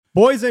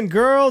Boys and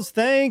girls,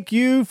 thank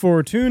you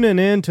for tuning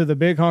in to the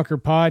Big Honker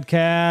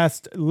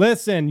Podcast.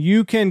 Listen,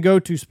 you can go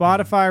to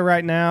Spotify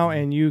right now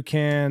and you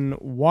can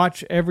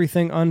watch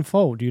everything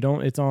unfold.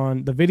 It's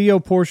on the video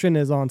portion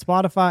is on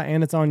Spotify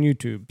and it's on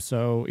YouTube.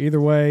 So either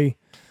way,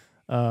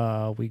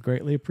 we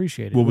greatly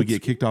appreciate it. Will we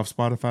get kicked off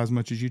Spotify as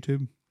much as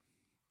YouTube?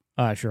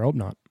 I sure hope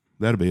not.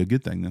 That'll be a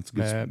good thing. That's a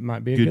good. That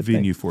might be a good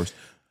venue thing. for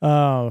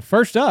us.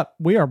 First up,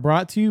 we are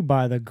brought to you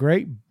by the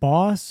great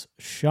Boss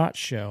Shot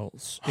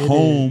Shells.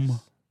 Home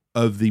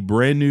of the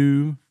brand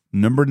new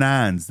number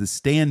 9s, the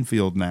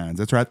Stanfield 9s.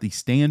 That's right, the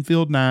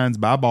Stanfield 9s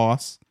by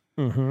Boss.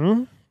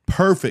 Mm-hmm.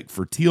 Perfect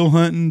for teal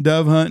hunting,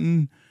 dove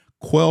hunting,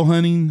 quail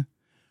hunting.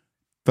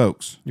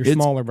 Folks,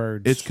 Smaller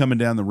birds. It's coming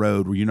down the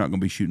road where you're not going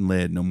to be shooting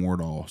lead no more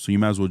at all. So you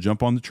might as well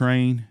jump on the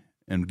train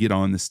and get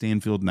on the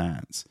Stanfield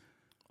 9s.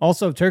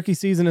 Also, turkey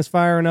season is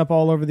firing up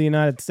all over the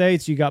United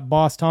States. You got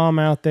Boss Tom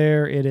out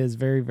there. It is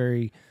very,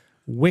 very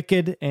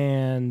wicked,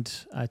 and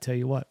I tell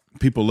you what.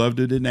 People loved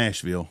it in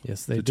Nashville.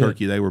 Yes, they did. The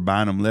turkey, they were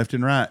buying them left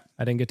and right.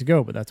 I didn't get to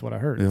go, but that's what I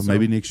heard. Yeah, so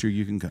maybe next year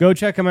you can come. Go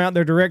check them out.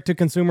 They're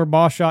direct-to-consumer,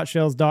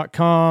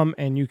 BossShotShells.com,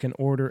 and you can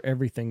order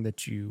everything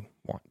that you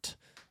want.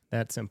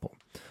 That simple.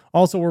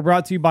 Also, we're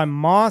brought to you by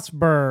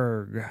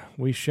Mossberg.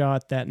 We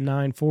shot that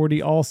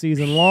 940 all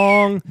season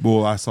long.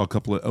 Boy, I saw a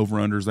couple of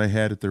over-unders they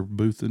had at their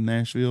booth in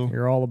Nashville.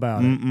 You're all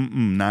about it.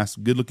 Nice,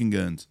 good-looking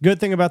guns. Good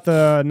thing about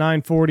the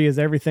 940 is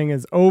everything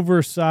is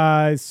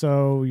oversized,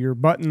 so your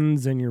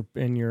buttons and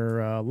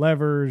your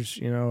levers,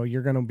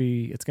 you're going to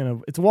be, it's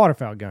a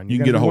waterfowl gun. You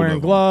can get a hold of them.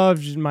 Wearing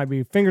gloves, you might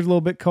be fingers a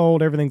little bit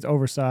cold, everything's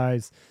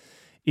oversized.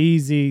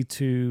 Easy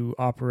to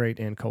operate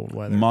in cold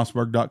weather.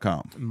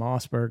 Mossberg.com.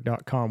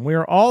 Mossberg.com. We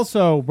are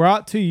also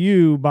brought to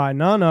you by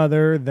none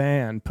other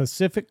than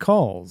Pacific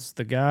Calls.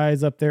 The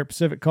guys up there at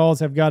Pacific Calls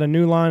have got a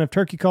new line of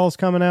turkey calls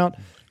coming out.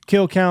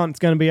 Kill count, it's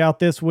going to be out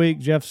this week.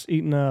 Jeff's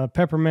eating a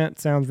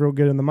peppermint. Sounds real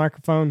good in the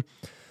microphone.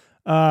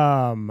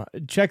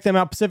 Check them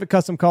out,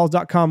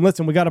 pacificcustomcalls.com.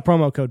 Listen, we got a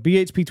promo code.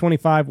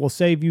 BHP25 will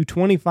save you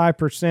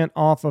 25%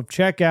 off of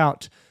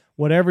checkout.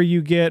 Whatever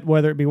you get,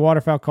 whether it be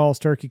waterfowl calls,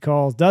 turkey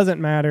calls, doesn't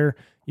matter.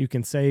 You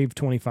can save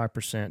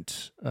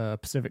 25%.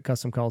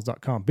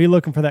 PacificCustomCalls.com. Be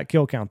looking for that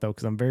kill count, though,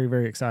 because I'm very,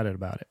 very excited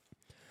about it.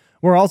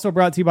 We're also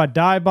brought to you by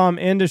Dive Bomb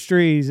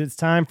Industries. It's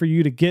time for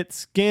you to get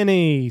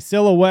skinny.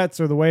 Silhouettes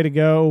are the way to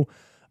go.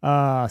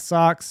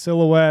 Socks,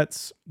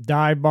 silhouettes.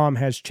 Dive Bomb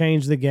has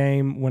changed the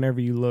game whenever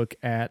you look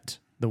at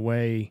the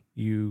way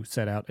you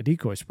set out a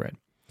decoy spread.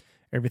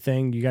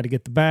 Everything, you got to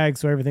get the bag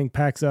so everything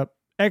packs up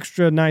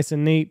extra nice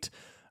and neat.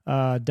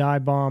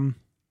 Dive Bomb,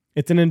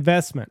 it's an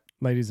investment,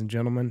 ladies and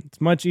gentlemen.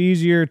 It's much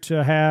easier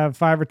to have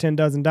 5 or 10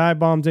 dozen dive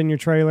bombs in your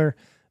trailer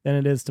than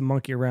it is to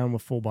monkey around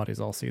with full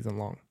bodies all season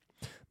long.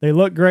 They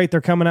look great.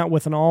 They're coming out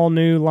with an all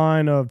new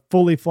line of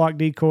fully flocked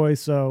decoys,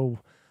 so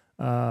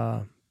be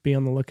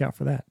on the lookout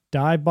for that.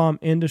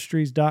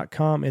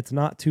 DiveBombIndustries.com. It's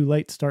not too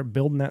late to start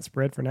building that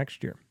spread for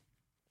next year.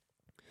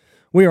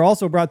 We are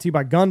also brought to you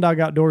by Gundog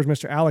Outdoors.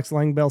 Mr. Alex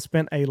Langbell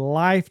spent a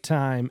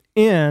lifetime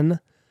in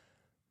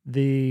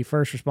the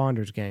first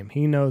responders game.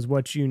 He knows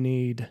what you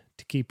need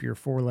to keep your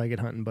four-legged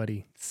hunting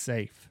buddy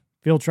safe.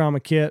 Field trauma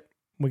kit,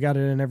 we got it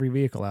in every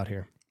vehicle out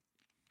here.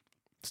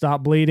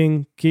 Stop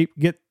bleeding,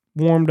 get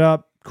warmed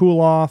up, cool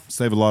off.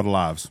 Save a lot of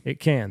lives. It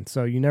can.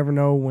 So you never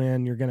know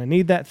when you're going to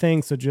need that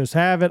thing. So just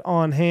have it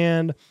on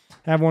hand.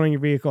 Have one in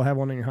your vehicle. Have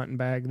one in your hunting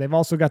bag. They've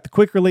also got the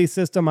quick release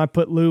system. I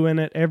put Lou in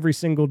it every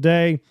single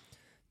day.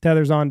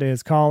 Tethers onto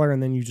his collar,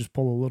 and then you just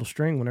pull a little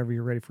string whenever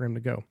you're ready for him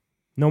to go.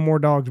 No more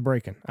dogs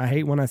breaking. I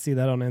hate when I see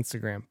that on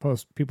Instagram.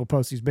 People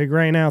post these big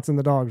rainouts and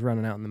the dog's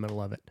running out in the middle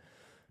of it.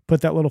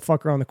 Put that little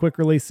fucker on the quick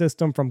release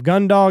system from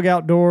Gundog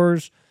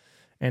Outdoors,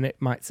 and it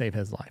might save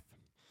his life.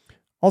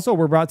 Also,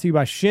 we're brought to you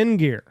by Chene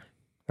Gear.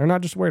 They're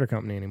not just a wader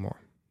company anymore.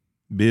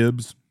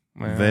 Bibs,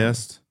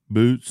 vest,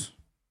 boots,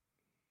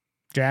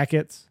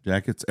 jackets,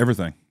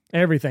 everything.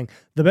 Everything.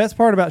 The best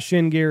part about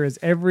Chene Gear is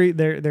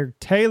they're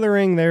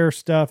tailoring their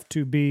stuff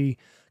to be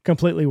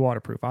completely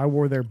waterproof. I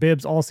wore their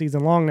bibs all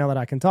season long now that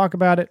I can talk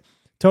about it.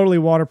 Totally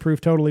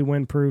waterproof, totally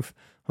windproof.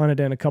 Hunted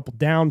in a couple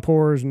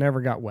downpours, never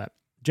got wet.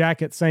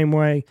 Jacket, same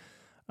way.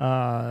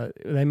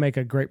 They make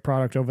a great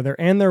product over there.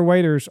 And their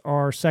waders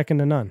are second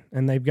to none.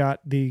 And they've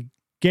got the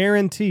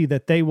guarantee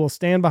that they will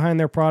stand behind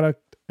their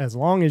product as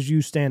long as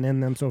you stand in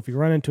them. So if you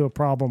run into a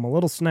problem, a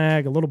little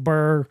snag, a little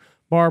burr,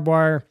 barbed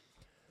wire,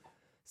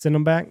 send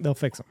them back, they'll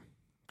fix them.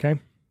 Okay?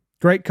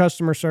 Great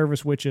customer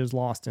service, which is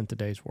lost in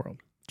today's world.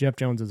 Jeff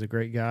Jones is a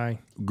great guy.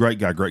 Great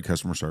guy, great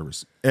customer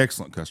service.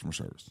 Excellent customer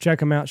service. Check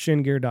him out,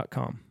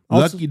 chenegear.com.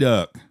 Lucky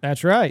Duck.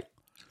 That's right.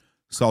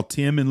 Saw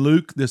Tim and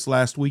Luke this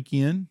last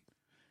weekend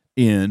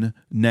in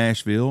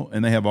Nashville,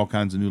 and they have all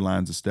kinds of new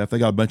lines of stuff. They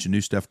got a bunch of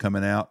new stuff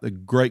coming out. They're a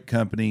great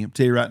company. I'll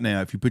tell you right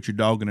now, if you put your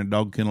dog in a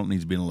dog kennel, it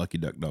needs to be in a Lucky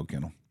Duck dog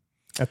kennel.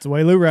 That's the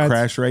way Lou rides.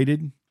 Crash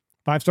rated.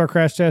 5-star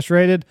crash test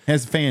rated.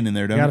 Has a fan in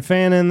there, doesn't it? Got a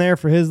fan in there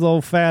for his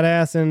little fat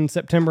ass in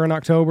September and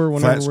October.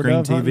 Flat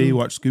screen TV,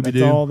 watch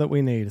Scooby-Doo. That's all that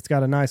we need. It's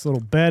got a nice little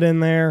bed in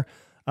there.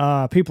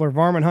 People are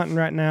varmint hunting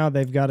right now.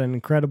 They've got an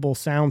incredible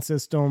sound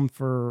system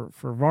for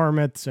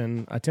varmints.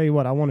 And I tell you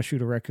what, I want to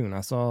shoot a raccoon.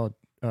 I saw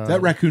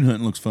that raccoon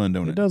hunting looks fun,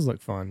 don't it? It does look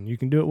fun. You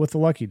can do it with the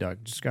Lucky Duck.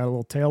 Just got a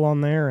little tail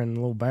on there, and the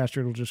little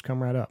bastard will just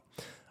come right up.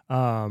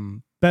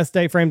 Best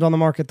day frames on the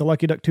market, the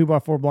Lucky Duck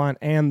 2x4 blind,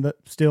 and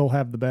still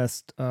have the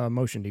best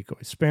motion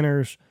decoys.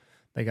 Spinners,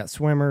 they got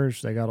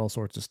swimmers, they got all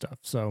sorts of stuff.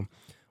 So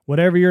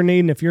whatever you're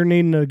needing, if you're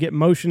needing to get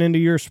motion into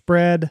your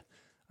spread,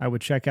 I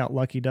would check out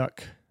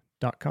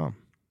luckyduck.com.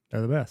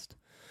 They're the best.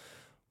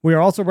 We are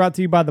also brought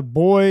to you by the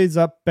boys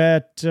up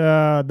at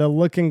the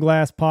Looking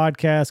Glass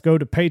Podcast. Go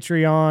to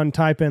Patreon,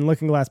 type in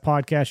Looking Glass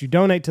Podcast. You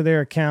donate to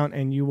their account,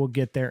 and you will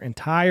get their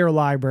entire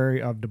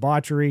library of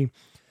debauchery.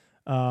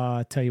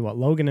 Tell you what,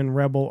 Logan and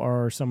Rebel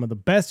are some of the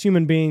best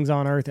human beings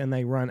on earth, and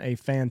they run a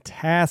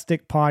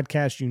fantastic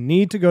podcast. You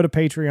need to go to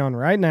Patreon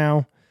right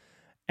now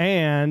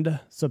and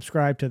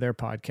subscribe to their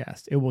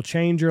podcast. It will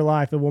change your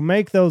life. It will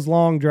make those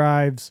long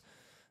drives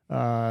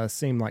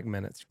seem like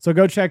minutes. So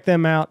go check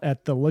them out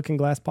at the Looking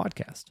Glass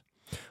Podcast.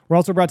 We're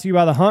also brought to you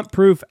by the Hunt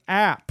Proof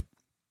app.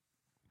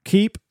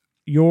 Keep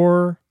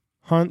your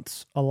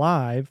hunts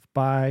alive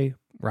by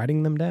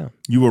writing them down.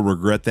 You will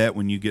regret that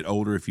when you get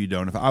older if you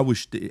don't. If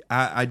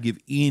I'd give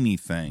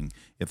anything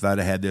if I'd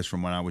have had this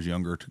from when I was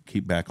younger to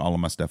keep back all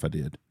of my stuff I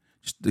did.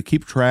 Just to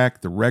keep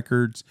track, the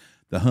records,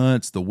 the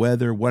hunts, the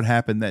weather, what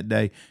happened that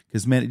day.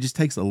 Because, man, it just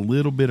takes a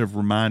little bit of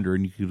reminder,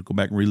 and you can go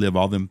back and relive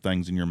all them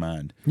things in your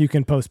mind. You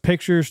can post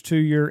pictures to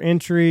your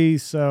entry,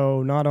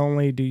 so not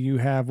only do you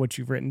have what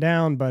you've written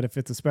down, but if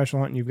it's a special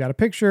hunt and you've got a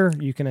picture,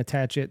 you can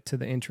attach it to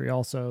the entry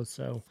also.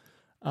 So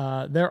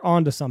they're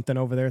on to something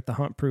over there at the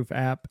Hunt Proof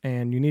app,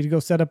 and you need to go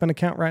set up an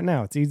account right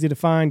now. It's easy to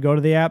find. Go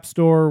to the App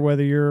Store,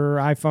 whether you're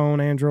iPhone,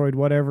 Android,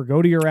 whatever.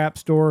 Go to your App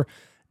Store.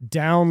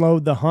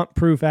 Download the Hunt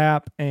Proof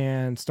app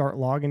and start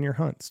logging your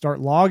hunts. Start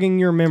logging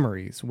your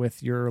memories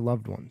with your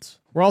loved ones.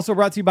 We're also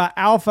brought to you by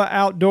Alpha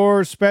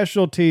Outdoor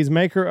Specialties,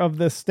 maker of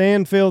the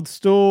Stanfield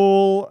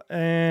stool.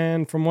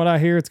 And from what I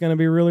hear, it's going to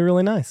be really,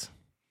 really nice.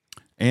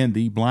 And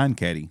the blind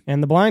caddy.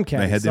 And the blind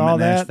caddy. They had Saw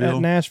them at that Nashville.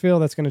 at Nashville.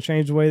 That's going to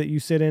change the way that you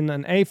sit in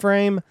an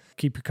A-frame.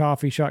 Keep your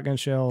coffee, shotgun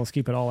shells,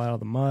 keep it all out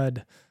of the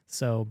mud.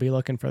 So be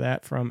looking for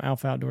that from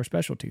Alpha Outdoor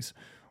Specialties.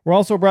 We're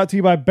also brought to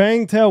you by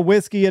Bangtail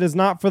Whiskey. It is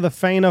not for the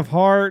faint of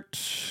heart.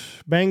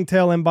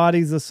 Bangtail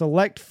embodies a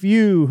select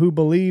few who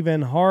believe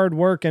in hard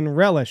work and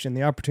relish in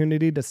the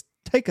opportunity to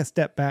take a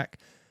step back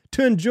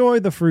to enjoy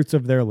the fruits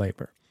of their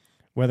labor.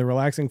 Whether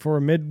relaxing for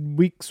a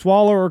midweek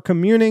swallow or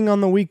communing on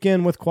the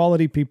weekend with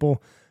quality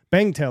people,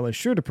 Bangtail is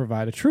sure to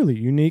provide a truly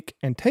unique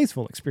and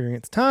tasteful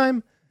experience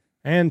time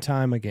and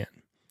time again.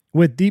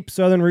 With deep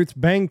southern roots,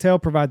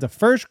 Bangtail provides a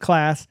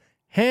first-class,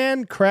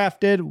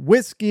 handcrafted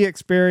whiskey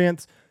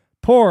experience.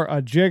 Pour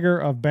a jigger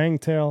of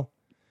Bangtail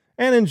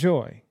and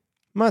enjoy.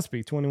 Must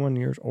be 21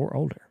 years or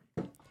older.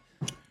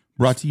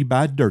 Brought to you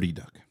by Dirty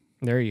Duck.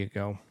 There you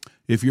go.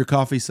 If your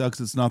coffee sucks,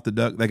 it's not the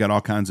duck. They got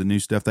all kinds of new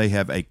stuff. They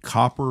have a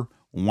copper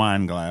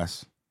wine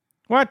glass.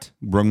 What?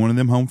 Brung one of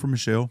them home for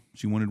Michelle.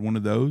 She wanted one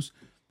of those.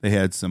 They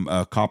had some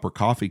copper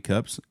coffee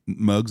cups,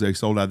 mugs. They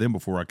sold out of them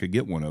before I could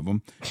get one of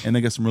them. And they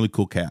got some really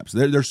cool caps.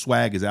 Their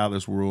swag is out of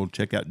this world.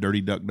 Check out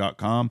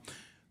dirtyduck.com.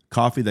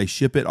 Coffee, they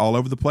ship it all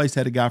over the place.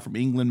 Had a guy from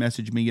England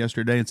message me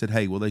yesterday and said,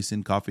 hey, will they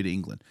send coffee to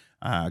England?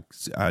 I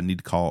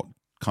need to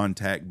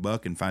contact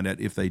Buck and find out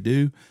if they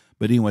do.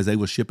 But anyways, they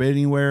will ship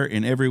anywhere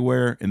and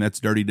everywhere, and that's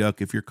Dirty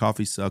Duck. If your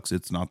coffee sucks,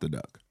 it's not the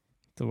duck.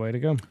 The way to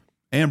go.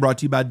 And brought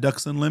to you by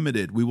Ducks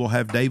Unlimited. We will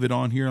have David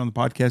on here on the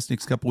podcast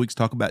next couple weeks,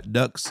 talk about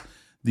Ducks,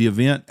 the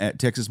event at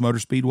Texas Motor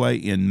Speedway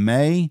in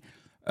May.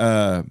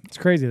 It's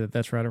crazy that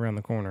that's right around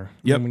the corner.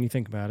 Yep. When you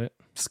think about it.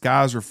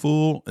 Skies are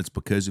full. It's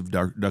because of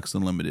Ducks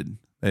Unlimited.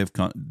 They have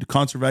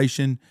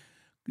conservation.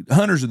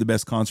 Hunters are the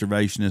best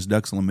conservationists.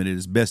 Ducks Unlimited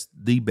is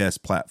the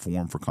best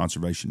platform for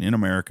conservation in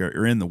America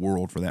or in the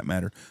world for that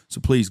matter.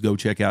 So please go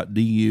check out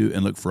DU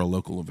and look for a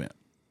local event.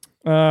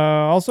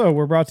 Also,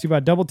 we're brought to you by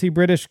Double T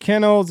British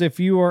Kennels. If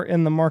you are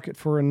in the market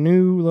for a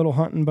new little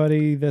hunting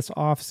buddy this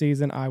off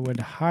season, I would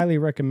highly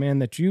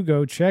recommend that you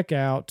go check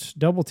out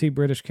Double T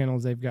British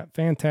Kennels. They've got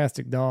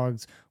fantastic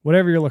dogs,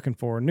 whatever you're looking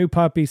for. New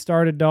puppy,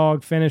 started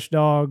dog, finished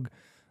dog.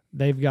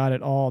 They've got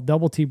it all.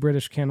 Double T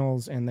British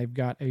Kennels, and they've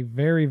got a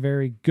very,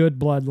 very good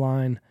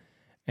bloodline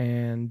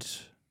and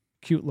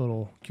cute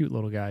little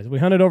guys. We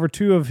hunted over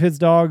 2 of his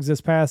dogs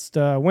this past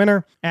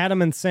winter.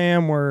 Adam and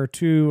Sam were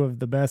 2 of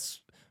the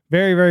best,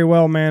 very, very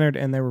well-mannered,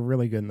 and they were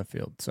really good in the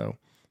field. So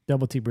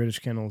Double T British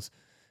Kennels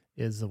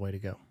is the way to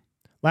go.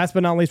 Last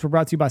but not least, we're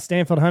brought to you by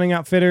Stanfield Hunting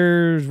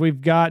Outfitters. We've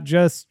got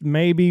just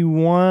maybe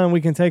one. We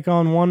can take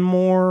on one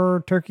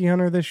more turkey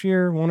hunter this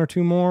year, 1 or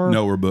 2 more.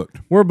 No, we're booked.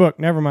 We're booked.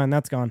 Never mind.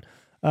 That's gone.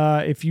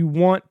 If you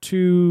want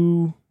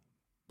to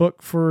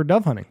book for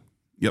dove hunting.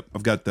 Yep.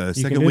 I've got the You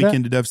second can do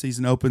weekend of dove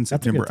season open, That's a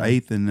September good time.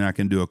 8th, and then I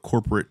can do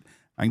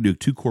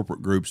 2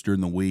 corporate groups during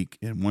the week,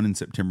 and one in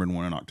September and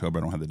one in October.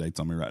 I don't have the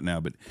dates on me right now,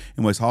 but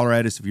anyways, holler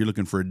at us if you're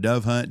looking for a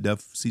dove hunt. Dove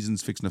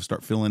season's fixing to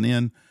start filling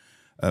in.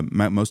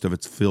 Most of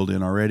it's filled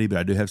in already, but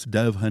I do have some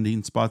dove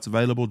hunting spots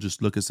available.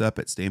 Just look us up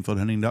at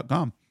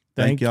stanfieldhunting.com.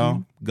 Thank y'all.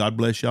 you. God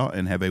bless y'all,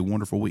 and have a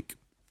wonderful week.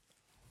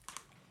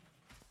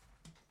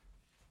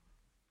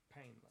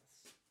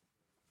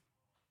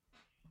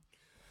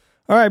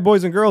 All right,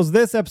 boys and girls,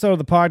 this episode of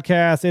the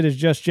podcast, it is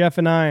just Jeff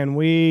and I, and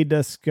we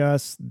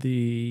discuss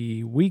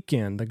the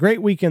weekend, the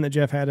great weekend that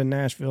Jeff had in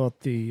Nashville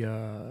at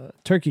the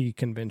turkey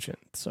convention.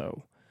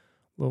 So,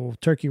 little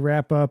turkey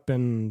wrap up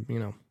and,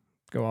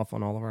 go off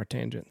on all of our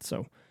tangents.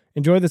 So,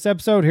 enjoy this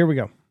episode. Here we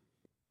go.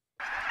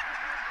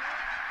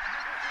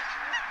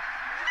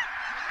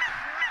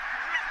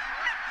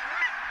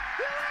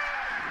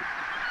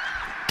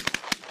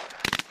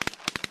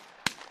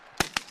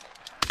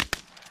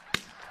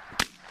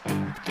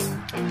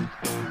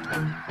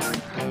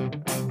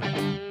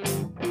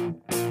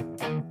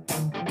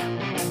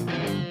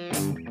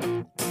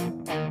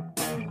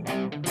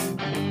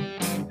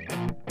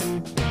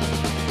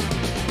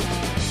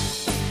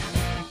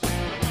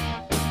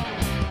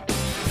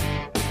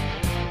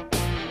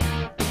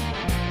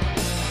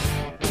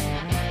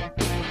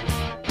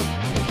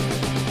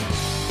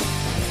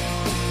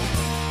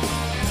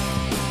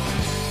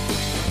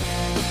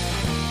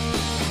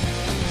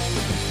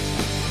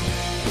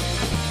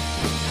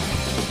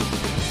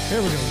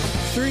 Here we go.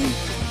 3,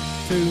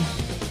 2,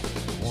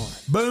 1.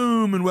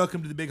 Boom, and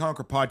welcome to the Big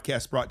Honker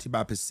Podcast, brought to you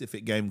by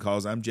Pacific Game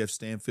Calls. I'm Jeff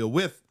Stanfield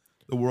with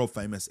the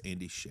world-famous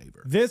Andy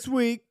Shaver. This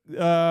week,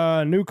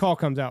 new call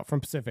comes out from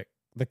Pacific,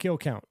 the kill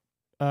count.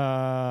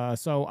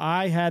 So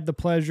I had the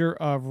pleasure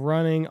of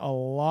running a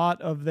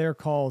lot of their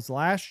calls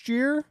last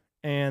year,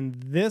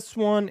 and this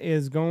one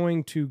is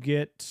going to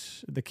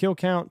get the kill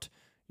count.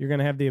 You're going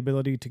to have the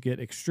ability to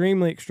get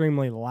extremely,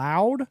 extremely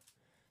loud.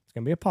 It's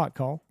going to be a pot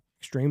call.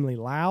 Extremely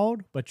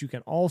loud, but you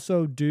can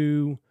also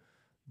do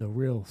the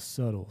real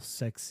subtle,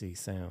 sexy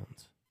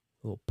sounds.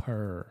 Little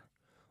purr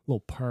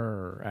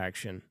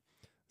action.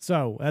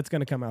 So that's going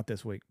to come out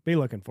this week. Be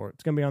looking for it.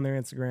 It's going to be on their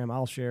Instagram.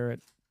 I'll share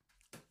it.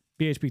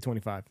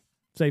 BHP25.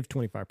 Save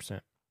 25%.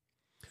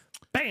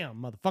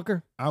 Bam,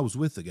 motherfucker. I was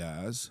with the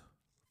guys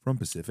from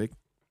Pacific.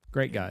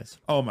 Great guys.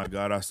 Oh, my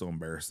God. I was so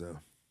embarrassed, though.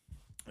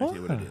 I tell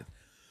you what I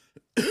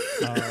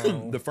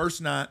did. The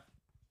first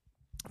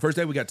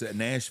day we got to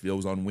Nashville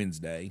was on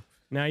Wednesday.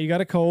 Now you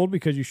got a cold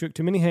because you shook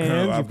too many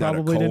hands. I've You got a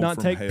probably did cold not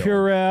from take hell.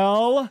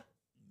 Purell.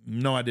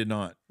 No, I did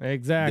not.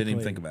 Exactly. Didn't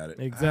even think about it.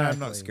 Exactly. I'm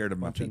not scared of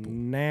my Bunch of people.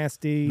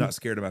 Nasty. Not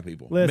scared of my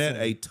people. Listen.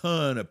 Met a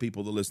ton of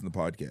people that listen to the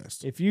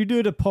podcast. If you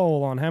did a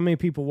poll on how many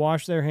people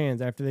wash their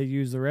hands after they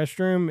use the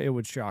restroom, it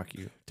would shock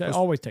you.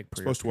 Always take Purell.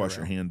 Supposed to wash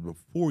your hand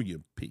before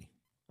you pee.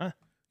 Huh?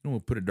 You don't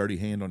want to put a dirty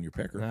hand on your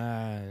pecker.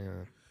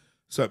 Yeah.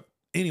 So,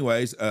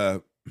 anyways,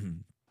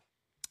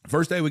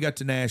 first day we got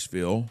to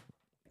Nashville,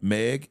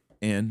 Meg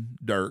and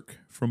Dirk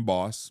from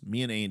Boss,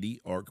 me and Andy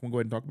are. Can we go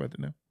ahead and talk about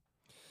that now?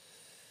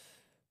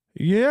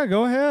 Yeah,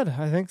 go ahead.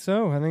 I think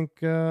so. I think,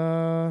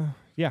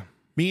 yeah.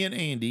 Me and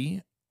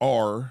Andy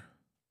are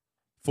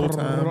full I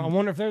time.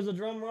 wonder if there's a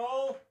drum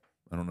roll.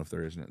 I don't know if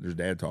there is. There's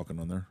Dad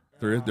talking on there.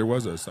 There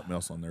was something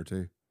else on there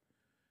too.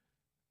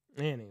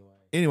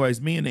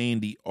 Anyways, me and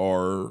Andy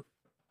are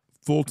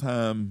full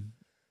time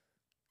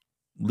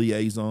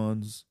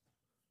liaisons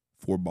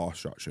for Boss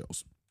Shot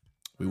Shells.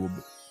 We will.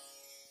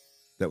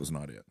 That was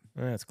not it.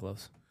 That's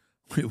close.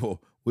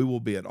 We will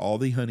be at all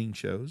the hunting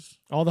shows.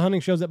 All the hunting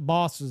shows that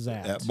Boss is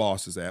at. At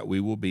Boss is at. We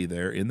will be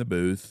there in the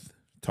booth,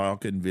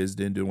 talking,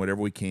 visiting, doing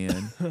whatever we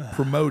can,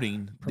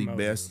 promoting the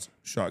best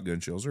shotgun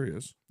shells there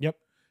is. Yep.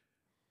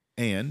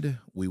 And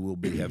we will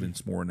be having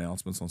some more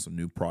announcements on some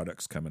new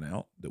products coming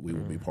out that we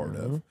will be part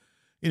of.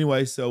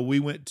 Anyway, so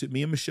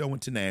me and Michelle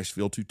went to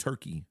Nashville to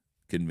Turkey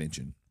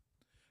Convention.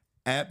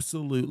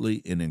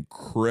 Absolutely an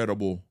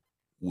incredible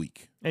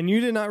week. And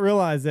you did not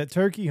realize that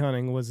turkey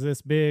hunting was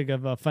this big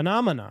of a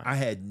phenomenon. I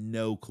had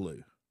no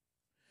clue.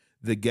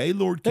 The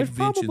Gaylord There's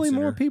Convention probably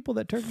Center, more people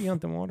that turkey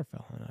hunt than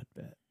waterfowl hunt, I'd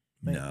bet.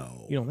 Maybe.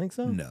 No. You don't think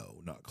so?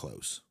 No, not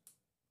close.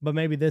 But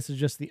maybe this is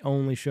just the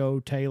only show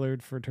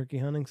tailored for turkey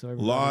hunting. So A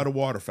lot of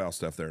waterfowl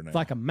stuff there now. It's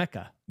like a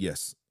mecca.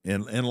 Yes,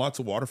 and lots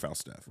of waterfowl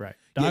stuff. Right.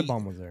 Yeah, Dive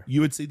Bomb was there.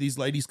 You would see these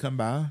ladies come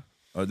by.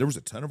 There was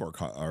a ton of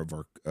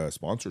our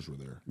sponsors were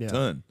there. Yeah.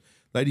 Ton.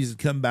 Ladies would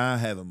come by,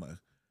 have them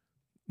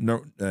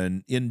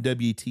an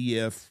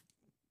NWTF,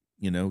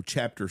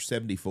 chapter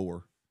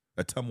 74,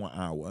 Ottumwa,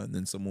 Iowa, and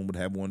then someone would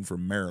have one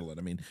from Maryland.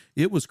 I mean,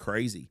 it was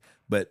crazy,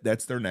 but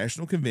that's their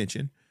national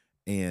convention,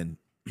 and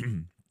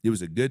it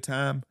was a good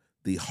time.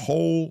 The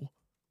whole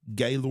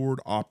Gaylord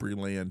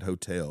Opryland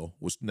Hotel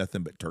was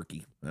nothing but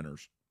turkey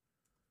hunters.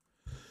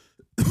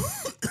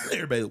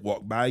 Everybody that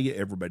walked by you,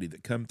 everybody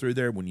that come through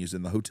there when you was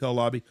in the hotel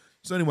lobby.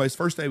 So anyways,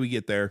 first day we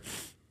get there,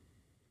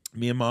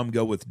 me and Mom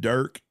go with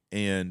Dirk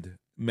and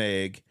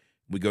Meg.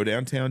 We go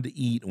downtown to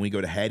eat, and we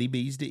go to Hattie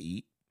B's to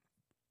eat.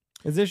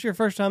 Is this your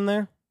first time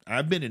there?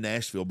 I've been in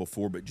Nashville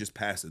before, but just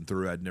passing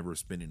through. I'd never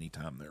spent any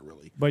time there,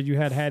 really. But you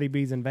had Hattie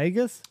B's in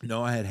Vegas?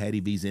 No, I had Hattie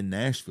B's in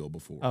Nashville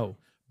before. Oh.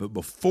 But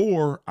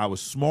before, I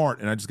was smart,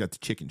 and I just got the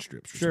chicken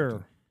strips or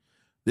something.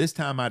 This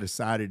time, I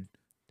decided,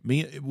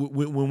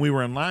 when we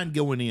were in line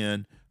going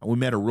in, we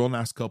met a real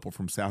nice couple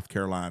from South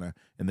Carolina,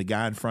 and the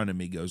guy in front of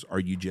me goes, "Are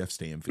you Jeff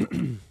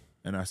Stanfield?"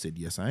 And I said,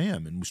 yes, I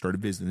am. And we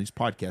started visiting these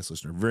podcast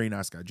listener. Very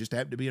nice guy. Just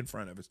happened to be in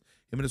front of us,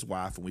 him and his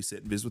wife. And we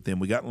sit and visit with them.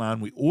 We got in line.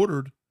 We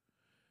ordered.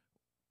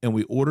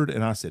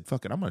 And I said,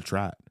 fuck it, I'm going to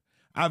try it.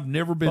 I've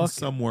never been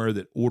somewhere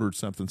that ordered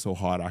something so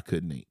hot I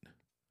couldn't eat.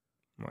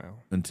 Wow.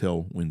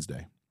 Until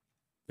Wednesday.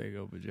 Big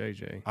over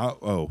JJ.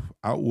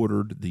 I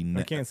ordered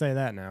I can't say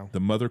that now. The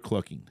mother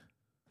clucking.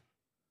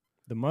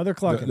 The mother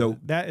clucking.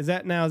 Is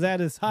that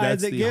as high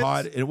as it gets?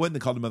 Hot. It wasn't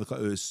called the mother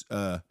cluck. It was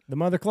the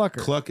mother clucker.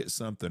 Cluck at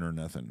something or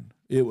nothing.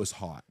 It was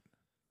hot.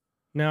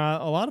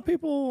 Now, a lot of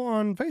people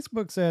on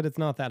Facebook said it's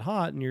not that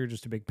hot and you're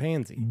just a big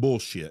pansy.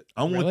 Bullshit.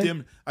 I want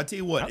them. I tell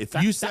you what, if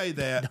you say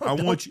that, I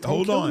want you.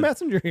 Hold on.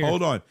 Messenger here.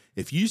 Hold on.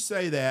 If you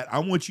say that, I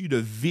want you to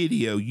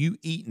video you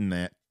eating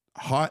that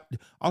hot.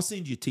 I'll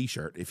send you a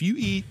t-shirt. If you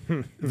eat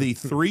the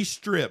 3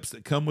 strips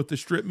that come with the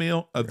strip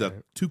meal of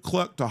the 2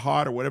 cluck to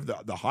hot or whatever,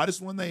 the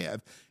hottest one they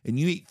have, and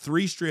you eat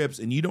 3 strips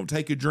and you don't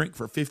take a drink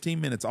for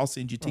 15 minutes, I'll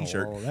send you a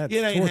t-shirt.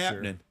 It ain't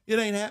happening. It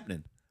ain't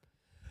happening.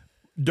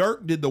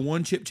 Dirk did the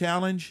 1 chip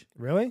challenge.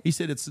 Really? He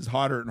said it's as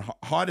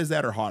hot as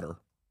that or hotter.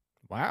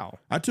 Wow.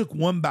 I took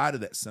 1 bite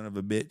of that son of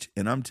a bitch,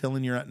 and I'm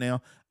telling you right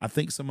now, I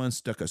think someone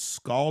stuck a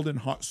scalding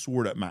hot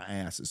sword up my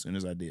ass as soon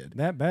as I did.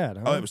 That bad,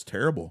 huh? Oh, it was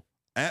terrible.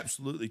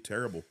 Absolutely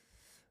terrible.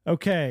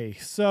 Okay,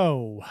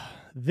 so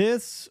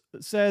this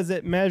says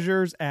it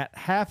measures at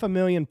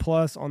 500,000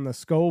 plus on the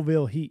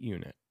Scoville heat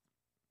unit.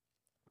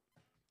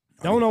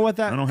 Don't know what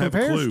that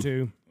compares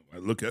to.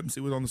 Look up and see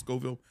what's on the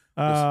Scoville.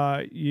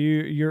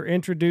 You're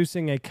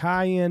introducing a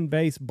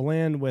cayenne-based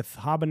blend with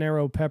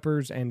habanero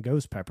peppers and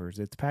ghost peppers.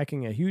 It's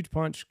packing a huge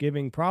punch,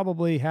 giving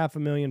probably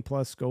 500,000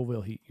 plus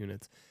Scoville heat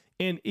units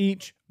in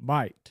each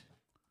bite.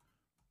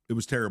 It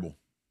was terrible.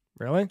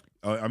 Really?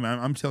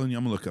 I'm telling you,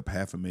 I'm gonna look up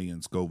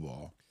 500,000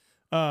 Scoville.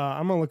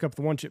 I'm gonna look up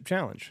the 1 chip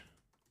challenge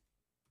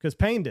because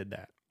Payne did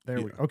that.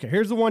 There we go. Okay,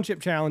 here's the 1 chip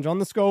challenge on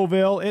the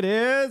Scoville. It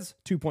is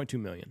 2.2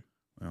 million.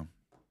 Well,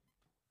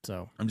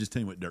 so I'm just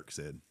telling you what Dirk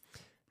said.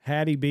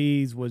 Hattie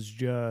B's was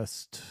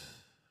just.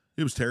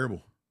 It was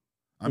terrible.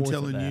 I'm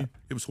telling you,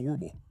 it was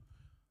horrible.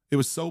 It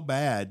was so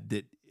bad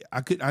that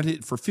I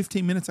did for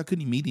 15 minutes. I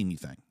couldn't even eat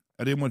anything.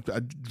 I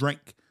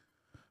drank,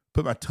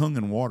 put my tongue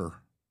in water.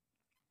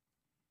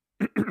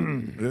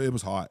 It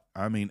was hot.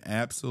 I mean,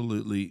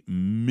 absolutely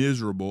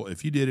miserable.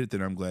 If you did it,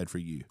 then I'm glad for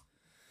you.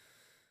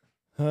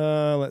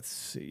 Let's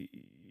see.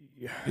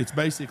 It's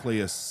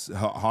basically a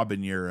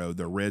habanero,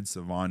 the red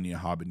Savagna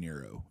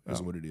habanero is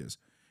what it is.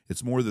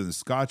 It's more than the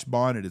Scotch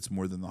bonnet. It's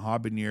more than the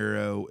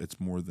habanero. It's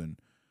more than,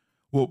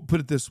 well, put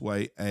it this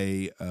way,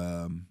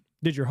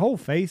 Did your whole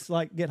face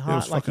get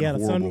hot, like you had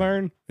a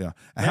sunburn? Yeah.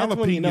 That's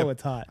when you know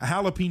it's hot. A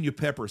jalapeno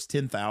pepper is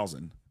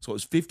 10,000. So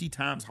it's 50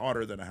 times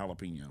hotter than a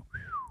jalapeno.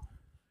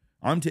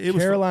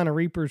 Carolina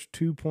Reaper's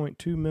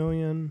 2.2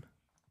 million.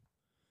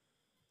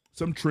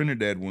 Some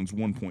Trinidad one's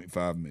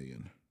 1.5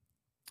 million.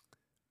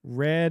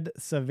 Red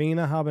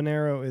Savina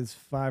habanero is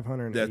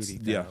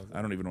 580,000. Yeah,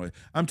 I don't even know.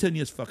 I'm telling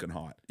you, it's fucking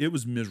hot. It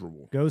was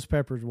miserable. Ghost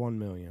Pepper's 1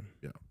 million.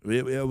 Yeah,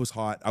 it was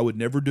hot. I would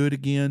never do it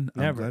again.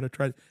 Never. I'm glad I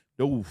tried.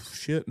 Oh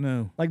shit,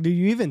 no. Do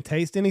you even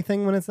taste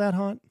anything when it's that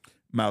hot?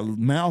 My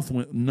mouth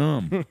went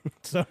numb.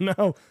 So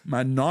no.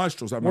 My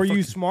nostrils. Were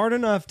you smart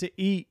enough to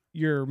eat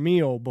your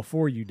meal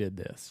before you did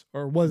this,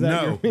 or was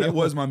that your meal? That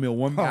was my meal.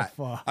 1 bite.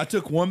 Fuck. I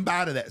took 1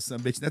 bite of that son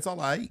bitch. That's all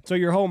I ate. So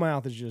your whole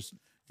mouth is just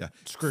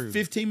screwed.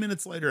 15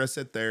 minutes later, I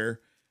sat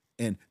there,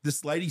 and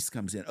this lady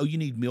comes in. Oh, you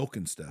need milk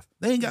and stuff.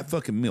 They ain't got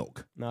fucking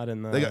milk. Not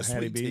in the. They got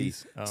Hattie sweet tea.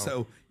 B's. Oh.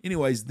 So,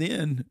 anyways,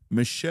 then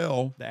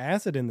Michelle. The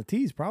acid in the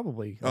tea is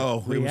probably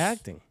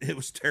reacting. It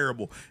was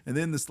terrible. And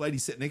then this lady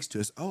sat next to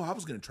us. Oh, I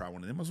was going to try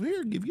one of them. I was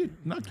here, give you.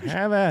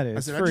 Have at it.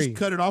 I said, free. I just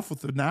cut it off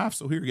with the knife.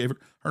 So here, gave her.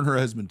 Her and her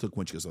husband took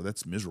one. She goes, oh,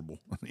 that's miserable.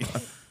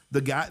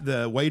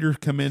 The waiter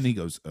come in. And he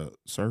goes,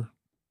 sir,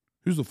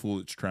 who's the fool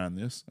that's trying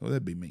this? Oh,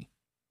 that'd be me.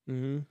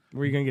 Mm-hmm.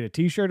 Were you gonna get a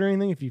T-shirt or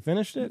anything if you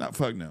finished it? Not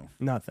fuck no.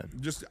 Nothing.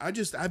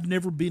 I've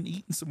never been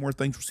eating somewhere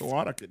things were so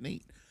hot I couldn't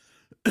eat.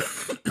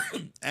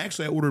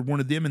 Actually, I ordered one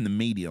of them in the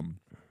medium.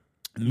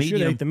 You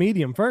should have ate the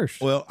medium first.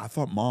 Well, I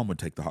thought Mom would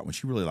take the hot one.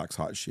 She really likes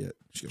hot shit.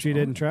 She goes,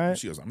 didn't try it?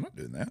 She goes, I'm not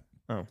doing that.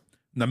 Oh.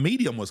 The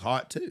medium was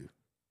hot too.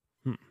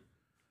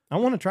 I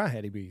want to try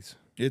Hattie B's.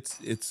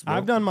 It's.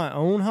 I've done my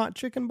own hot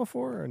chicken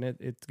before, and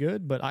it's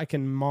good. But I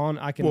can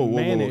manage.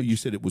 Whoa. You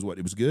said it was what?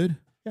 It was good.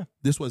 Yeah.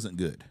 This wasn't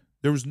good.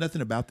 There was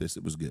nothing about this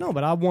that was good. No,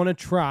 but I want to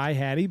try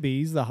Hattie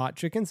B's, the hot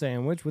chicken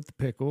sandwich with the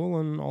pickle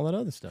and all that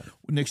other stuff.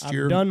 Next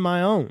year, I've done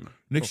my own.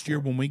 Next year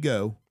when we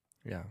go,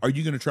 are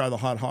you going to try the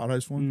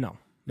hottest one? No.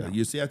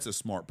 You see, that's a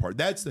smart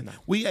part.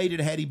 We ate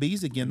at Hattie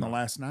B's again the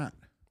last night.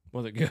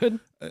 Was it good?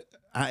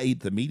 I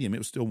ate the medium. It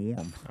was still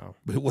warm,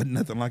 but it wasn't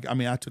nothing like. I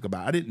mean, I took a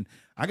bite.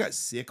 I got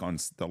sick on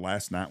the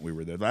last night we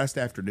were there. Last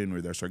afternoon we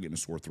were there. I started getting a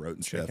sore throat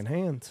and stuff. Shaking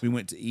hands. We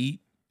went to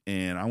eat,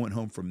 and I went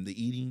home from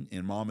the eating,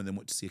 and Mom and then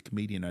went to see a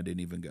comedian. I didn't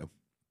even go.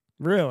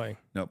 Really?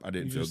 Nope, I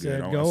didn't You feel just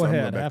good. said, go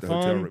ahead, have to the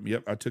hotel fun. room.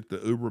 Yep, I took the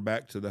Uber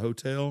back to the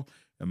hotel,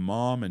 and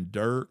Mom and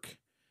Dirk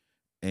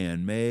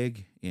and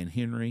Meg and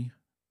Henry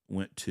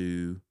went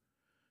to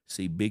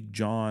see Big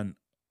John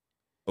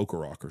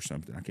Okarok or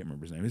something. I can't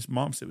remember his name. His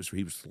mom said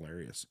he was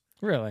hilarious.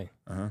 Really?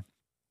 Uh-huh.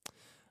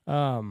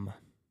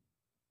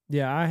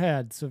 Yeah, I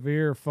had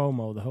severe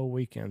FOMO the whole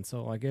weekend.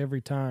 So like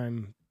every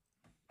time,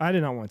 I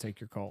did not want to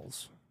take your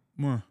calls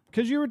Well,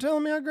 because you were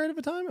telling me how great of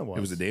a time it was.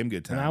 it was a damn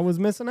good time. And I was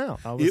missing out.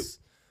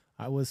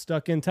 I was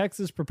stuck in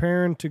Texas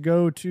preparing to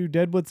go to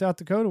Deadwood, South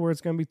Dakota, where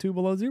it's going to be 2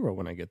 below zero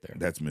when I get there.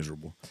 That's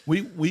miserable.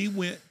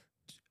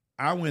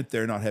 I went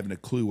there not having a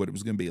clue what it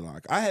was going to be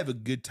like. I have a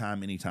good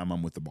time anytime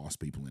I'm with the boss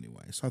people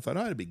anyway. So I thought,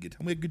 it'd be a good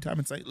time. We had a good time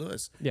in St.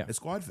 Louis at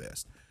Squad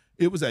Fest.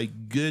 It was a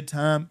good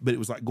time, but it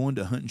was like going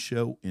to a hunting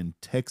show in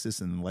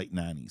Texas in the late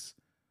 90s.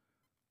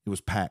 It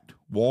was packed,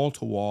 wall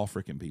to wall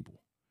freaking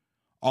people.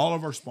 All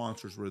of our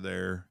sponsors were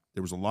there.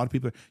 There was a lot of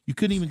people. You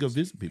couldn't even go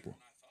visit people.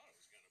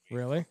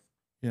 Really?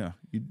 Yeah.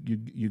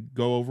 You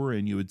go over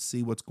and you would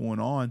see what's going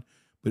on,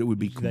 but it would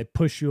be Did they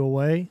push you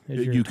away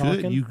as you're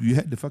talking? You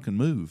had to fucking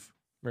move.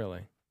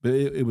 Really? But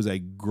it was a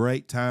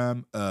great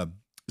time.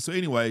 So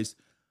anyways,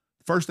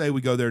 first day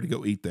we go there to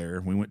go eat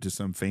there. We went to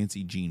some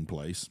fancy jean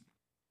place.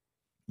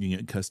 You can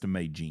get custom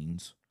made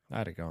jeans.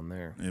 I'd have gone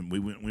there. And we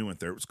went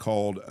there. It was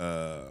called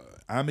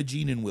I'm a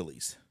Jean and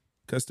Willie's.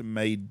 Custom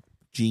made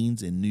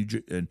jeans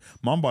and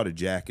Mom bought a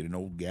jacket, an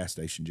old gas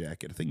station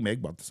jacket. I think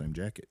Meg bought the same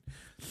jacket.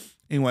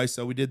 Anyway,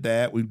 so we did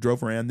that. We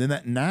drove around. Then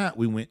that night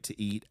we went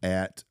to eat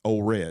at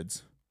Old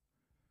Red's,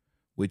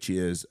 which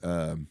is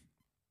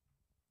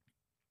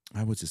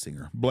what's the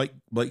singer? Blake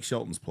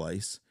Shelton's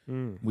place.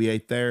 We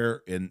ate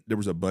there, and there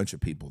was a bunch of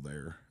people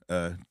there.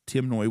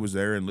 Tim Noy was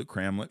there, and Luke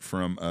Cramlett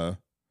from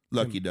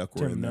Lucky Duck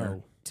were in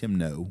there. Tim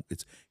No.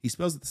 He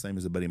spells it the same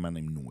as a buddy of mine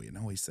named Noy, and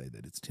I always say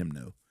that. It's Tim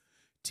No.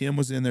 Tim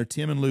was in there.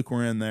 Tim and Luke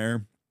were in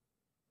there.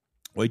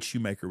 Wade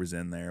Shoemaker was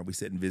in there. We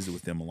sat and visited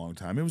with them a long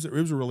time. It was a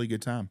really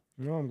good time.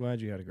 No, I'm glad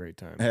you had a great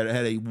time. Had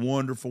a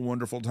wonderful,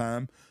 wonderful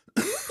time.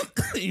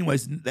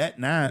 Anyways, that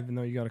night, even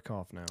though you got a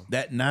cough now,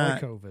 that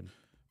night, COVID.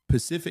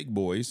 Pacific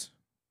Boys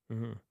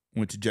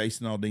went to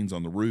Jason Aldean's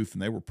on the roof,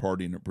 and they were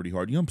partying it pretty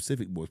hard. You know,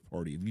 Pacific Boys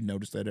party. Have you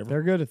noticed that ever?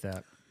 They're good at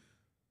that.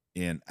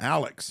 And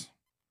Alex.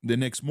 The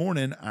next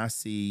morning, I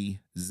see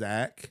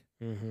Zach,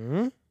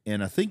 and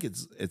I think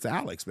it's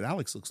Alex, but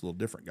Alex looks a little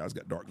different. Guy's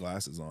got dark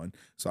glasses on,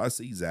 so I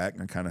see Zach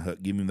and I kind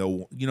of give him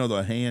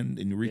the hand,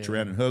 and you reach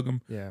around and hug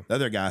him. Yeah. The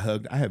other guy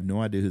hugged. I have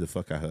no idea who the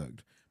fuck I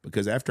hugged,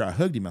 because after I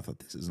hugged him, I thought,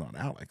 this is not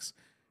Alex.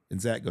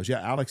 And Zach goes,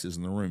 yeah, Alex is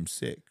in the room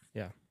sick.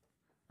 Yeah.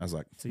 I was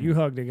like, so you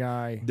hugged a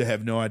guy. They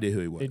have no idea who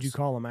he was. Did you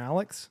call him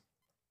Alex?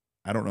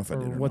 I don't know if I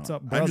did or what's not.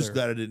 up, brother? I'm just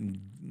glad I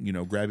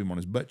didn't, grab him on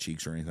his butt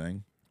cheeks or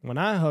anything. When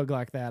I hug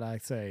like that, I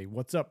say,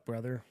 "What's up,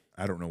 brother?"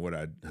 I don't know what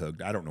I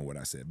hugged. I don't know what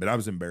I said, but I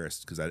was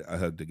embarrassed because I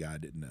hugged a guy I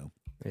didn't know.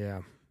 Yeah.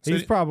 So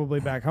He's probably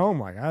back home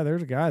like,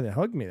 there's a guy that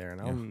hugged me there, and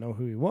I don't know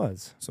who he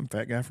was. Some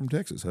fat guy from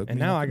Texas hugged me. And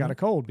now I got a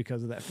cold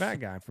because of that fat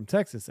guy from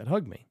Texas that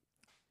hugged me.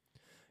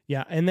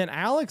 Yeah, and then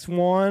Alex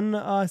won.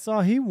 I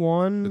saw he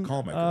won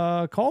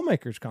the call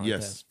makers contest.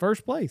 Yes.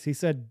 First place. He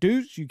said,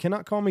 Deuce, you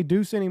cannot call me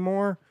Deuce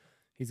anymore.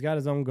 He's got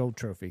his own gold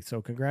trophy.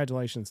 So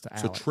congratulations to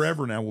Alex. So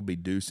Trevor now will be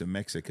Deuce in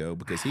Mexico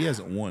because he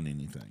hasn't won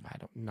anything. I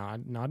don't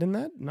not in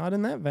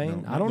that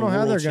vein. No, I don't know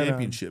how they're going to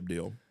championship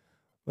deal.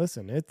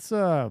 Listen, it's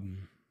a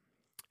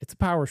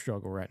power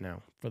struggle right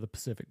now for the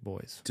Pacific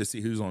Boys To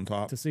see who's on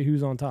top.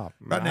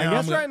 Right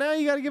now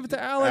you got to give it to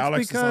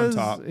Alex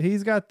because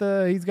he's got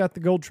the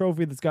gold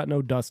trophy that's got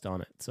no dust on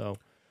it. So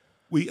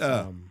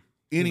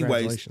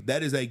anyways,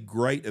 that is a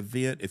great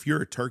event. If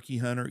you're a turkey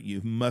hunter, you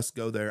must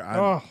go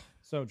there.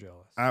 So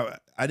jealous.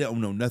 I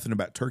don't know nothing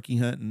about turkey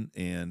hunting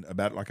and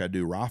about it like I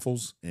do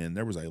rifles. And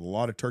there was a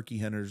lot of turkey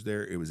hunters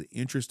there. It was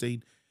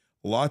interesting.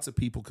 Lots of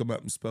people come up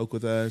and spoke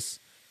with us.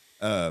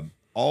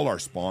 All our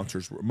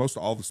sponsors, most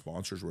of all the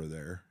sponsors were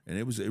there, and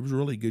it was a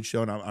really good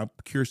show. And I'm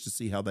curious to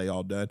see how they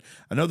all done.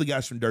 I know the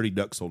guys from Dirty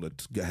Duck Sold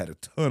had a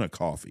ton of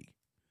coffee,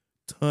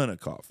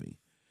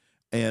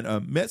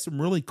 and met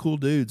some really cool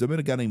dudes. I met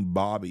a guy named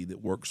Bobby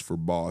that works for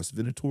Boss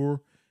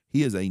Venator.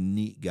 He is a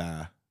neat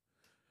guy.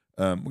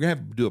 We're gonna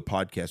have to do a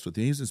podcast with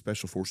him. He's in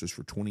Special Forces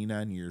for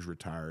 29 years,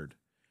 retired.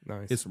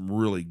 Nice. He has some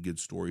really good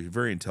stories.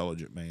 Very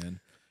intelligent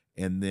man.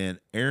 And then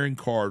Aaron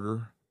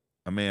Carter,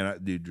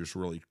 that dude just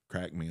really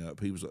cracked me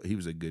up. He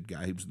was a good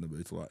guy. He was in the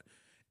booth a lot.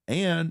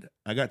 And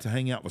I got to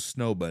hang out with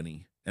Snow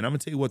Bunny. And I'm gonna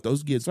tell you what,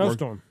 those kids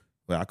Snowstorm.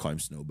 Well, I call him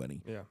Snow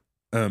Bunny.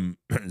 Yeah.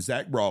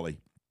 Zach Brawley.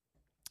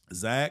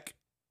 Zach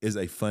is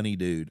a funny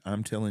dude.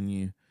 I'm telling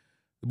you.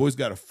 The boy's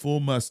got a full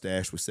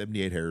mustache with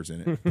 78 hairs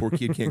in it. Poor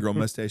kid can't grow a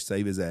mustache,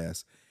 save his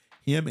ass.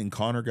 Him and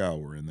Connor Guile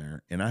were in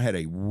there, and I had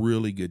a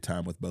really good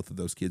time with both of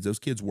those kids. Those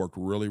kids worked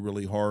really,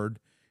 really hard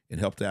and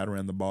helped out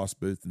around the Boss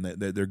booth, and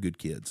they're good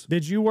kids.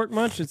 Did you work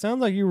much? It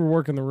sounds like you were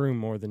working the room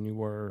more than you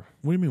were.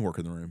 What do you mean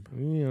working the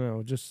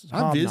room? Just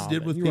I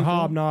visited with people. You were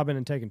hobnobbing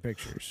and taking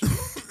pictures.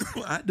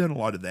 I'd done a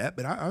lot of that,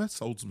 but I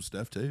sold some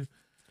stuff too.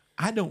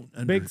 I don't.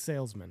 Big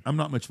salesman. I'm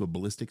not much of a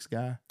ballistics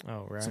guy.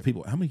 Oh, right. So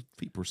people, how many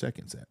feet per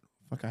second is that?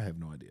 Fuck, I have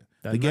no idea.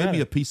 Doesn't they gave matter.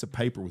 me a piece of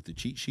paper with the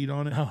cheat sheet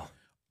on it. Oh.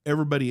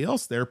 Everybody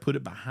else there put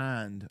it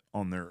behind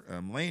on their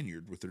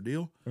lanyard with their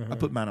deal. I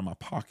put mine in my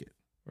pocket.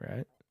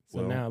 Right. So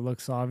Well, now it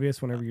looks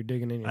obvious whenever you're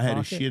digging in your I had a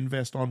pocket. shin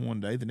vest on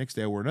one day. The next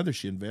day I wore another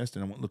shin vest,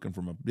 and I went looking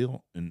for my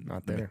bill, and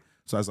Not there.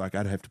 So I was like,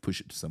 I'd have to push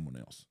it to someone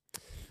else.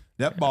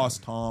 That boss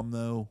Tom,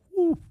 though,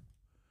 woo,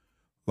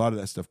 a lot of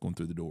that stuff going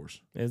through the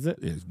doors. Is it?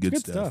 It's good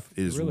stuff.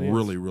 It is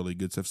really, really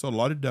good stuff. So a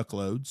lot of duck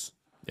loads.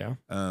 Yeah.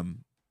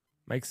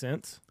 Makes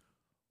sense.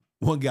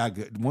 One guy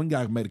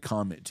made a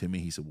comment to me.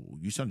 He said, "Well,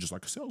 you sound just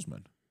like a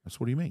salesman." I said,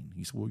 "What do you mean?"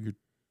 He said, "Well, you're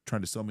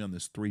trying to sell me on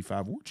this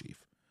 3.5 War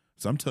Chief."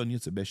 So I'm telling you,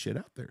 it's the best shit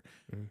out there.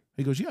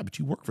 He goes, "Yeah, but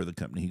you work for the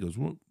company." He goes,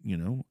 "Well,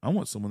 I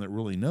want someone that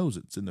really knows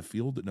it's in the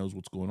field, that knows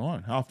what's going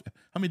on. How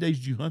many days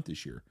did you hunt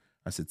this year?"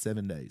 I said,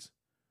 7 days.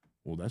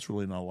 Well, that's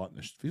really not a lot in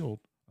this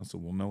field. I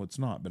said, "Well, no, it's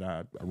not, but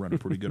I run a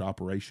pretty good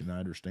operation. I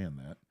understand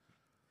that."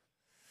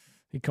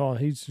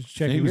 He's just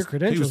checking your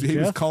credentials. He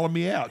was Jeff. calling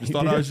me out. Just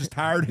thought I was just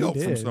hired help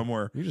from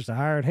somewhere. You're just a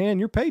hired hand.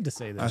 You're paid to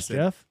say this,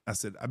 Jeff. I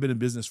said, "I've been in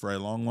business for a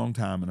long, long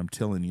time, and I'm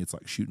telling you, it's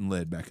like shooting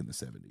lead back in the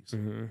 70s.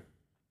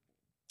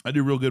 I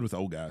do real good with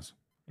old guys.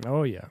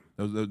 Oh yeah,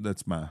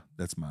 that's my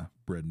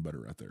bread and butter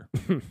right there."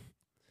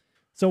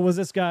 So was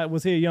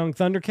he a young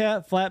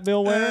Thundercat, flat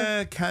bill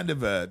wearer? Kind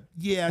of a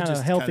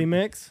just a healthy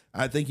mix.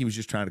 I think he was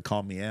just trying to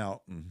call me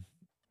out, and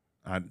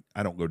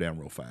I don't go down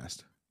real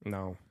fast.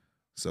 No.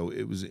 So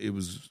it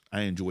was.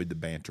 I enjoyed the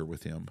banter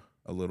with him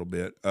a little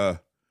bit.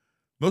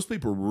 Most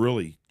people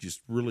really.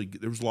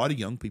 There was a lot of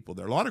young people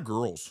there, a lot of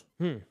girls,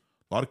 a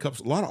lot of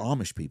couples, a lot of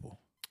Amish people.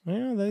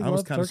 Yeah, I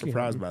was kind of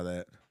surprised by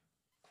that.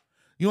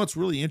 You know what's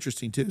really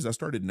interesting too is I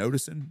started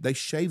noticing they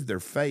shave their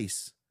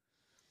face,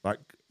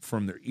 like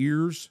from their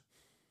ears.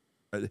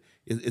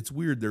 It's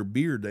weird. Their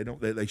beard,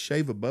 they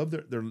shave above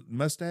their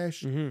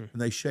mustache, and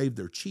they shave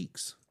their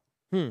cheeks.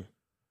 I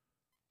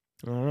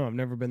don't know. I've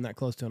never been that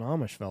close to an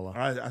Amish fella.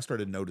 I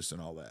started noticing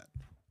all that.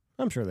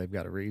 I'm sure they've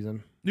got a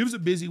reason. It was a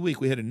busy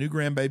week. We had a new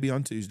grandbaby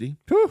on Tuesday.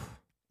 Whew.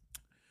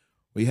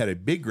 We had a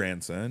big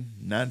grandson,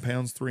 9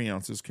 pounds 3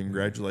 ounces.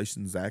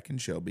 Congratulations, Zach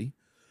and Shelby.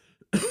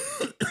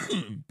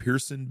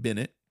 Pearson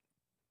Bennett.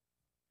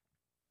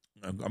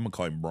 I'm gonna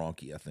call him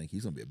Bronky. I think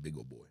he's gonna be a big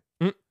old boy.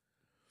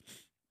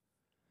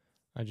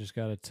 I just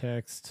got a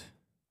text.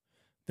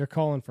 They're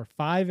calling for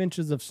 5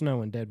 inches of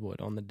snow in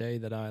Deadwood on the day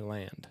that I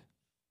land.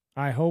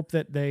 I hope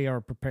that they are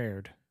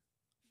prepared.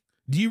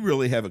 Do you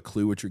really have a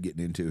clue what you're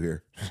getting into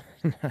here?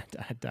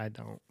 I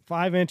don't.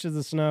 5 inches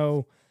of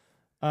snow.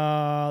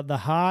 The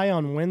high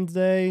on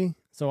Wednesday.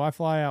 So I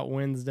fly out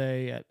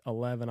Wednesday at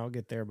 11. I'll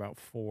get there about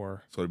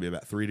 4. So it'll be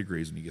about 3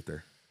 degrees when you get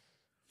there.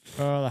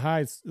 The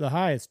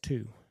high is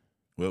 2.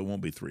 Well, it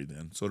won't be 3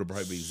 then. So it'll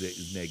probably be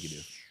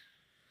negative.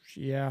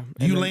 Yeah.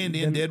 Do you land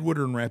in Deadwood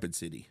or in Rapid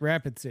City?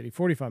 Rapid City,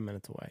 45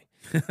 minutes away.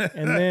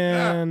 And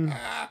then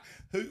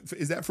Who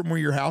is that from where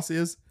your house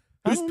is?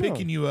 Who's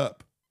picking you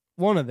up?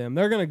 One of them.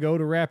 They're going to go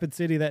to Rapid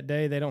City that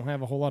day. They don't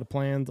have a whole lot of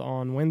plans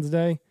on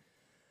Wednesday.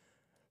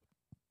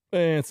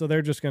 And so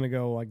they're just going to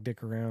go like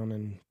dick around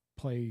and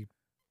play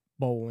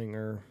bowling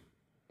or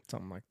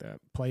something like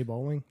that. Play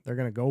bowling. They're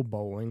going to go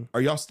bowling.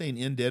 Are y'all staying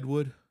in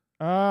Deadwood?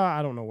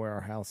 I don't know where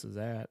our house is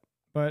at,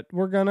 but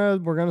we're gonna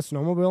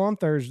snowmobile on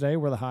Thursday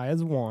where the high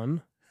is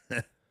 1.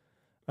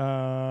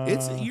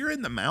 You're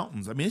in the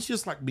mountains. I mean, it's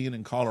just like being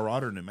in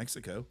Colorado or New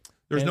Mexico.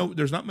 There's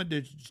not much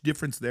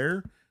difference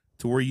there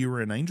to where you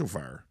were in Angel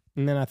Fire.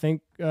 And then I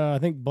think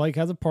Blake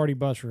has a party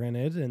bus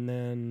rented, and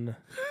then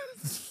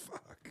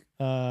fuck.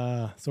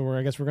 So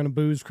I guess we're gonna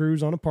booze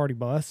cruise on a party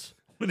bus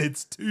when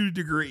it's 2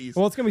 degrees.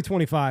 Well, it's gonna be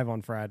 25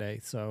 on Friday,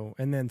 so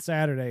and then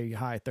Saturday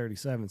high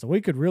 37. So we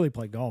could really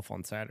play golf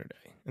on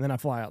Saturday, and then I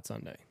fly out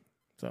Sunday,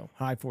 so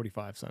high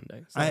 45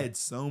 Sunday. So I had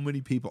so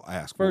many people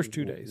ask first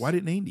 2 days. Why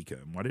didn't Andy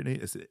come? Why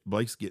didn't I said,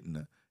 Blake's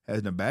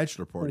having a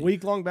bachelor party, a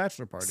week-long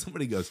bachelor party.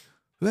 Somebody goes,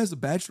 who has a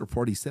bachelor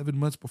party 7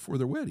 months before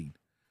their wedding?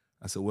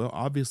 I said, well,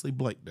 obviously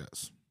Blake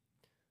does.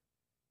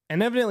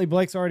 And evidently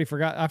Blake's already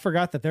forgot. I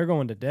forgot that they're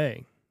going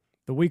today.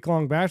 The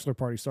week-long bachelor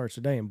party starts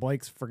today, and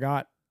Blake's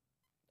forgot.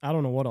 I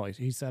don't know what else.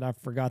 He said, I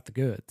forgot the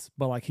goods.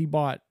 But like he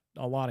bought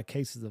a lot of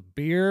cases of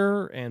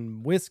beer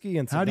and whiskey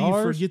and cigars. How do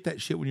you forget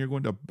that shit when you're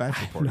going to a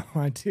bachelor party? I have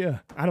no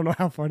idea. I don't know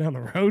how far down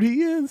the road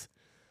he is.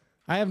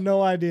 I have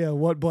no idea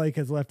what Blake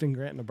has left in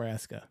Grant,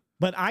 Nebraska.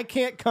 But I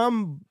can't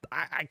come.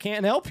 I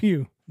can't help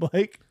you,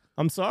 Blake.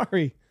 I'm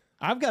sorry.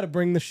 I've got to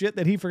bring the shit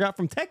that he forgot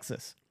from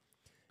Texas.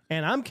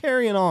 And I'm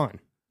carrying on.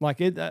 Like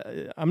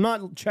I'm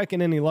not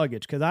checking any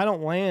luggage because I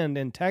don't land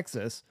in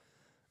Texas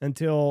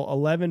until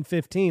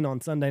 11:15 on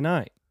Sunday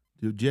night.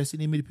 Do Jesse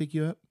need me to pick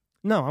you up?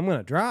 No, I'm going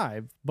to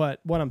drive.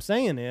 But what I'm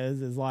saying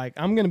is like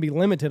I'm going to be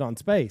limited on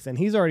space. And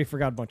he's already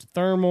forgot a bunch of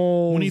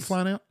thermals. When are you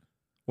flying out?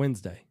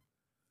 Wednesday.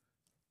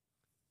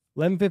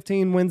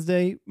 11:15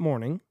 Wednesday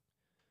morning.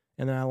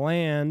 And then I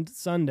land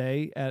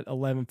Sunday at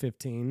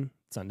 11:15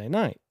 Sunday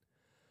night.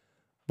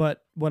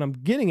 But what I'm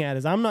getting at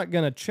is I'm not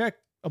going to check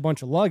a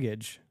bunch of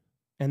luggage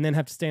and then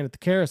have to stand at the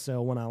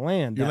carousel when I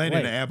land. You're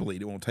landing in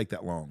Abilene. It won't take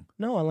that long.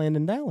 No, I land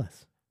in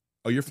Dallas.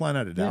 Oh, you're flying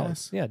out of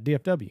Dallas? Yeah,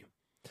 DFW.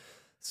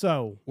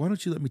 So why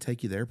don't you let me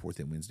take you to the airport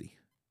then Wednesday?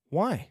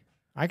 Why?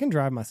 I can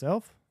drive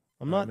myself.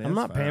 I'm not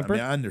pampered.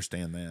 I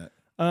understand that.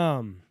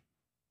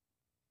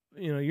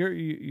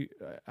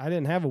 I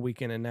didn't have a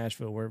weekend in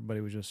Nashville where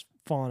everybody was just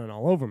fawning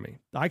all over me.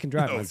 I can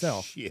drive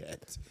myself.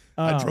 Shit.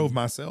 I drove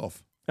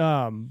myself.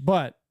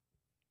 But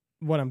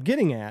what I'm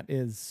getting at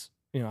is,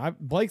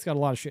 Blake's got a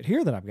lot of shit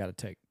here that I've got to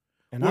take.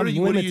 And I'm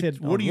limited.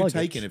 What are you luggage.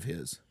 taking of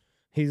his?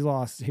 He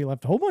left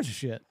a whole bunch of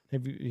shit.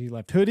 He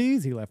left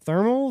hoodies, he left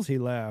thermals, he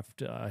left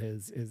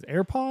his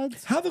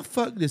AirPods. How the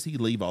fuck does he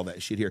leave all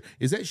that shit here?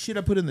 Is that shit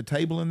I put in the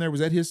table in there? Was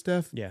that his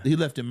stuff? Yeah. He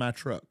left in my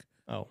truck.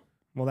 Oh,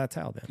 well, that's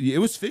how then. It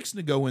was fixing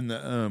to go in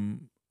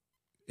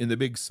the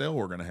big sale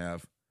we're gonna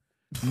have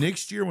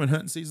next year when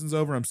hunting season's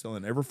over. I'm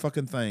selling every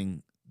fucking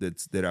thing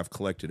that I've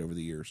collected over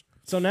the years.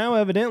 So now,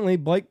 evidently,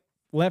 Blake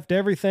left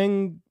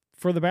everything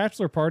for the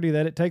bachelor party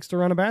that it takes to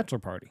run a bachelor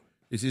party.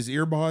 Is his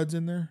earbuds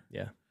in there?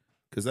 Yeah.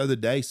 Because the other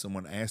day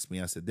someone asked me,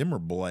 I said, them are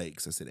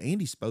Blake's. I said,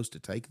 Andy's supposed to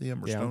take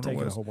them or Yeah, I'm Stoner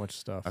taking was? a whole bunch of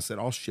stuff. I said,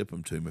 I'll ship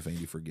them to him if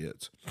Andy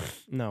forgets.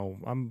 No,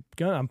 I'm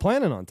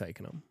planning on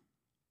taking them.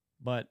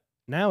 But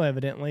now,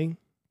 evidently,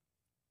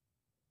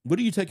 What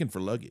are you taking for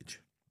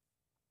luggage?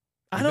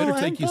 I don't know.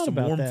 Better take you some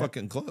warm that.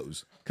 fucking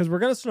clothes. Because we're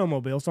going to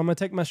snowmobile, so I'm going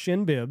to take my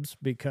shin bibs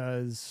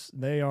because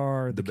they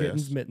are the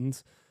kitten's best.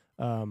 mittens.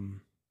 What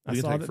do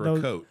you take for a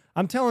coat?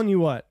 I'm telling you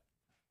what,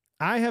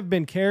 I have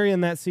been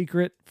carrying that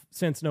secret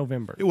since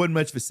November. It wasn't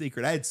much of a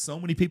secret. I had so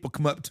many people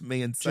come up to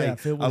me and say,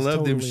 Jeff, it I was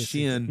love them totally a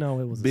shin secret. No,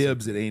 it was a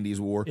bibs that Andy's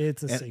wore.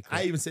 It's a And secret.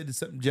 I even said to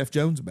something Jeff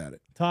Jones about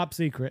it. Top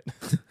secret.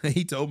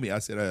 He told me, I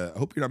said, I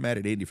hope you're not mad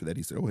at Andy for that.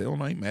 He said, oh, hell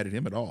no, I ain't mad at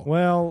him at all.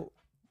 Well,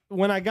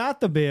 when I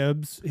got the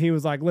bibs, he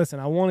was like, listen,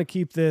 I want to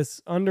keep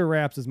this under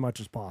wraps as much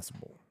as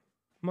possible.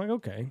 I'm like,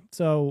 okay.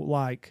 So,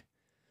 like,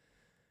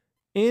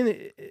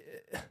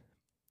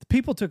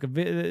 people took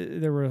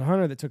there was a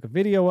hunter that took a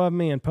video of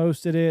me and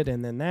posted it,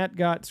 and then that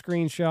got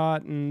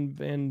screenshot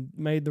and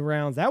made the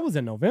rounds. That was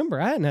in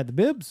November. I hadn't had the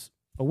bibs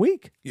a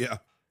week. Yeah,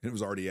 it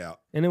was already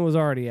out. And it was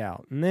already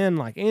out. And then,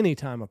 like,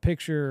 anytime a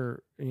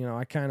picture,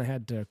 I kind of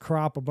had to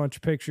crop a bunch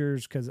of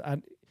pictures because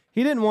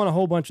he didn't want a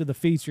whole bunch of the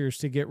features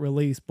to get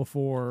released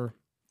before,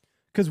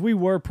 because we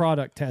were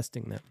product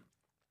testing them.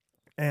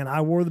 And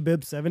I wore the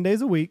bibs 7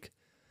 days a week,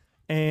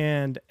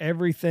 and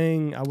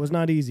everything, I was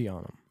not easy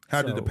on them.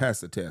 How did it pass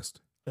the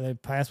test? They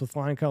passed with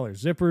flying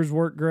colors. Zippers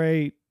work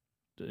great.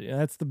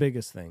 That's the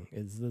biggest thing,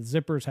 is the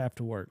zippers have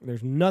to work.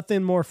 There's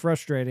nothing more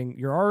frustrating.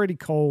 You're already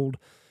cold.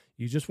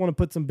 You just want to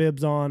put some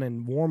bibs on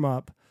and warm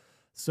up.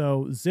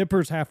 So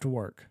zippers have to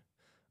work.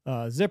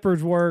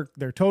 Zippers work.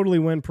 They're totally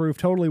windproof,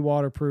 totally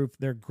waterproof.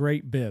 They're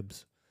great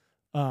bibs.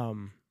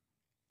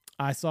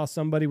 I saw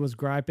somebody was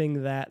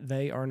griping that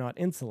they are not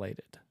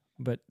insulated,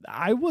 but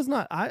I was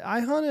not. I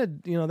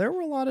hunted, there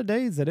were a lot of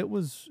days that it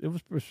was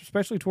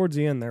especially towards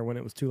the end there when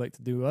it was too late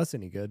to do us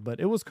any good,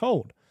 but it was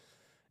cold.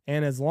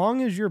 And as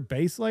long as your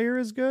base layer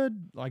is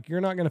good, like,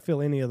 you're not going to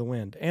feel any of the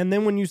wind. And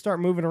then when you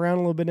start moving around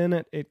a little bit in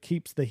it, it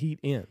keeps the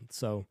heat in.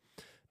 So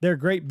they're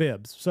great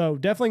bibs. So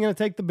definitely going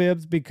to take the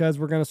bibs because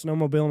we're going to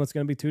snowmobile and it's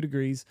going to be 2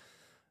 degrees.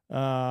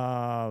 Wool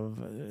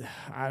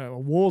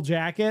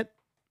jacket,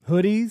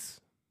 hoodies.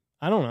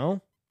 I don't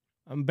know.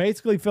 I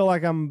basically feel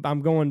like I'm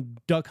going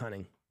duck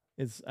hunting.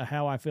 Is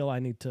how I feel I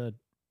need to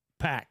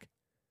pack.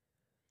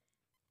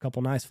 A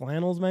couple nice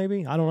flannels,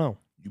 maybe. I don't know.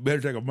 You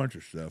better take a bunch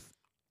of stuff.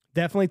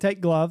 Definitely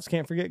take gloves.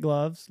 Can't forget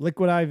gloves.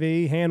 Liquid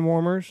IV, hand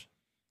warmers.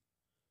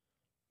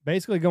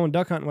 Basically going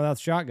duck hunting without the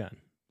shotgun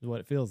is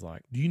what it feels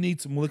like. Do you need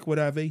some liquid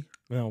IV?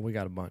 Well, we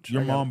got a bunch.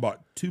 Your mom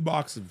bought 2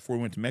 boxes before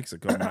we went to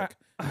Mexico. I'm like,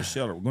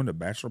 Michelle, we're going to a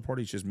bachelor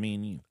party. It's just me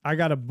and you. I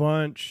got a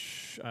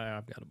bunch.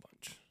 I've got a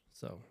bunch.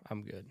 So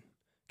I'm good.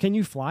 Can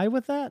you fly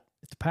with that?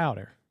 It's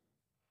powder.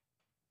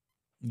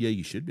 Yeah,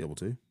 you should be able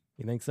to.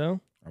 You think so?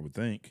 I would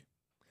think.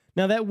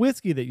 Now, that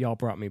whiskey that y'all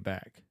brought me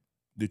back.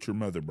 That your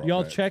mother brought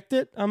Y'all back. checked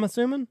it, I'm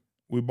assuming?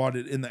 We bought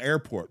it in the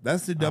airport.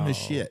 That's the dumbest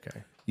shit.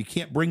 Okay. You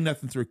can't bring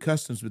nothing through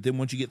customs, but then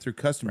once you get through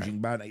customs, you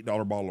can buy an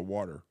 $8 bottle of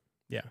water.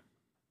 Yeah.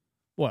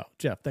 Well,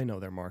 Jeff, they know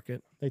their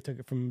market. They took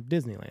it from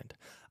Disneyland.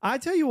 I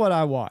tell you what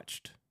I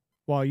watched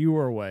while you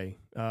were away,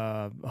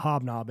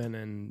 hobnobbing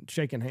and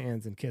shaking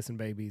hands and kissing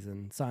babies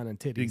and signing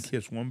titties. He didn't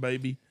kiss one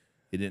baby.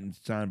 He didn't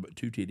sign but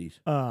 2 titties.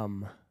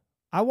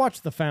 I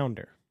watched The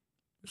Founder.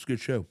 It's a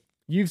good show.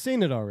 You've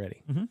seen it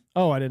already. Mm-hmm.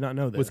 Oh, I did not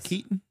know this. With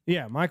Keaton?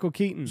 Yeah, Michael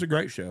Keaton. It's a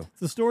great show.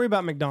 It's a story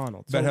about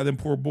McDonald's. About how them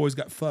poor boys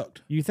got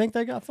fucked. You think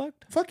they got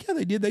fucked? Fuck yeah,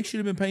 they did. They should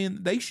have been paying.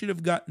 They should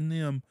have gotten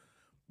them.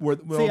 Well,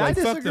 See, I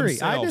they fucked disagree.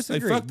 themselves. I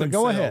disagree. They fucked But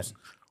go themselves.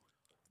 ahead.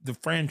 The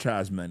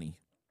franchise money.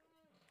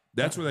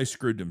 That's where they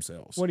screwed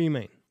themselves. What do you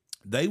mean?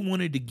 They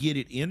wanted to get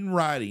it in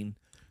writing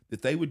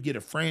that they would get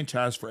a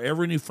franchise for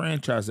every new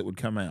franchise that would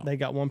come out. They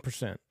got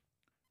 1%.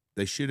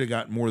 They should have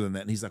got more than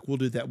that. And he's like, we'll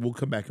do that. We'll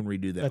come back and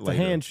redo that That's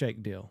later. a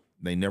handshake deal.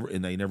 They never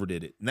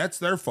did it. And that's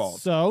their fault.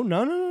 So,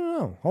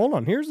 no. Hold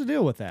on. Here's the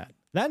deal with that.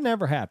 That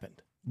never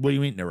happened. What do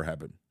you mean never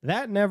happened?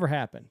 That never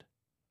happened.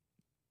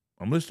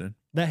 I'm listening.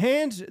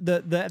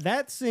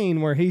 That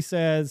scene where he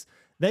says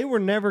they were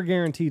never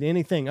guaranteed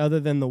anything other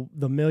than the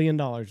 $1 million.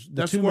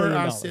 That's where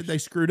I said they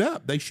screwed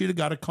up. They should have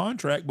got a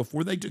contract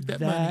before they took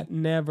that money. That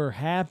never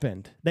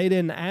happened. They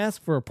didn't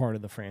ask for a part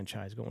of the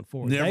franchise going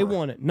forward. Never. They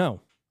wanted no.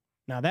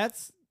 Now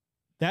that's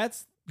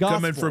That's gospel.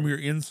 Coming from your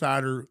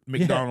insider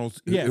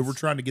McDonald's, yes. who we're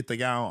trying to get the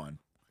guy on.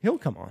 He'll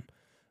come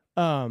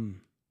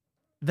on.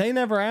 They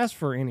never asked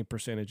for any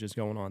percentages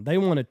going on. They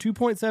wanted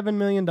 $2.7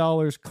 million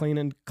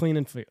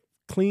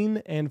clean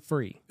and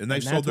free. And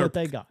that's sold what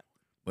they got.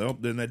 Well,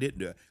 then they didn't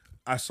do it.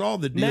 I saw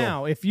the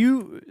deal.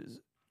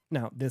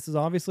 Now, this is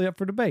obviously up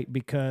for debate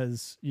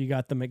because you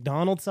got the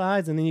McDonald's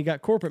sides and then you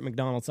got corporate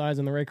McDonald's sides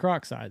and the Ray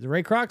Kroc side. The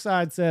Ray Kroc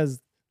side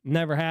says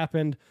never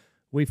happened.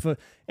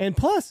 And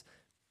plus,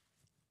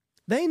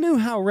 they knew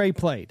how Ray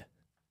played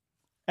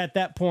at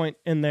that point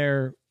in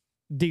their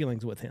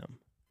dealings with him.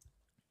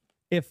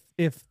 If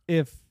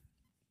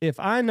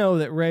I know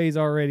that Ray's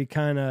already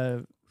kind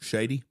of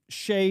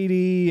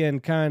shady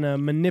and kind of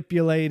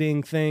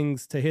manipulating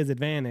things to his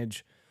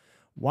advantage,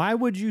 why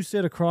would you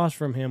sit across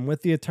from him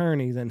with the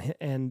attorneys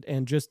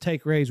and just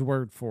take Ray's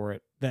word for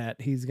it that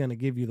he's going to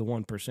give you the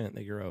 1%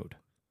 that you're owed?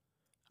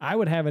 I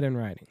would have it in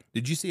writing.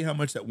 Did you see how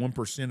much that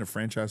 1% of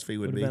franchise fee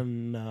would be?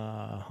 Been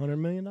 $100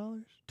 million,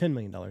 $10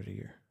 million a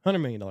year,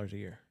 $100 million a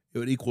year. It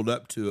would equal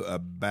up to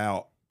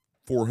about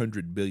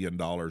 $400 billion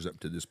up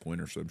to this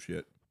point or some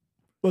shit.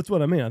 That's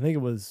what I mean. I think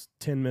it was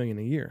 $10 million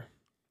a year.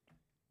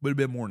 Would have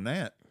been more than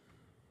that.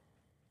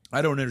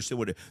 I don't understand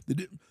what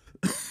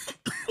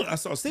I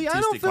saw a statistic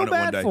I don't feel on it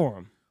bad one day. for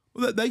them.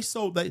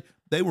 Well,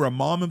 they were a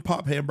mom and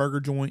pop hamburger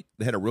joint.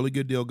 They had a really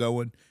good deal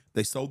going.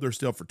 They sold their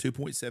stuff for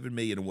 $2.7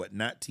 million in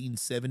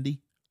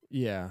 1970.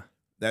 Yeah,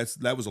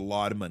 that was a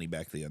lot of money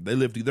back then.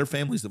 Their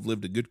families have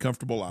lived a good,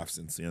 comfortable life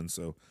since then.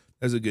 So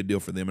that's a good deal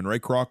for them. And Ray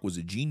Kroc was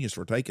a genius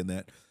for taking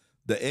that.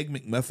 The Egg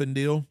McMuffin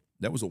deal,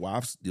 that was a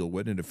wife's deal,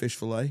 wasn't it? A fish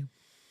fillet.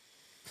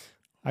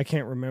 I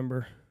can't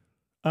remember.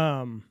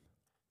 I'm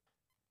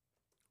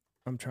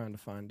trying to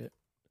find it.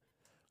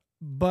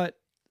 But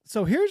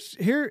so here's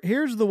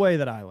the way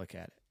that I look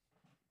at it.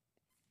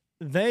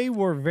 They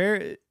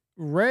were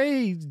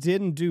Ray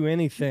didn't do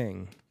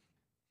anything.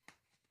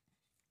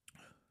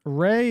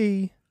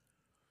 Ray,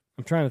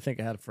 I'm trying to think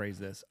of how to phrase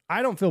this.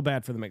 I don't feel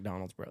bad for the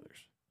McDonald's brothers.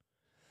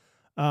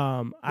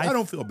 I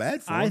don't feel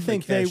bad for them. I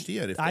think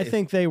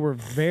they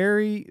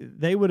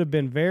would have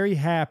been very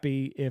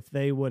happy if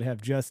they would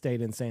have just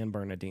stayed in San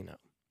Bernardino.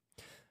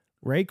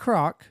 Ray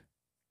Kroc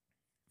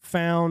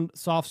found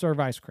soft serve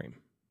ice cream.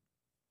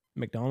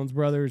 McDonald's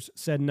brothers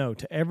said no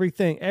to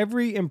everything.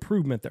 Every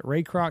improvement that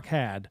Ray Kroc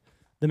had,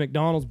 the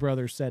McDonald's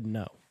brothers said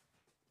no.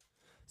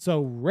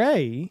 So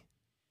Ray,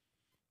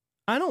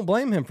 I don't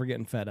blame him for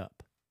getting fed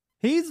up.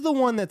 He's the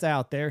one that's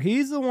out there.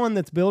 He's the one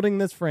that's building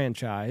this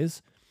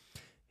franchise.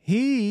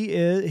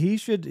 He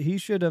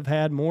should have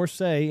had more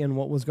say in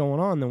what was going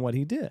on than what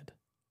he did.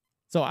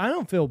 So I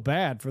don't feel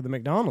bad for the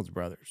McDonald's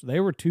brothers. They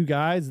were two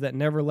guys that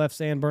never left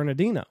San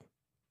Bernardino.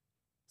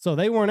 So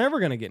they weren't ever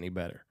going to get any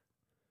better.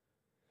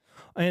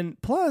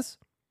 And plus,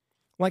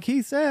 like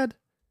he said,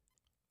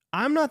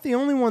 I'm not the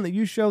only one that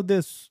you showed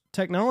this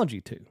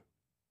technology to.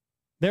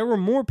 There were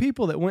more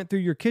people that went through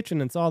your kitchen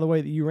and saw the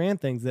way that you ran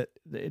things that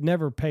it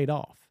never paid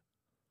off.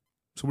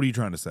 So what are you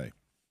trying to say?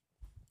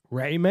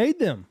 Ray made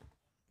them.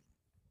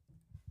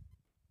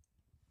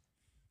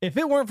 If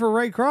it weren't for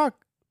Ray Kroc,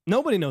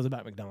 nobody knows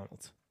about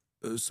McDonald's.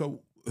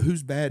 So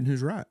who's bad and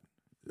who's right?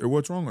 Or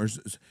what's wrong? Or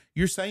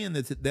you're saying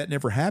that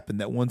never happened,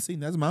 that one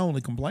scene. That's my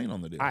only complaint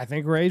on the deal. I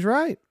think Ray's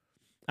right.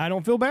 I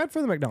don't feel bad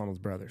for the McDonald's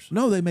brothers.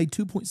 No, they made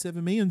 $2.7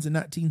 million in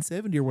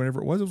 1970 or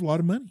whatever it was. It was a lot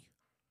of money.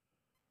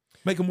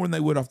 Making more than they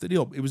would off the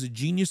deal. It was a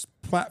genius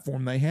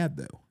platform they had,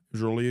 though. It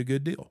was really a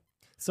good deal.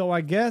 So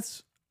I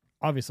guess,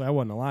 obviously I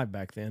wasn't alive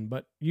back then,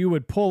 but you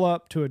would pull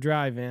up to a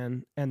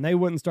drive-in and they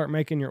wouldn't start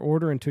making your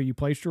order until you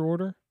placed your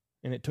order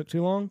and it took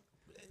too long?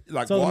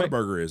 Like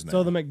Whataburger is now.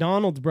 So the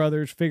McDonald's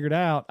brothers figured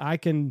out I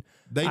can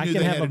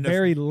have a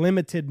very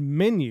limited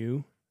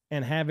menu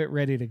and have it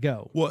ready to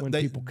go when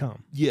people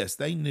come. Yes,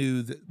 they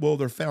knew that. Well,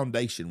 their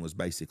foundation was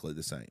basically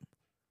the same.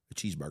 A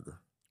cheeseburger.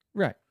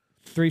 Right.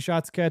 3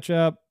 shots of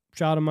ketchup,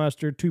 shot of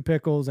mustard, 2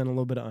 pickles, and a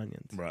little bit of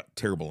onions. Right.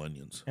 Terrible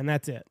onions. And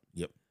that's it.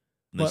 Yep.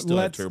 And they still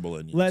have terrible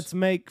onions. Let's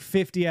make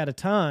 50 at a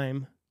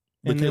time.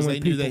 Because they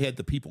knew they had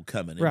the people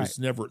coming. It was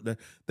never,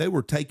 they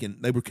were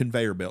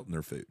conveyor belting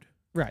their food.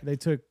 Right. They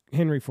took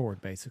Henry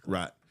Ford, basically.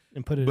 Right.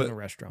 And put it in a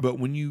restaurant. But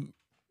when you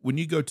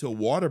go to a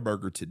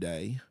Whataburger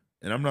today,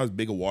 and I'm not as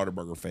big a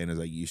Whataburger fan as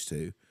I used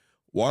to,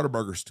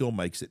 Whataburger still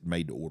makes it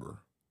made to order.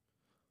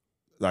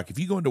 Like if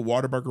you go into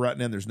Whataburger right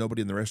now and there's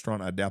nobody in the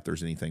restaurant, I doubt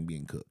there's anything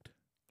being cooked.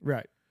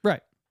 Right. Right.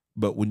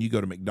 But when you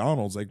go to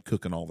McDonald's, they're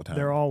cooking all the time.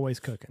 They're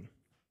always cooking.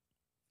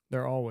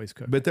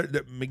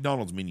 But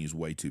McDonald's menu is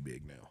way too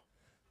big now.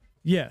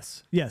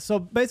 Yes. Yes. So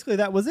basically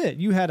that was it.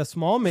 You had a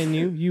small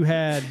menu. You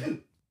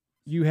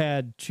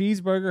had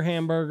cheeseburger,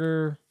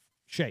 hamburger,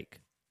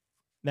 shake.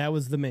 That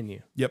was the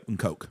menu. Yep, and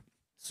Coke.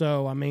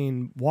 So, I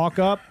mean, walk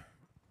up.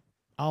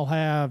 I'll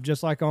have,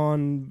 just like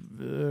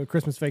on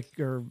Christmas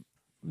or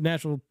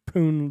National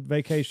Poon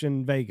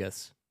Vacation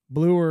Vegas,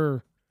 blue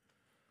or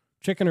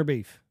chicken or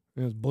beef.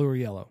 It was blue or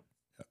yellow.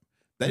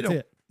 They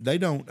don't,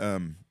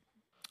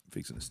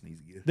 fixing to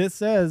sneeze again. This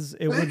says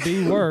it would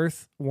be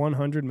worth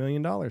 $100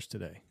 million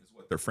today. Is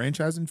what their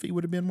franchising fee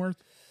would have been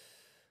worth?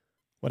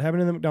 What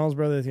happened to the McDonald's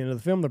brothers at the end of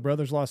the film? The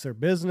brothers lost their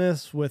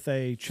business with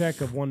a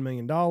check of $1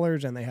 million,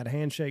 and they had a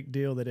handshake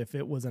deal that if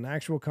it was an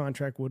actual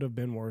contract would have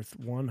been worth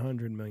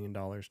 $100 million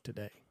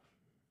today.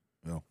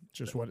 Well,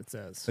 just what it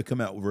says. They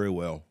come out very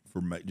well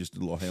for just a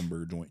little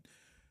hamburger joint.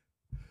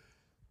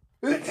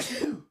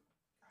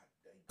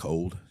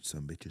 Cold,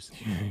 some bitches.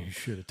 You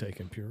should have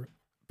taken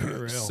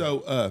Purell.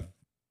 So,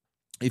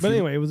 but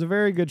anyway, it was a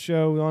very good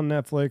show on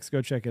Netflix.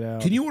 Go check it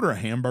out. Can you order a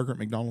hamburger at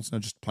McDonald's now,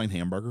 just plain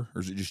hamburger,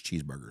 or is it just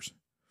cheeseburgers?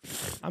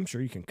 I'm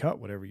sure you can cut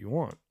whatever you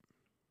want.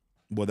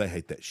 Well, they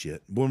hate that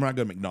shit. Boy, when I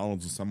go to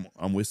McDonald's and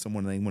I'm with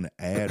someone and they want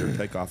to add or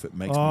take off, it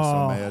makes me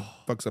so mad.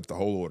 Fucks up the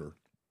whole order.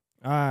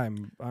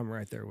 I'm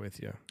right there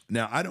with you.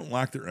 Now, I don't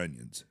like their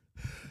onions.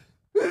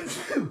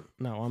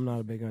 No, I'm not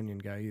a big onion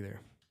guy either.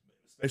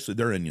 Especially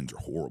their onions are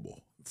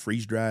horrible.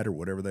 Freeze dried or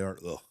whatever they are.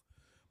 Ugh.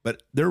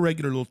 But their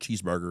regular little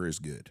cheeseburger is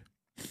good.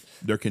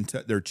 Their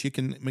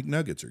chicken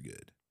McNuggets are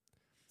good.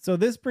 So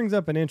this brings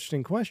up an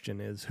interesting question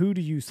is, who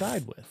do you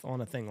side with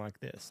on a thing like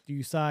this? Do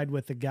you side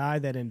with the guy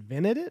that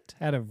invented it,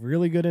 had a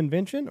really good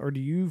invention, or do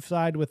you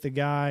side with the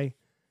guy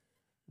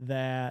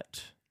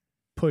that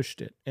pushed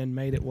it and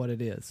made it what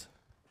it is?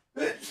 I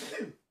gotta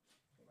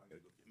go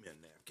get me a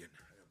napkin.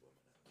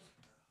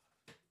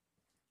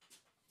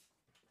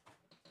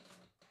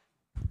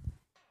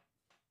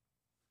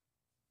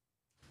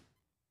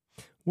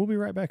 We'll be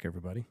right back,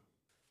 everybody.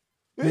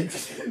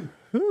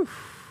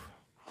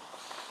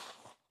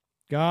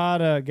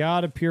 Got a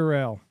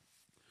Purell.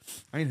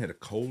 I ain't had a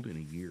cold in a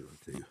year or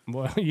two.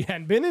 Well, you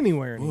hadn't been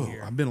anywhere in a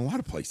year. I've been a lot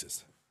of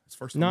places. It's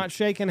first time. Not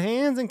shaking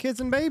hands and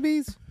kissing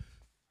babies.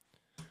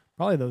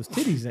 Probably those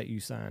titties that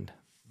you signed.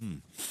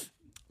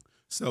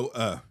 So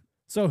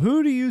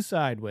who do you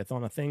side with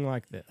on a thing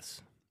like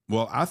this?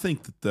 Well, I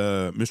think that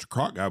the Mr.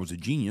 Kroc guy was a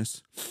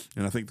genius,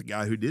 and I think the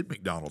guy who did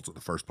McDonald's in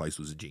the first place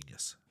was a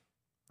genius.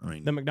 I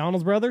mean, the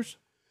McDonald's brothers?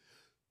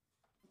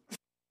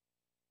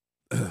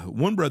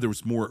 One brother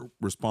was more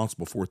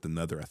responsible for it than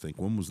the other, I think.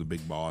 One was the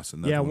big boss,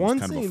 and the other one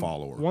was kind of a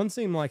follower. One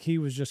seemed like he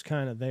was just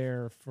kind of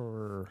there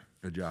for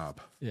a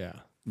job. Yeah.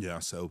 Yeah,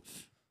 so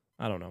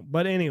I don't know.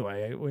 But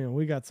anyway,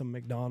 we got some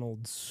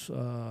McDonald's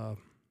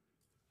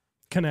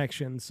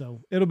connections,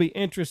 so it'll be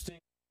interesting.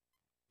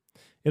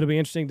 It'll be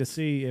interesting to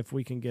see if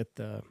we can get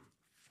the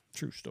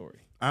true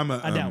story. I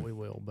doubt we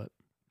will, but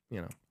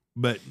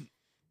But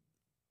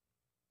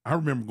I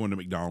remember going to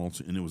McDonald's,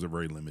 and it was a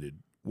very limited.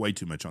 Way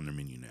too much on their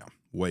menu now.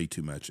 Way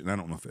too much. And I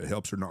don't know if it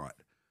helps or not.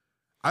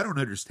 I don't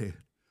understand.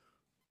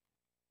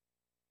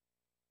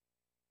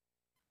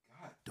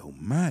 God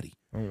almighty.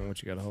 I don't know what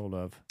you got a hold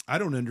of. I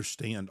don't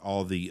understand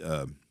all the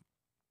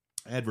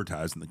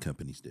advertising the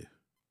companies do.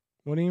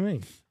 What do you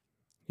mean?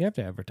 You have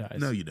to advertise.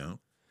 No, you don't.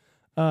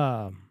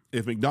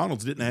 If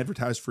McDonald's didn't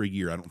advertise for a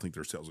year, I don't think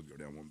their sales would go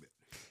down one bit.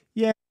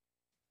 Yeah,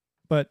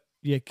 but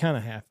you kind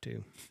of have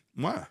to.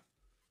 Why?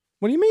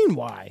 What do you mean,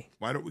 why?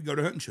 Why don't we go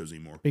to hunting shows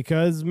anymore?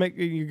 Because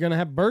you're going to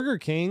have Burger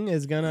King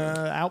is going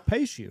to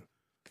outpace you.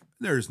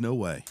 There's no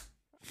way.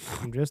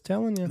 I'm just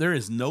telling you. There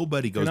is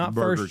nobody goes to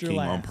Burger King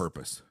on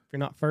purpose. If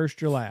you're not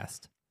first, you're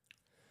last.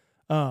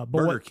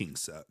 Burger King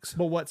sucks.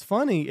 But what's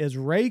funny is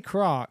Ray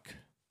Kroc,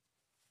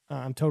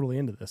 I'm totally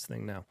into this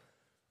thing now.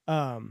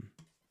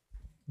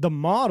 The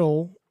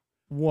model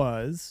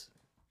was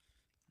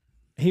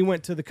he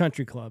went to the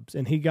country clubs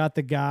and he got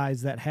the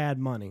guys that had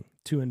money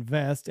to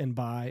invest and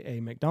buy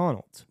a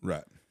McDonald's.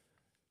 Right.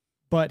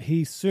 But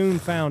he soon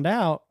found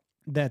out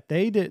that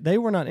they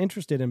were not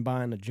interested in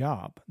buying a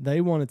job. They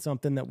wanted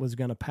something that was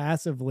going to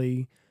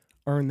passively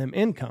earn them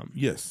income.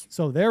 Yes.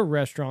 So their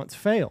restaurants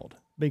failed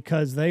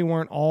because they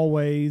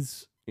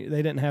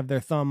didn't have their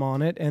thumb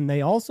on it, and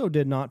they also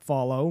did not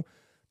follow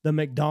the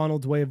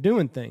McDonald's way of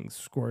doing things.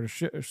 Squirt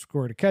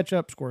of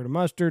ketchup, squirt of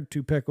mustard,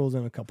 2 pickles,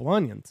 and a couple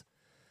onions.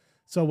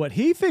 So what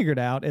he figured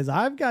out is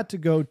I've got to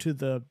appeal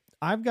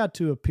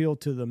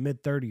to the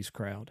mid-30s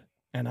crowd,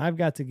 and I've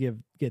got to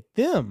get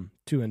them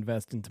to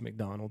invest into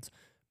McDonald's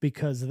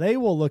because they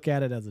will look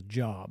at it as a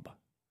job.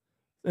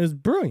 It was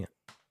brilliant.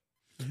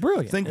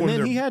 Brilliant. And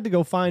then he had to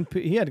go find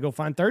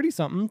 30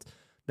 somethings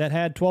that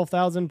had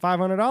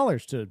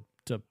 $12,500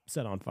 to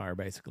set on fire,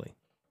 basically.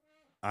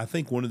 I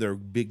think one of their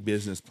big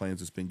business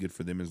plans that's been good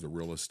for them is the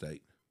real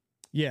estate.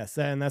 Yes,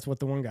 and that's what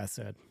the one guy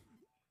said.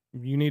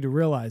 You need to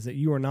realize that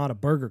you are not a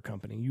burger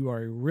company. You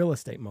are a real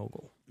estate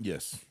mogul.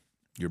 Yes.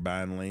 You're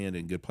buying land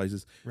in good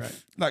places. Right.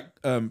 Like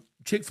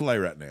Chick-fil-A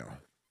right now.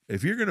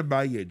 If you're going to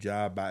buy you a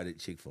job, buy it at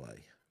Chick-fil-A.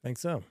 Think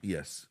so?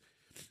 Yes.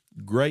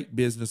 Great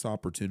business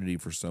opportunity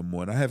for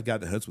someone. I have a guy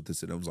that hunts with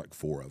us that owns like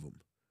 4 of them.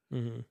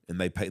 Mm-hmm. And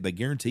they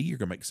guarantee you're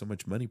going to make so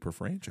much money per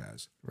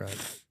franchise.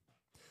 Right.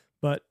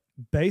 But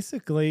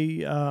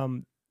basically,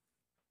 my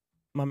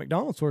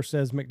McDonald's source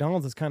says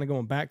McDonald's is kind of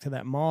going back to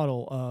that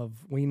model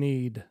of we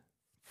need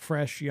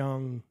fresh,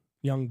 young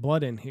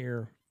blood in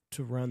here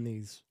to run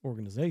these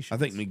organizations. I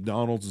think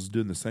McDonald's is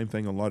doing the same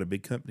thing a lot of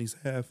big companies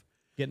have.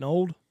 Getting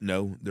old?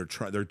 No, they're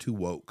too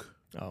woke.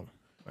 Oh.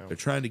 Well. They're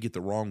trying to get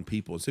the wrong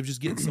people. Instead of just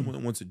getting someone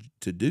that wants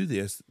to do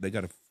this, they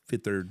got to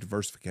fit their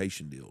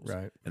diversification deals.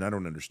 Right. And I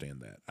don't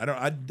understand that.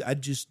 I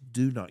just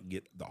do not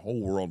get the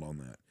whole world on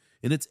that.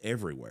 And it's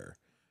everywhere.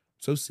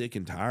 So sick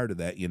and tired of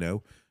that, you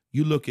know.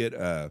 You look at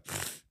our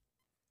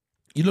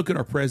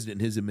president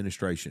and his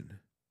administration.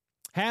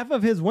 Half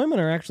of his women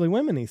are actually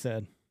women, he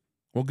said.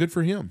 Well, good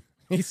for him.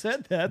 He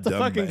said that. That's a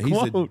fucking He's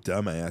quote. a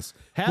dumbass.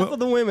 Half of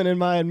the women in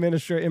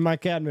my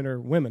cabinet are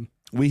women.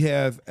 We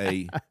have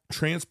a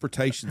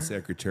transportation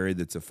secretary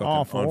that's a fucking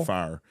Awful. on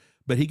fire,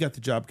 but he got the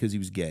job because he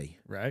was gay.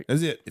 Right.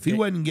 That's it. If he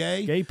wasn't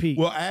gay, Gay Pete.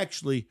 well,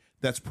 actually,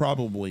 that's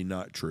probably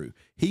not true.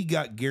 He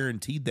got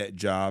guaranteed that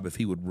job if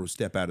he would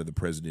step out of the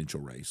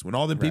presidential race. When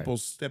all them people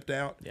stepped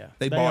out,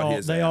 they bought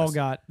his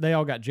ass. They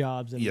all got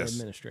jobs in Yes. the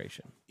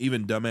administration.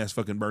 Even dumbass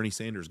fucking Bernie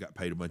Sanders got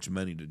paid a bunch of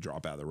money to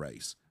drop out of the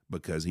race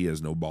because he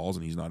has no balls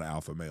and he's not an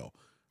alpha male.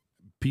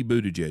 Pete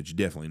Buttigieg,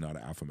 definitely not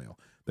an alpha male.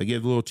 They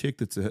gave the little chick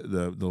that's the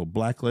little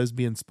black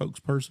lesbian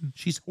spokesperson.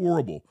 She's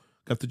horrible.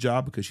 Got the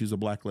job because she was a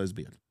black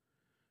lesbian.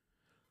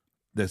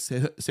 The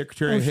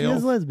Secretary of She Health.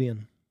 is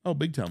lesbian. Oh,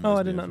 big time. Oh, I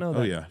lesbian. did not know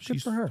Oh, that. yeah. Good She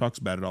for her. talks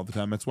about it all the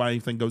time. That's why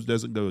anything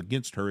doesn't go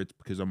against her. It's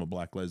because I'm a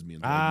black lesbian.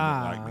 You don't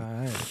like me.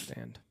 I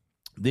understand.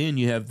 Then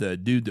you have the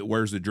dude that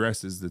wears the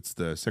dresses that's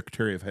the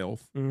Secretary of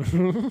Health.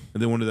 Mm-hmm.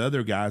 And then one of the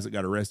other guys that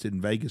got arrested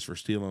in Vegas for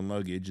stealing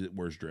luggage that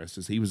wears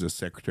dresses. He was a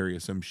secretary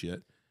of some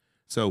shit.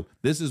 So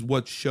this is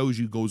what shows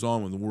you goes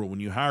on in the world. When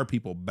you hire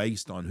people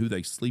based on who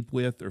they sleep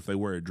with or if they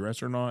wear a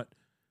dress or not,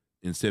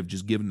 instead of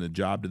just giving the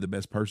job to the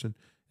best person.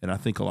 And I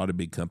think a lot of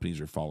big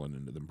companies are falling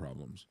into them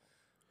problems.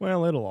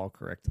 Well, it'll all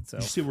correct Did you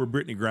itself. see where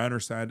Brittany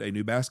Griner signed a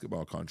new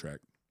basketball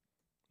contract?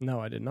 No,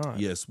 I did not.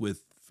 Yes,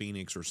 with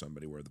Phoenix or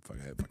somebody. Where the fuck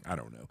I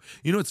don't know.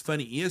 You know what's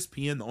funny?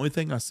 ESPN. The only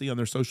thing I see on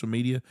their social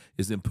media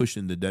is them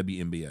pushing the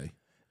WNBA.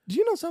 Do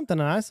you know something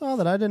I saw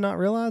that I did not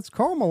realize?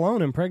 Karl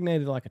Malone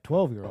impregnated like a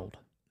 12-year-old.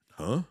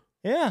 Huh?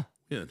 Yeah,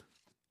 When?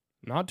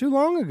 not too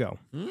long ago.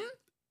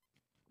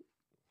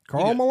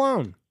 Karl Yeah.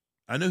 Malone.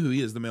 I know who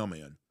he is. The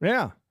mailman.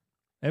 Yeah.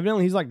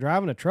 Evidently, he's like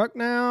driving a truck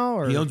now.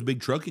 Or He owns a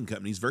big trucking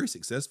company. He's very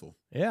successful.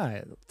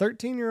 yeah,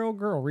 13-year-old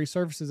girl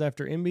resurfaces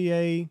after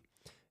NBA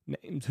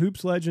names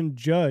hoops legend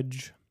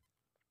judge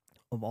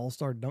of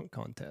All-Star Dunk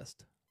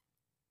Contest.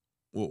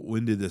 Well,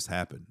 when did this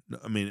happen?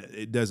 I mean,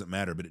 it doesn't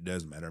matter, but it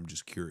does matter. I'm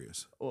just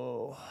curious.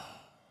 Oh, let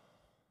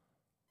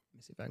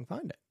me see if I can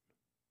find it.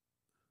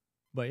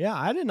 But yeah,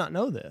 I did not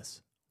know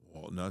this.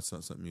 Well, no, it's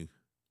not something you.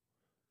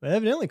 But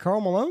evidently,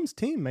 Karl Malone's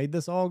team made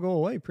this all go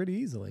away pretty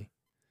easily.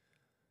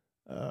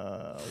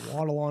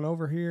 Waddle on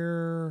over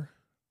here.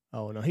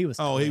 Oh no, he was.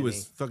 Oh, 20. he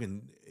was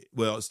fucking.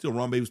 Well, it's still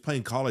wrong, but he was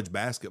playing college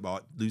basketball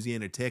at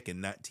Louisiana Tech in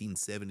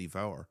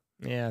 1974.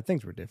 Yeah,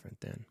 things were different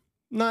then.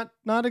 Not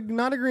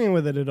agreeing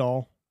with it at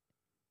all.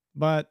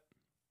 But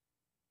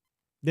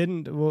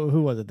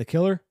who was it? The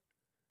killer,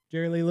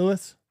 Jerry Lee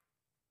Lewis.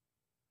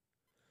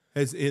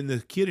 And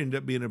the kid ended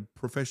up being a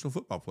professional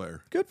football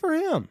player. Good for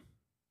him.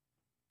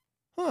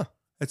 Huh.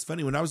 That's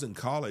funny. When I was in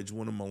college,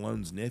 one of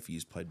Malone's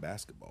nephews played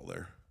basketball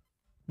there.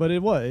 But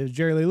it was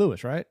Jerry Lee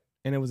Lewis, right?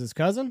 And it was his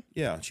cousin.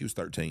 Yeah, she was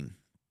 13.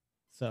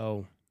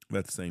 So,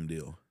 That's the same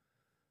deal.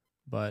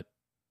 but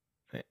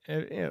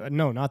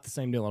no, not the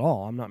same deal at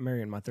all. I'm not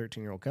marrying my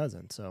 13-year-old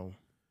cousin. So,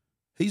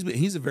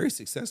 He's a very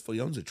successful. He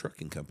owns a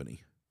trucking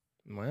company.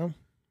 well,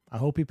 I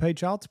hope he paid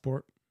child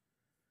support.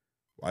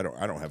 I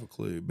don't have a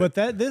clue. But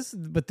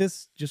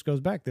this just goes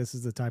back. This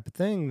is the type of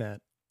thing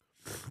that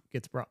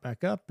gets brought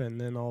back up,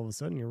 and then all of a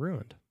sudden you're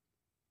ruined.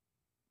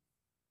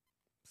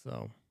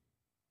 So,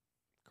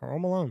 Karl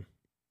Malone,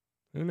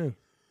 who knew?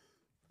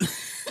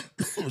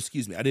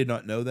 Excuse me, I did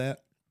not know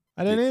that.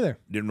 I didn't either.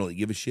 Didn't really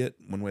give a shit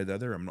one way or the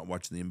other. I'm not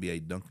watching the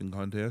NBA dunking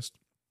contest,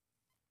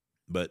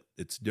 but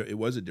it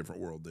was a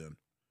different world then.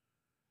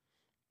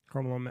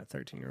 Karl Malone met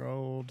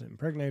 13-year-old,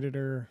 impregnated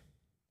her.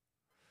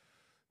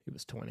 He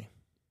was 20.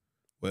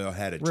 Well,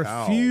 had a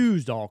child.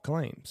 Refused all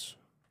claims.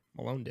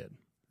 Malone did.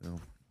 Oh.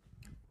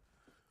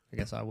 I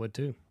guess I would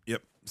too.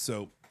 Yep.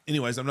 So,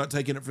 anyways, I'm not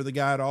taking it for the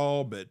guy at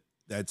all, but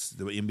that's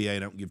the NBA. I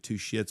don't give two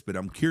shits, but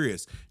I'm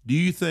curious. Do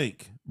you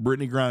think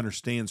Brittany Griner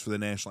stands for the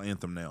national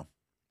anthem now?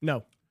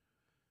 No.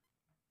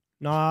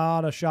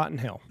 Not a shot in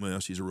hell. Well,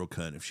 she's a real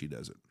cunt if she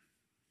does it.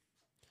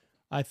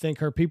 I think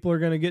her people are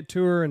going to get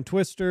to her and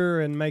twist her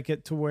and make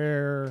it to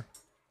where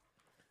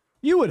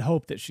you would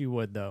hope that she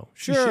would, though.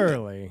 She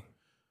Surely.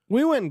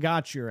 We went and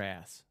got your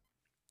ass.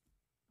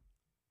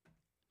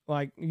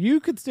 Like, you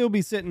could still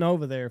be sitting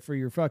over there for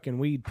your fucking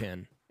weed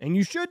pen. And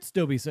you should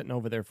still be sitting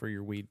over there for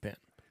your weed pen.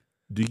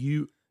 Do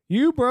you?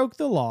 You broke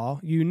the law.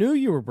 You knew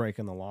you were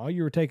breaking the law.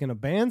 You were taking a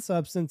banned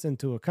substance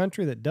into a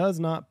country that does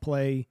not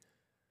play.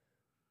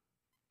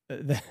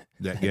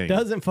 That game.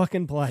 Doesn't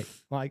fucking play.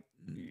 Like,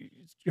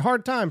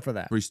 hard time for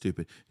that. Pretty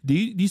stupid. Do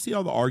you see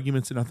all the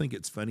arguments? And I think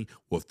it's funny.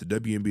 Well, if the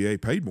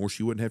WNBA paid more,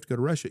 she wouldn't have to go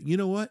to Russia. You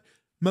know what?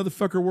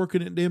 Motherfucker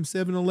working at damn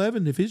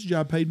 7-Eleven, if his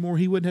job paid more,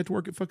 he wouldn't have to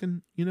work at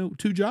fucking, 2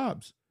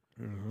 jobs.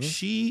 Mm-hmm.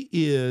 She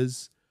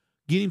is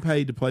getting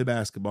paid to play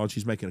basketball. And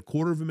she's making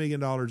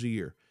 $250,000 a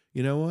year.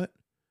 You know what?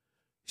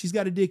 She's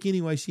got a dick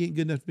anyway. She ain't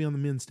good enough to be on the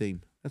men's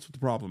team. That's what the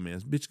problem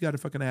is. Bitch got a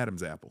fucking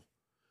Adam's apple.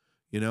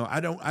 You know, I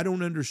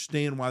don't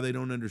understand why they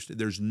don't understand.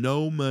 There's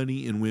no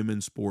money in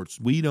women's sports.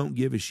 We don't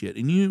give a shit.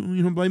 And you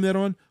know, blame it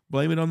on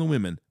the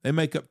women. They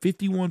make up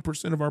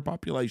 51% of our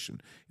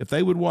population. If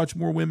they would watch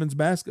more women's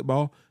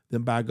basketball,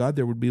 then by God,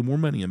 there would be more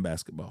money in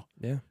basketball.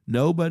 Yeah.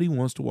 Nobody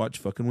wants to watch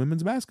fucking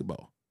women's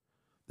basketball.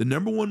 The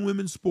number one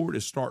women's sport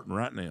is starting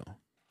right now.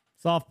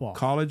 Softball.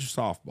 College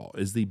softball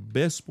is the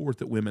best sport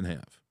that women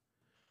have.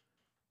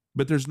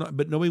 But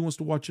nobody wants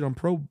to watch it on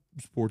pro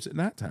sports at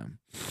nighttime.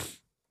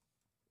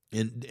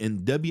 And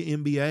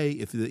WNBA,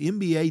 if the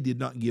NBA did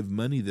not give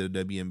money to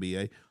the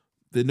WNBA,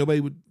 then it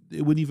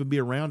wouldn't even be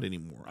around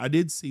anymore. I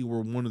did see where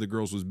one of the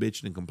girls was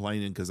bitching and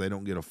complaining because they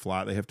don't get a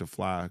flight. They have to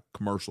fly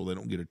commercial. They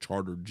don't get a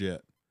chartered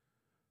jet.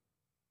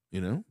 You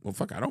know? Well,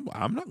 fuck, I'm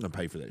not going to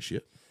pay for that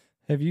shit.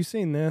 Have you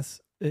seen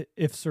this?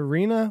 If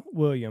Serena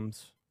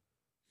Williams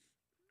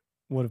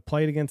would have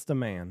played against a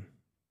man,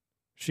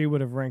 she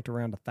would have ranked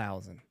around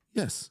 1,000.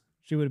 Yes.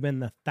 She would have been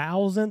the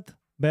 1,000th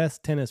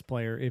best tennis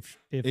player if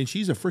and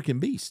she's a freaking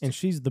beast. And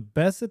she's the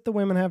best that the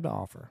women have to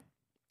offer.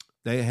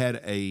 They had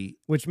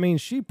which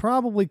means she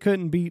probably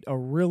couldn't beat a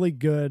really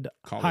good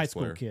high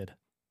school player. kid.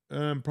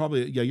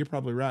 Probably, yeah, you're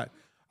probably right.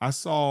 I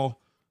saw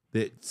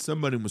that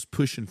somebody was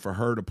pushing for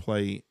her to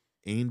play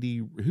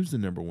Andy. Who's the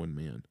number one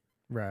man?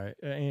 Right.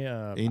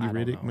 Andy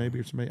Riddick, maybe,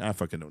 or somebody. I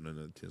fucking don't know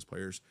the tennis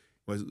players.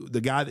 Was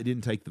the guy that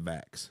didn't take the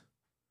vax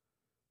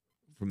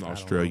from the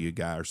Australia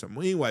guy or something.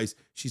 Well, anyways,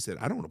 she said,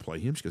 I don't want to play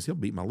him. She goes, he'll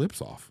beat my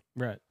lips off.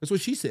 Right. That's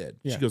what she said.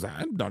 Yeah. She goes,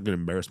 I'm not going to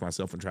embarrass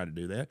myself and try to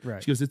do that.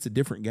 Right. She goes, it's a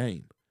different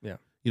game. Yeah.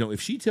 You know, if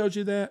she tells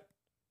you that,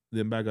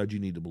 then by God, you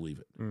need to believe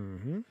it.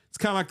 Mm-hmm. It's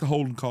kind of like the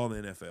holding call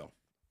in the NFL.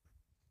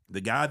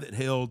 The guy that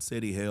held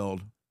said he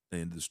held, the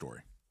end of the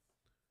story.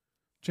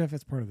 Jeff,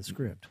 that's part of the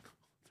script.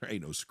 There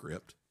ain't no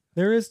script.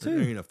 There is too.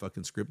 There ain't a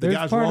fucking script. The There's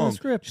guy's part wrong. of the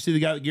script. You see the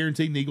guy that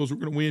guaranteed the Eagles were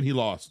going to win? He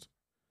lost.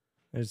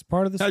 It's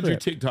part of the How'd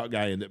script. your TikTok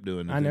guy end up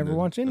doing? I never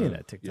watch any of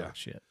that TikTok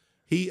shit.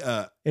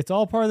 It's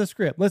all part of the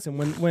script. Listen,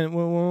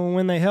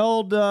 when they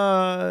held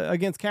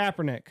against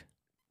Kaepernick,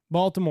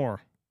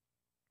 Baltimore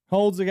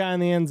holds the guy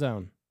in the end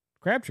zone.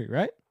 Crabtree,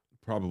 right?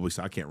 Probably.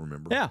 So I can't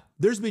remember. Yeah.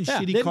 There's been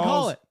shitty didn't calls.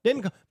 Call it.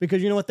 Didn't call,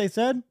 because you know what they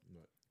said?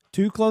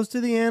 Too close to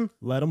the end.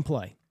 Let them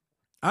play.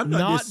 I'm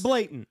not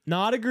blatant,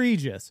 not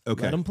egregious.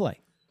 Okay. Let them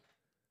play.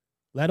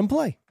 Let them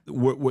play.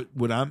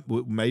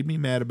 What made me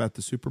mad about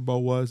the Super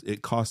Bowl was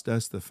it cost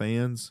us the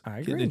fans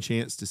getting a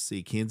chance to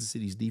see Kansas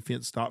City's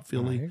defense stop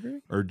Philly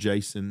or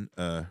Jalen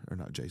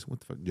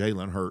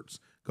Hurts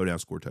go down,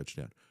 score a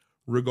touchdown.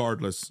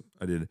 Regardless,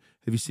 I did.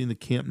 Have you seen the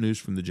camp news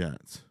from the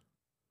Giants?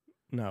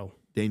 No.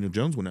 Daniel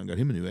Jones went out and got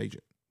him a new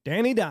agent.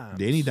 Danny Dimes.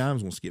 Danny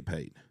Dimes wants to get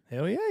paid.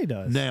 Hell yeah, he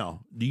does.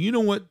 Now, do you know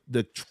what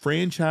the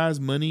franchise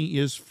money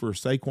is for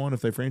Saquon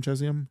if they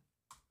franchise him?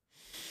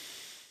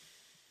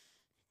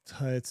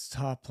 It's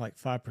top like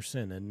 5%,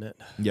 isn't it?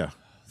 Yeah.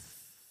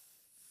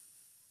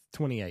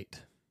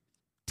 28.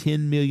 $10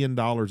 million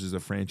is a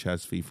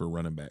franchise fee for a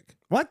running back.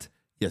 What?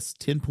 Yes,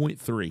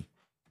 10.3.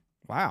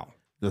 Wow.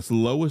 The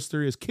lowest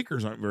there is.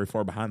 Kickers aren't very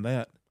far behind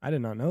that. I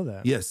did not know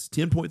that. Yes,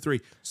 10.3.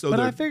 So, but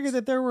I figured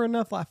that there were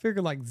enough. I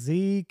figured like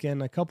Zeke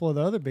and a couple of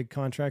the other big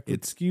contracts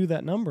would skew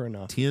that number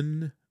enough.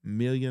 $10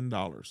 million.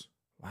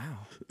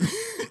 Wow.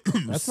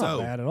 That's not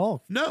bad at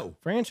all. No.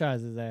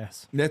 Franchise's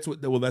ass. That's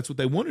what they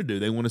want to do.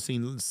 They want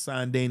to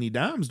sign Danny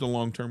Dimes to a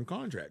long-term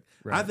contract.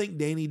 Right. I think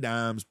Danny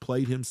Dimes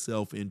played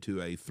himself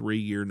into a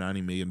 3-year,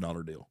 $90 million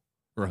deal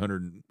or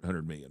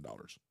 $100 million.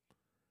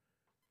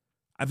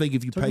 I think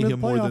if you pay him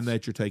more than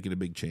that, you're taking a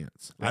big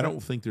chance. Right. I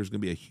don't think there's going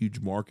to be a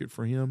huge market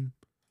for him.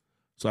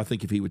 So I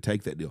think if he would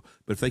take that deal.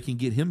 But if they can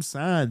get him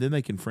signed, then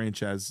they can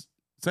franchise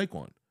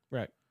Saquon.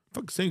 Right.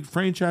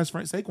 Franchise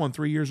Saquon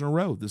 3 years in a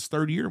row. This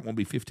third year, it won't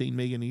be $15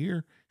 million a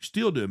year.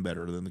 Still doing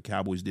better than the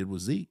Cowboys did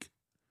with Zeke.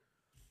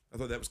 I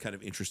thought that was kind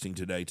of interesting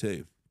today,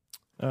 too.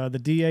 The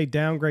DA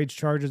downgrades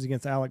charges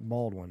against Alec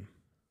Baldwin,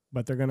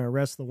 but they're going to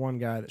arrest the one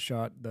guy that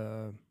shot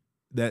the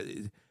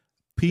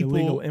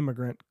illegal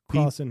immigrant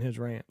crossing his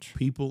ranch.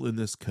 People in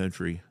this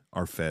country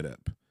are fed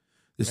up.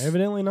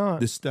 Evidently not.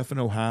 This stuff in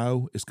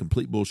Ohio is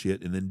complete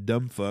bullshit. And then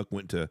dumb fuck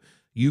went to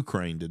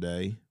Ukraine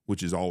today,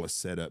 which is all a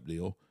setup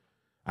deal.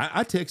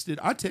 I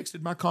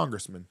texted my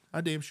congressman.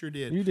 I damn sure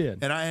did. You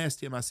did. And I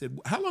asked him, I said,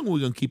 how long are we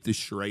going to keep this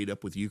charade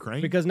up with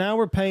Ukraine? Because now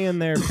we're paying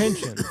their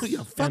pensions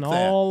and that.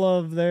 all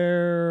of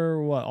their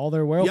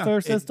welfare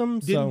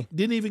systems.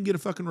 Didn't even get a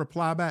fucking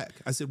reply back.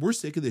 I said, we're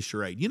sick of this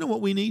charade. You know what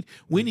we need?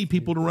 We need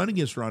people to run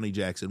against Ronnie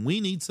Jackson. We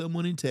need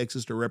someone in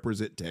Texas to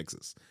represent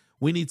Texas.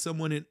 We need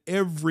someone in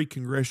every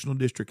congressional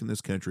district in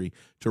this country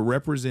to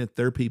represent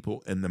their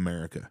people in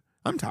America.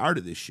 I'm tired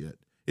of this shit.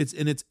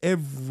 It's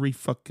every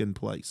fucking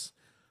place.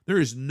 There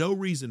is no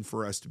reason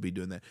for us to be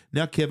doing that.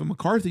 Now, Kevin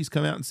McCarthy's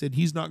come out and said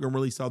he's not going to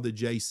release all the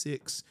January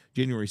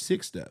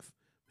 6th stuff.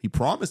 He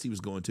promised he was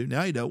going to.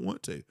 Now he don't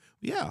want to.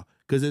 Yeah,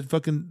 because it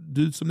fucking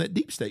do some of that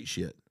deep state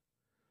shit.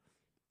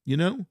 You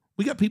know?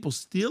 We got people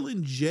still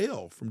in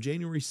jail from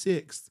January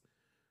 6th,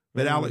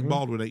 but Alec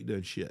Baldwin ain't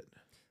done shit.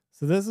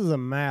 So this is a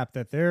map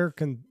that they're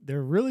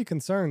really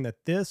concerned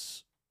that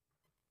this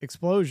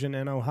explosion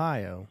in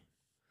Ohio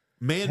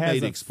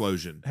Man-made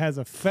explosion has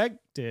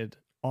affected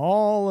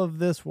all of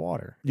this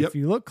water. Yep. If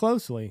you look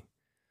closely,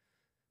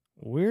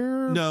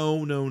 we're No.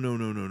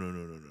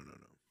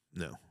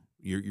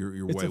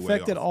 You're it's way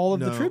affected off. all of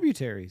the No.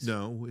 tributaries.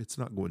 No, it's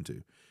not going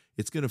to.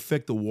 It's going to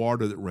affect the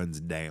water that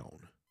runs down.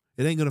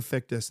 It ain't going to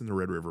affect us in the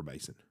Red River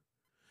Basin.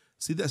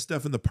 See that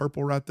stuff in the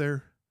purple right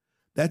there?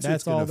 That's what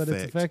it's all going that to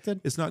it's affect.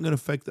 affected. It's not going to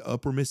affect the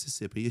upper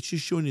Mississippi. It's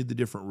just showing you the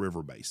different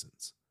river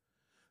basins.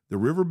 The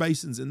river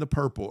basins in the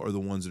purple are the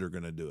ones that are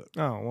going to do it.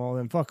 Oh well,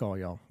 then fuck all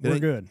y'all. It We're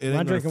ain't- good. it ain't My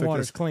gonna drinking affect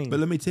water's us. clean. But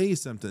let me tell you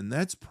something.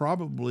 That's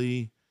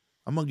probably,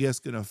 I'm going to guess,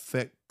 going to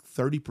affect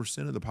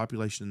 30% of the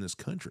population in this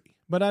country.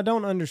 But I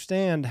don't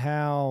understand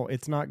how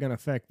it's not going to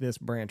affect this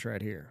branch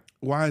right here.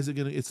 Why is it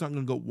going to? It's not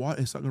going to go.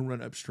 It's not going to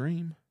run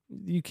upstream.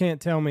 You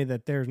can't tell me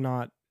that there's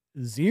not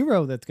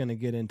zero that's going to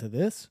get into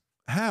this.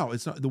 How?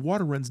 It's not. The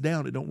water runs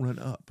down. It don't run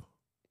up.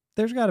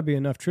 There's got to be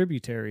enough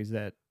tributaries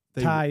that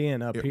tie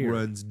in up it here.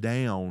 runs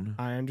down.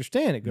 I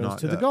understand it goes not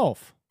to the up.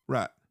 Gulf.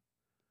 Right.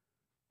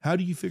 How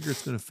do you figure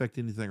it's going to affect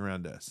anything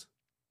around us,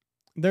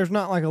 There's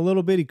not like a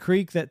little bitty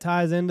creek that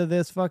ties into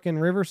this fucking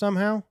river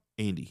somehow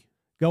Andy?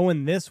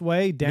 going this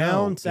way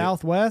down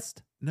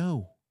southwest.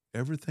 No.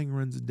 Everything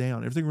runs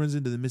down. Everything runs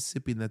into the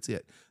Mississippi, and that's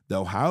it. The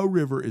Ohio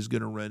River is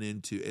going to run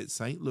into at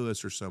St.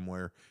 Louis or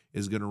somewhere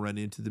is going to run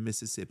into the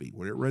Mississippi.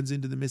 When it runs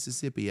into the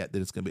Mississippi,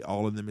 then it's going to be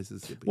all in the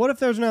Mississippi. What if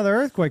there's another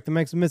earthquake that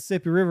makes the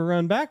Mississippi River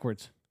run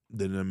backwards?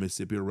 Then the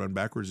Mississippi will run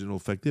backwards, and it'll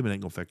affect them. It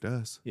ain't going to affect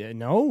us. Yeah,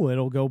 no,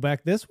 it'll go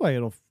back this way.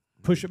 It'll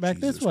push it back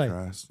Jesus this way.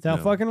 Christ. That's how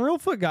No. fucking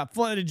Reelfoot got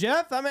flooded,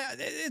 Jeff. I mean,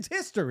 it's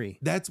history.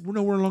 We're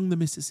nowhere along the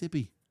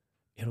Mississippi.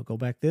 It'll go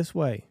back this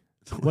way.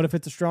 What if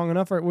it's a strong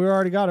enough? We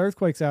already got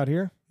earthquakes out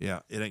here.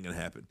 Yeah, it ain't going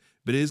to happen.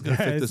 But it is going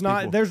to affect It's us not.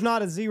 people. There's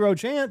not a zero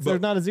chance. There's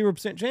not a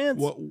 0% chance.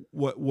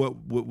 What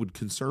would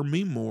concern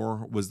me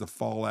more was the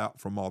fallout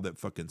from all that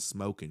fucking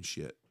smoke and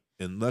shit.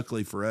 And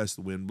luckily for us,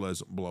 the wind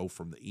doesn't blow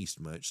from the east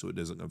much, so it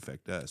doesn't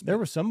affect us. There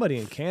was somebody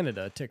in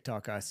Canada, a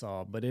TikTok I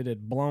saw, but it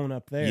had blown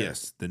up there.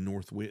 Yes, the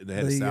north wind. They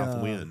had a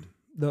south wind.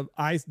 The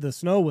ice, the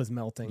snow was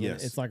melting.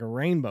 Yes. It's like a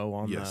rainbow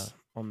on Yes.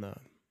 the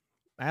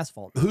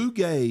asphalt. Who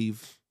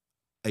gave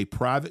a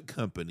private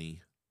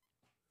company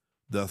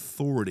the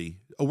authority?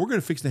 Oh, we're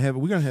going to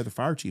have the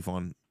fire chief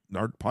on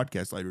our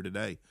podcast later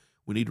today.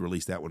 We need to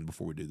release that one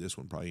before we do this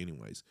one, probably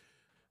anyways.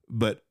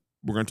 But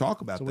we're going to talk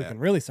about So that. we can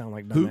really sound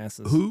like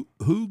dumbasses.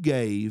 Who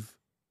gave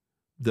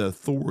the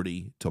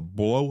authority to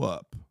blow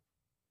up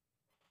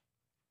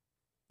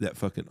that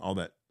fucking all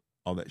that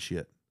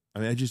shit? I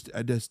mean, I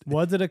just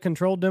Was it a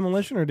controlled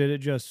demolition or did it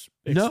just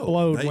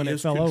explode when it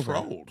fell over?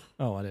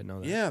 Oh, I didn't know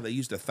that. Yeah, they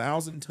used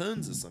 1,000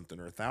 tons of something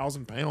or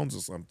 1,000 pounds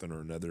of something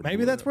or another.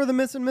 Maybe that's where the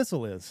missing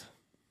missile is.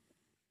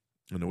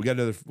 And we got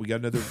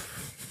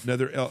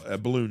another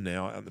balloon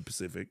now out in the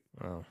Pacific.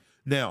 Oh.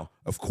 Now,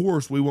 of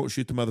course, we won't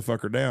shoot the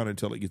motherfucker down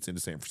until it gets into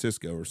San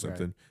Francisco or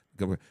something.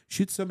 Right.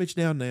 Shoot some bitch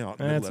down now.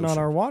 And it's not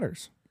our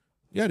waters.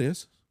 Yeah, it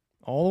is.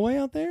 All the way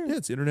out there? Yeah,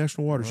 it's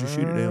international waters. You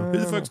shoot it down. Who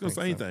the fuck's going to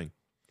say so. anything?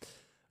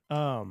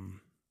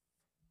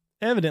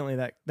 Evidently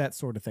that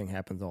sort of thing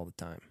happens all the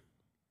time.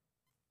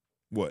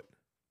 What?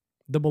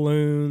 The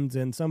balloons,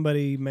 and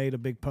somebody made a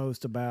big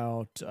post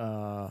about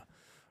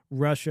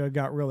Russia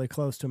got really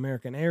close to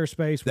American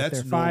airspace with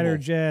their fighter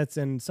jets,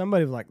 and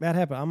somebody was like, "That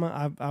happened."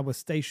 I was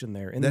stationed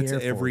there in the Air Force.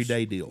 That's an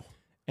everyday deal,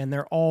 and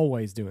they're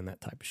always doing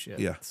that type of shit.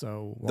 Yeah.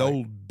 So the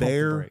old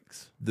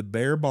the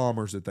Bear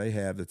bombers that they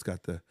have, that's got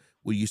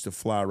we used to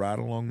fly right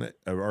along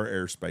our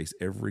airspace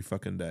every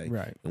fucking day.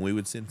 Right. And we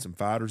would send some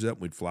fighters up.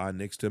 We'd fly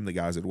next to him. The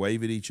guys would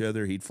wave at each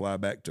other. He'd fly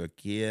back to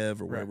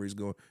Kiev or wherever he's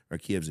going. Or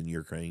Kiev's in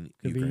Ukraine.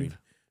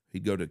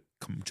 He'd go to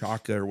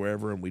Kamchatka or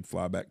wherever, and we'd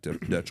fly back to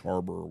Dutch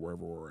Harbor or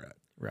wherever we're at.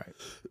 Right.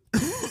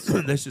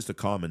 That's just a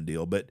common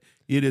deal. But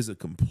it is a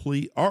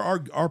complete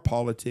our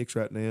politics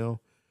right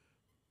now.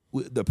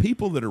 The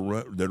people that are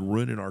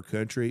running our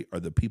country are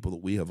the people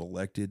that we have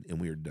elected, and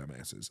we are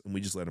dumbasses, and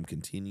we just let them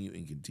continue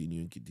and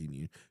continue and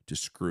continue to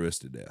screw us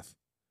to death.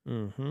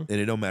 Mm-hmm. And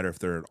it don't matter if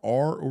they're an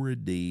R or a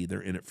D;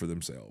 they're in it for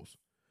themselves.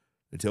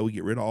 Until we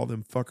get rid of all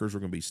them fuckers, we're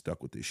going to be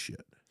stuck with this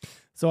shit.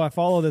 So I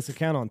follow this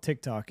account on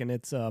TikTok, and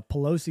it's a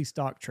Pelosi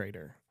stock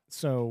trader.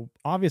 So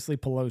obviously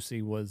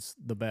Pelosi was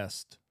the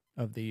best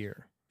of the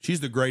year. She's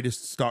the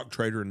greatest stock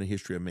trader in the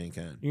history of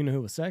mankind. You know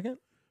who was second?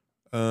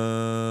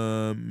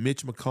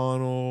 Mitch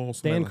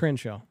McConnell, Dan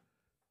Crenshaw.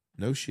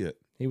 No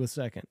shit. He was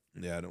second.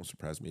 Yeah, it don't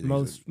surprise me.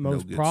 Most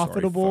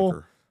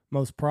profitable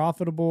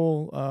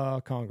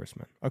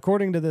congressman,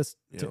 according to this.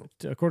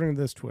 According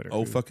to this Twitter.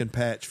 Old fucking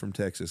Patch from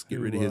Texas. Get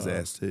rid of his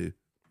ass too.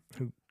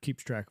 Who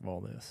keeps track of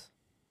all this?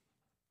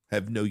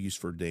 Have no use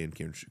for Dan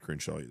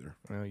Crenshaw either.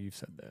 Well, you've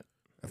said that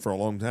for a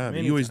long time.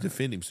 You always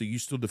defend him. So you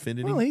still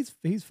defending him? Well,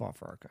 he's fought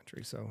for our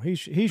country, so he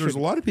should. There's a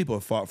lot of people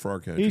have fought for our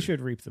country. He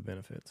should reap the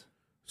benefits.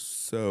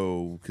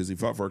 So, because he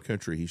fought for our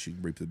country, he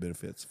should reap the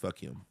benefits. Fuck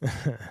him.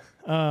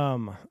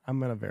 I'm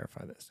gonna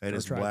verify this. And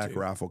his Black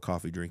Rifle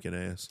coffee drinking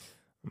ass.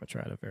 I'm gonna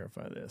try to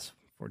verify this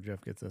before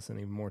Jeff gets us in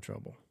even more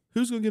trouble.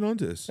 Who's gonna get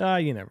onto this?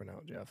 You never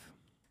know, Jeff.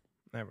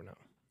 Never know.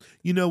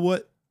 You know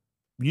what?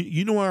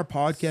 You know why our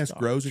podcast Stock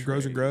grows and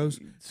grows and grows?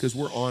 trades. Because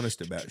we're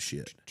honest about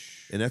shit.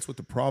 And that's what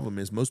the problem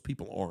is. Most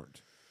people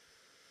aren't.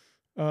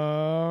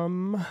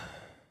 I'll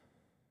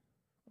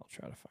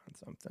try to find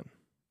something.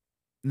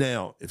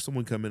 Now, if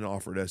someone come in and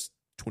offered us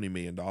 $20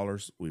 million,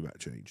 we might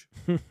change.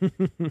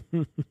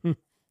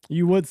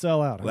 You would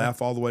sell out. Huh?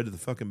 Laugh all the way to the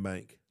fucking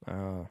bank. I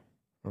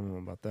don't know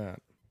about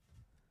that.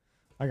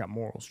 I got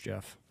morals,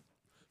 Jeff.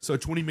 So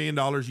 $20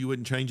 million you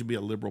wouldn't change and be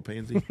a liberal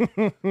pansy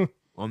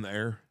on the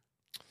air?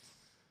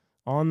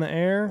 On the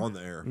air? On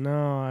the air.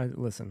 No,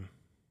 listen.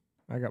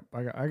 I got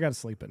to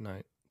sleep at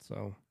night.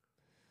 So,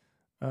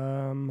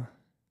 Porter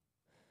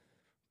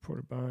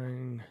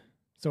buying.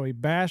 So he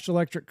bashed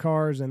electric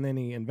cars and then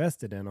he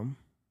invested in them.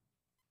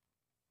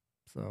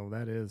 So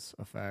that is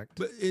a fact.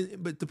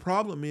 But the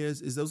problem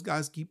is those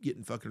guys keep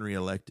getting fucking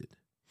reelected.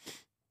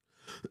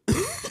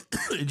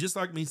 And just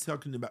like me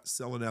talking about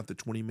selling out the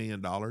 $20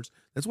 million,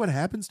 that's what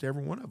happens to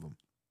every one of them.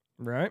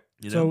 Right.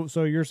 You know?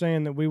 So you're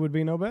saying that we would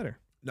be no better.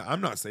 No, I'm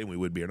not saying we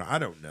would be or not. I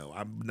don't know.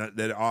 I'm not,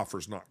 that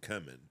offer's not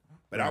coming.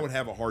 But I would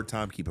have a hard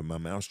time keeping my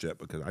mouth shut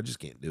because I just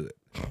can't do it.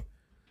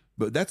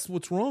 But that's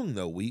what's wrong,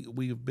 though.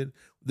 We've been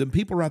the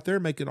people right there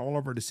making all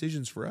of our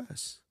decisions for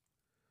us.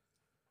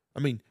 I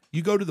mean,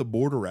 you go to the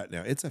border right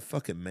now; it's a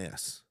fucking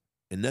mess,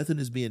 and nothing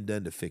is being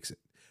done to fix it.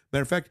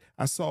 Matter of fact,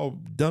 I saw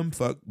dumb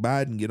fuck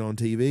Biden get on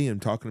TV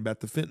and talking about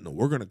the fentanyl.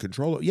 We're going to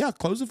control it. Yeah,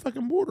 close the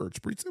fucking border. It's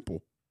pretty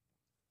simple.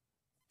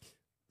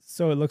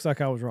 So it looks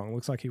like I was wrong. It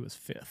looks like he was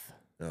fifth.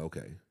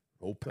 Okay,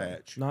 old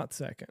patch. Not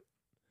second.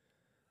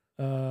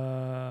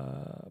 So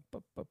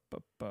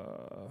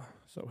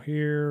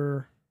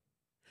here.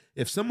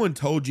 If someone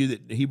told you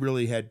that he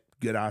really had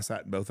good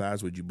eyesight in both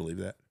eyes, would you believe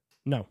that?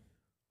 No.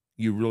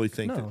 You really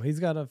think No, that? he's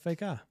got a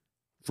fake eye.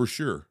 For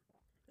sure.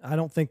 I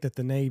don't think that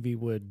the Navy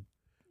would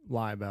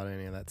lie about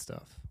any of that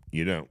stuff.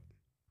 You don't.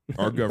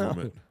 Our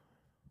government.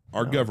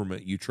 Our No.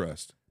 government you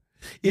trust.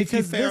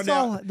 Because this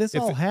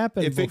all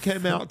happened. If it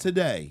came before- out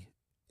today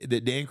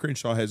that Dan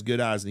Crenshaw has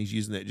good eyes and he's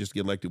using that just to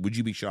get elected, would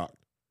you be shocked?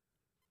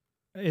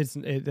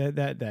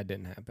 that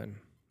didn't happen.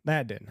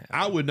 That didn't happen.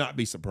 I would not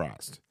be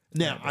surprised.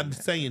 Now, I'm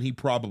saying he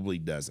probably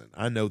doesn't.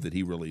 I know that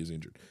he really is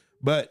injured.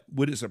 But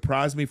would it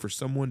surprise me for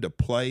someone to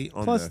play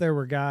on Plus, there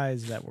were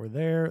guys that were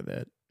there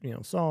that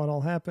saw it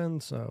all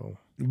happen. So,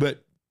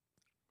 But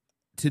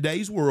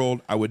today's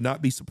world, I would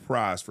not be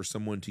surprised for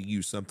someone to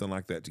use something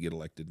like that to get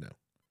elected now.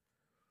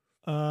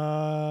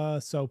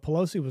 so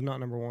Pelosi was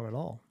not number one at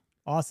all.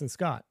 Austin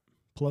Scott,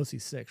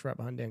 Pelosi's 6, right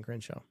behind Dan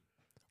Crenshaw.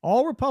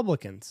 All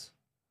Republicans,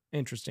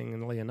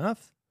 interestingly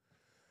enough.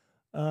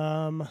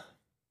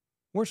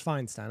 Where's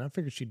Feinstein? I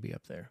figured she'd be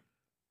up there.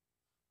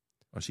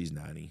 Oh, she's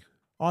 90.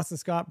 Austin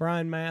Scott,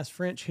 Brian Mass,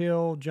 French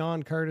Hill,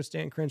 John Curtis,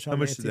 Dan Crenshaw. How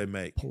much Nancy did they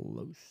make?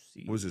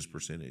 Pelosi. What was his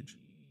percentage?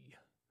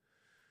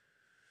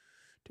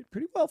 Did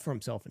pretty well for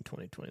himself in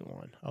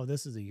 2021. Oh,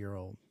 this is a year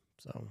old,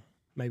 so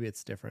maybe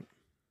it's different.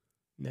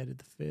 Netted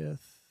the 5th.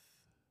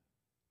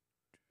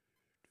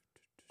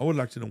 I would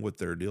like to know what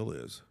their deal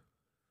is.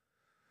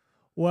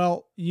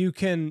 Well, you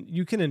can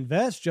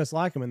invest just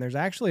like them, and there's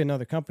actually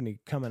another company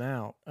coming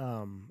out.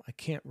 I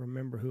can't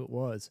remember who it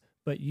was,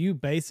 but you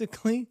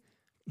basically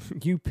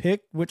you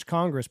pick which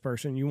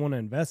congressperson you want to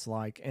invest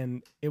like,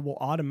 and it will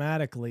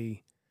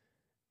automatically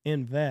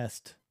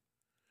invest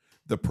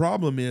The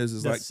problem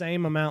is the like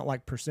same amount,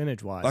 like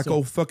percentage wise. like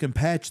old fucking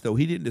Patch though.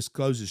 He didn't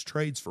disclose his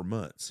trades for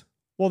months.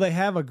 Well, they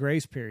have a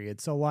grace period.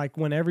 So like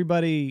when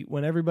everybody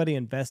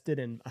invested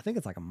in, I think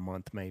it's like a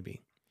month,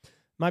 maybe,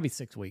 might be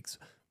 6 weeks,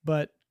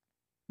 but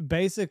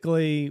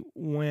basically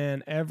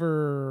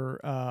whenever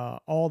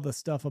all the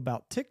stuff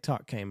about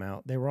TikTok came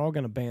out, they were all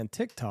going to ban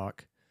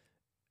TikTok.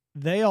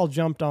 They all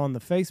jumped on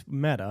the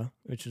Meta,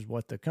 which is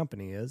what the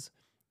company is.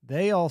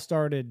 They all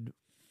started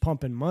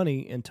pumping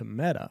money into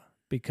Meta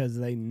because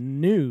they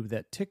knew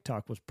that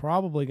TikTok was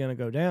probably going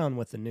to go down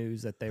with the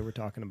news that they were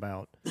talking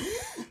about.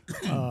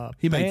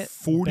 He made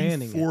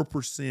banning it.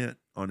 44%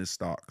 on his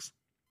stocks.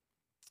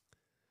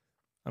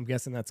 I'm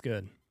guessing that's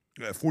good.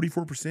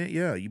 44%,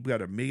 yeah. You've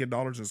got $1 million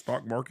in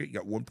stock market. You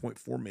got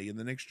 1.4 million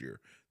the next year.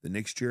 The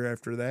next year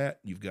after that,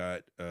 you've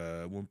got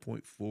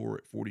 1.4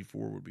 at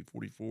 44 would be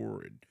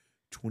 44 and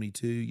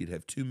 22. You'd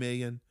have 2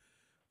 million.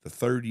 The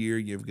third year,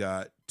 you've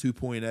got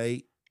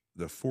 2.8.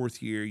 The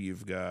fourth year,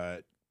 you've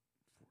got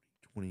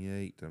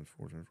 28 times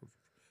 4 times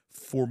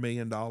 $4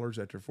 million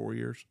after 4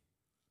 years.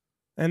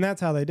 And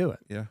that's how they do it.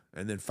 Yeah,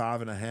 and then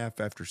 5.5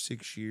 after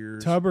 6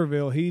 years.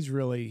 Tuberville,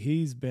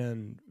 he's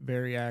been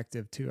very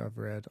active too. I've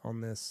read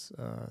on this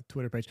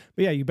Twitter page.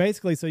 But yeah, you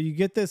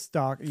get this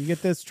stock, you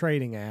get this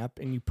trading app,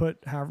 and you put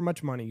however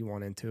much money you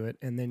want into it,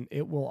 and then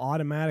it will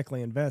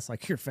automatically invest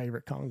like your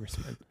favorite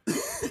congressman.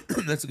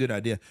 That's a good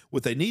idea.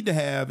 What they need to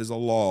have is a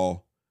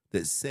law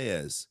that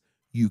says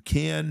you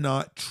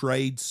cannot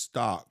trade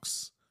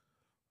stocks.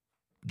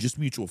 Just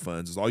mutual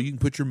funds is all you can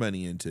put your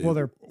money into.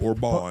 Well, or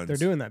bonds. They're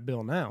doing that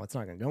bill now. It's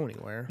not going to go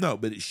anywhere. No,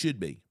 but it should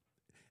be.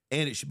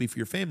 And it should be for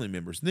your family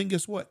members. And then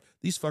guess what?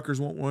 These fuckers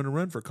won't want to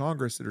run for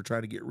Congress that are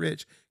trying to get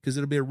rich because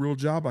it'll be a real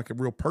job like a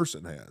real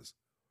person has.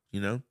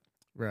 You know?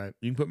 Right.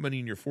 You can put money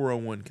in your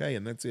 401k,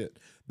 and that's it.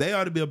 They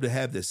ought to be able to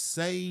have the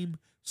same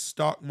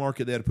stock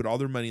market. They ought to put all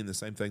their money in the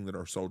same thing that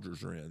our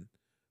soldiers are in,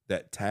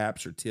 that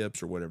TAPS or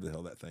TIPS or whatever the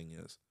hell that thing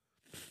is.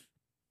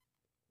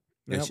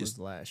 That was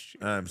last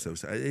year. I'm so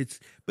sorry.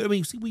 But I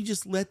mean, see, we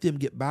just let them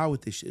get by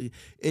with this shit.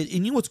 And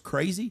you know what's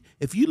crazy?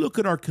 If you look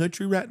at our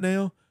country right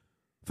now,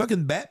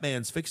 fucking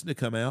Batman's fixing to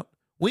come out.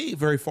 We ain't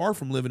very far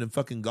from living in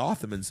fucking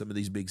Gotham in some of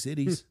these big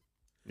cities.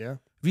 Yeah. Have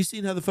you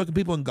seen how the fucking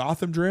people in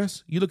Gotham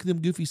dress? You look at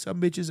them goofy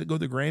sumbitches that go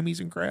to the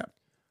Grammys and crap.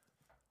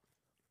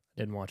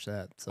 Didn't watch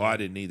that. So. Well, I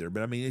didn't either.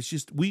 But I mean, it's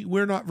just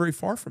we're not very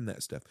far from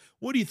that stuff.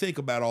 What do you think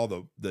about all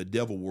the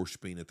devil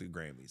worshiping at the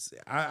Grammys?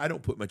 I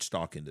don't put much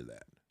stock into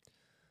that.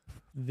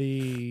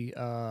 The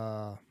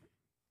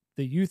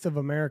youth of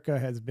America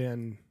has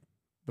been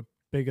the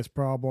biggest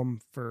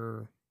problem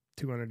for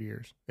 200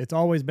 years. It's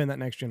always been that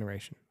next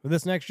generation. With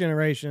this next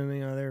generation,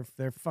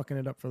 they're fucking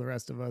it up for the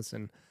rest of us.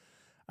 And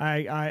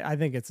I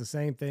think it's the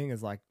same thing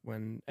as like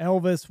when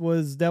Elvis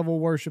was devil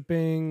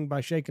worshiping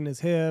by shaking his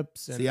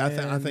hips. And see,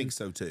 I think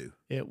so too.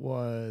 It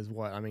was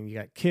what? I mean, you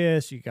got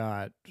Kiss, you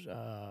got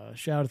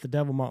Shout at the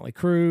Devil, Motley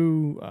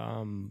Crue.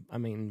 I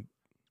mean,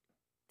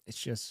 it's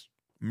just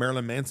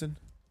Marilyn Manson.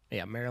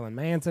 Yeah, Marilyn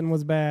Manson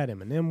was bad.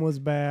 Eminem was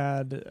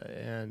bad,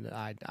 and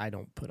I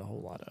don't put a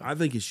whole lot of. I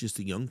think it's just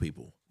the young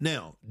people.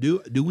 Now,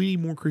 do we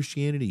need more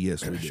Christianity?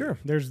 Yes, we do. Sure.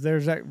 There's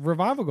that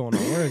revival going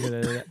on. Where is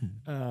it?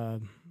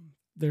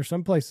 There's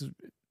some places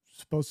it's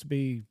supposed to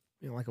be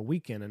like a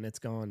weekend, and it's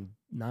gone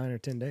 9 or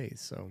 10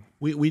 days. So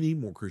we need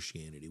more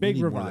Christianity. Big we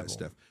need revival. more of that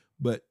stuff.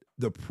 But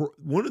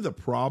one of the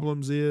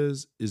problems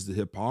is the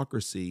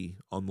hypocrisy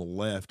on the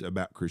left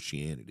about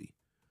Christianity.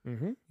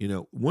 Mm-hmm.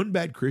 One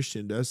bad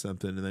Christian does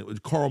something,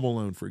 and Karl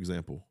Malone, for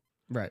example.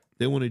 Right.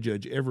 They want to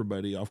judge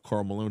everybody off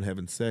Karl Malone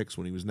having sex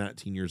when he was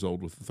 19 years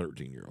old with a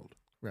 13-year-old.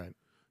 Right.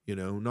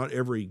 Not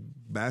every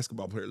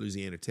basketball player at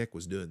Louisiana Tech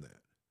was doing that.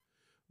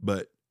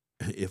 But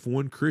if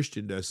one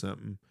Christian does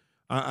something,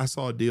 I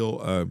saw a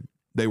deal.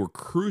 They were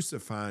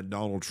crucifying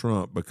Donald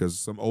Trump because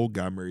some old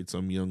guy married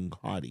some young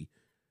hottie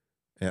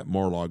at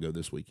Mar-a-Lago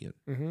this weekend.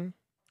 Mm-hmm.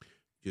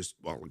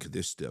 Look at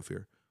this stuff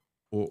here.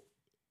 Well,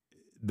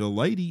 the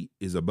lady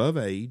is above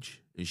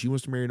age and she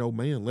wants to marry an old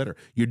man. Let her.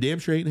 You're damn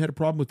sure ain't had a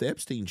problem with the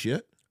Epstein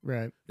shit.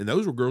 Right. And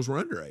those girls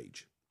were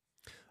underage.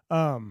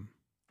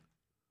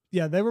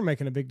 Yeah, they were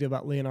making a big deal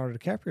about Leonardo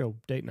DiCaprio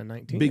dating a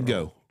 19-year-old. Big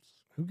go.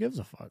 Who gives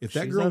a fuck? If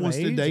that She's girl of wants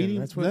to age, date and him,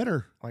 that's what, let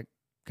her. Like,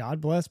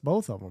 God bless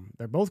both of them.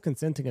 They're both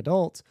consenting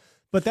adults.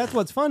 But that's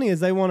what's funny is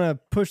they want to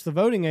push the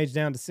voting age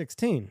down to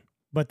 16.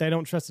 But they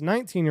don't trust a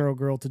 19-year-old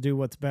girl to do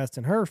what's best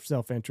in her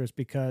self-interest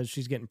because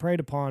she's getting preyed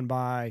upon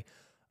by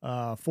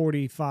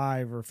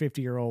 45 or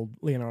 50-year-old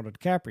Leonardo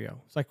DiCaprio.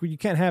 It's like, well, you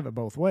can't have it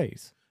both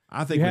ways.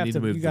 I think we need to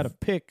move. You got to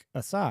pick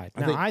a side.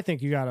 I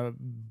think you got to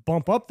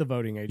bump up the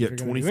voting age. Yeah, if you're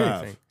gonna 25. do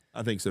anything.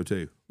 I think so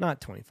too. Not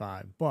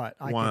 25, but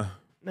Why?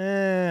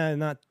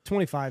 Not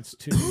 25's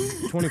too.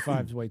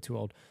 25's way too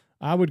old.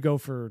 I would go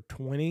for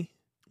 20.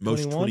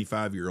 Most 21?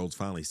 25-year-olds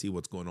finally see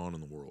what's going on in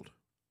the world.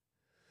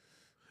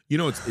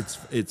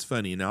 It's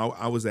funny. Now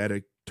I was at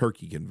a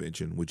turkey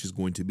convention, which is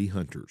going to be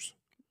hunters,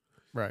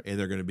 Right. and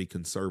they're going to be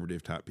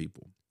conservative type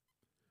people.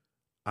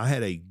 I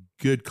had a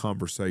good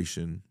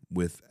conversation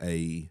with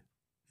a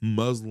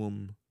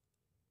Muslim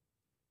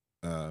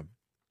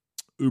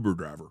Uber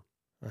driver.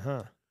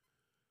 Uh-huh.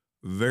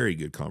 Very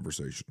good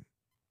conversation.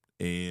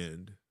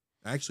 And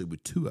actually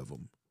with two of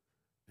them.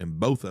 And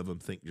both of them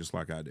think just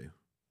like I do.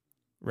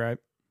 Right.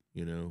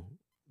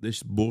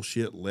 This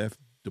bullshit left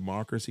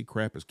democracy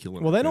crap is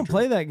killing. Well, our they don't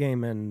country. play that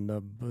game in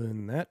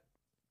that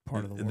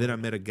part of the world. And then I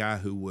met a guy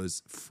who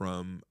was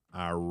from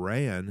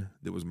Iran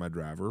that was my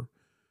driver,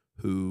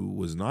 who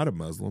was not a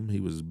Muslim. He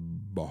was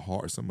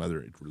Bahar, some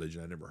other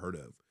religion I never heard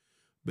of.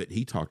 But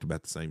he talked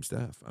about the same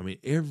stuff. I mean,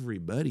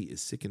 everybody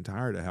is sick and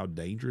tired of how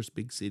dangerous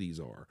big cities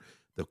are.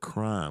 The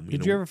crime.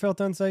 Did you ever felt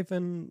unsafe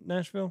in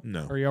Nashville?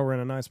 No. Or y'all were in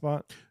a nice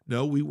spot?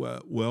 No, we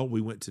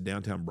went to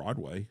downtown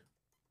Broadway,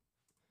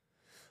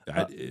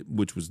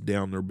 which was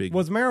down there big.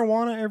 Was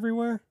marijuana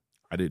everywhere?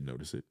 I didn't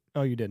notice it.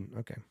 Oh, you didn't?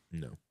 Okay.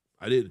 No,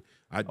 I didn't.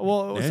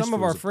 Well, some of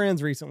Nashville's our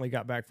friends recently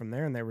got back from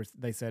there, and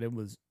they said it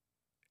was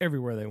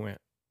everywhere they went.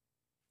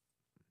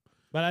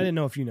 But I didn't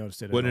know if you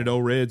noticed it. Wasn't it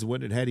Old Reds?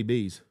 Wasn't it Hattie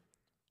B's?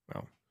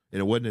 Well, and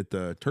it wasn't at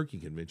the Turkey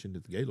Convention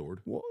at the Gaylord.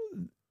 Well,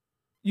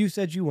 you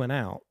said you went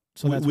out,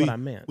 so that's what I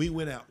meant. We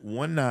went out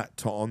one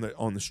night on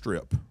the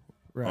strip.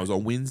 Right. It was a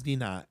Wednesday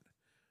night,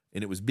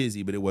 and it was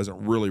busy, but it wasn't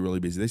really, really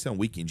busy. They said on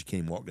weekends you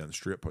can't even walk down the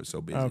strip. It was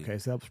so busy. Okay,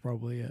 so that was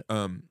probably it.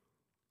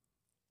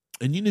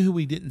 And you know who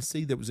we didn't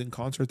see that was in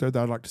concert there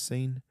that I'd like to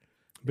see?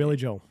 Billy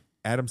Joel.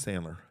 Adam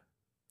Sandler.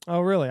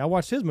 Oh, really? I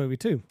watched his movie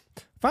too.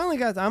 Finally,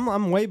 guys,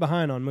 I'm way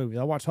behind on movies.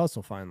 I watched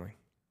Hustle finally.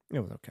 It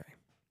was okay.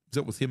 Is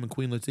that with him and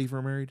Queen Latifah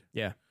are married?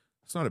 Yeah.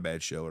 It's not a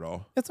bad show at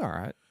all. It's all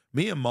right.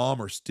 Me and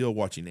Mom are still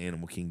watching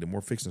Animal Kingdom.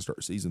 We're fixing to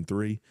start season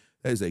 3.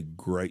 That is a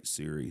great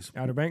series.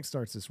 Outer Banks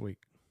starts this week.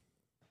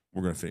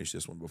 We're going to finish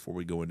this one before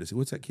we go into see.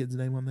 What's that kid's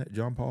name on that?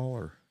 John Paul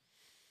or?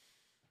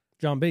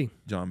 John B.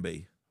 John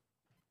B.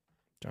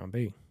 John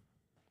B.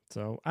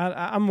 So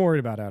I'm worried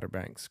about Outer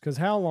Banks because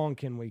how long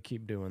can we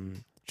keep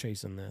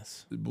chasing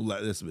this?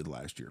 This will be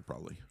last year,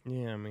 probably.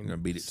 Yeah, I mean, Gonna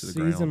beat it to the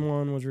ground. Season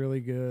 1 was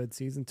really good.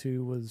 Season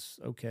 2 was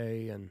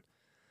okay, and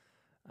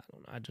I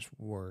don't know. I just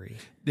worry.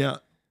 Now,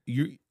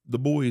 the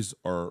boys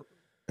are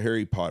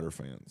Harry Potter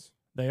fans.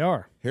 They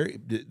are.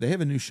 They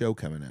have a new show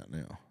coming out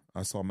now.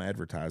 I saw them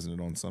advertising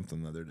it on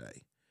something the other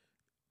day,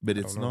 but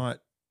it's not.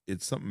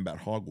 It's something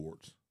about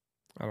Hogwarts.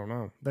 I don't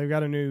know. They've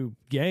got a new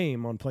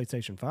game on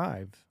PlayStation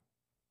 5.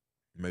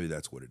 Maybe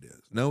that's what it is.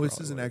 No, this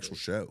is an actual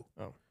show.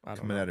 Oh, I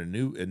don't coming know. out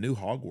a new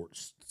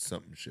Hogwarts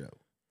something show.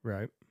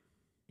 Right.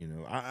 You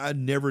know, I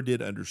never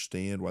did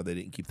understand why they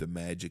didn't keep the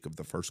magic of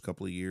the first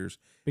couple of years.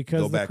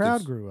 Because the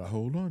crowd grew up.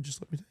 Hold on,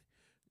 just let me.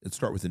 Let's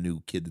start with a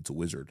new kid that's a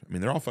wizard. I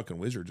mean, they're all fucking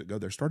wizards that go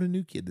there. Start a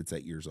new kid that's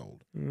 8 years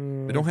old.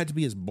 It don't have to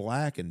be as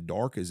black and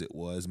dark as it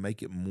was.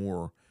 Make it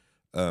more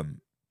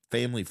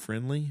family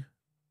friendly,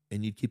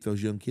 and you'd keep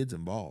those young kids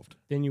involved.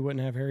 Then you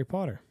wouldn't have Harry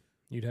Potter.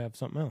 You'd have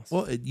something else.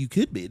 Well, you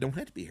could be. It don't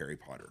have to be Harry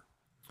Potter.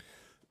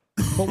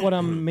 But what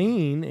I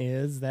mean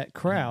is that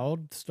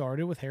crowd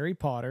started with Harry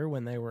Potter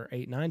when they were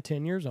 8, 9,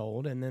 10 years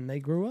old, and then they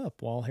grew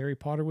up while Harry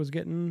Potter was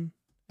getting,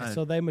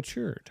 so they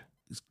matured.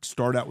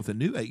 Start out with a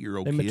new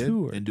 8-year-old They kid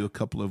matured. and do a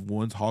couple of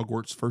ones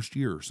Hogwarts first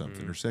year or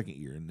something or second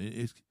year, and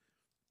I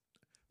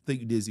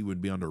think Disney would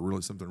be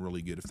onto something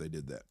really good if they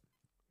did that.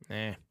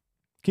 Nah,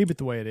 keep it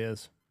the way it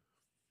is.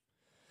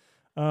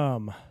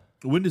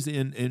 When does the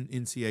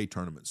NCAA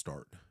tournament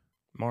start?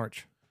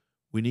 March.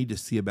 We need to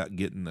see about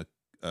getting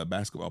a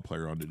basketball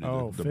player on to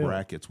do the Phil.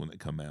 brackets when they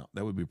come out.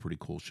 That would be a pretty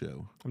cool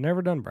show. I've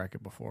never done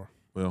bracket before.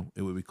 Well,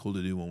 it would be cool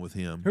to do one with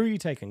him. Who are you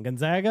taking?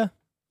 Gonzaga?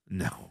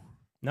 No,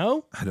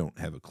 No? I don't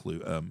have a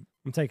clue. I'm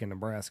taking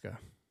Nebraska.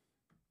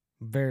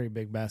 Very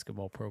big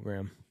basketball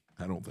program.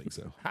 I don't think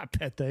so. I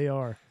bet they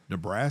are.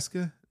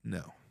 Nebraska?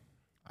 No.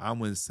 I'm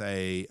going to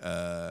say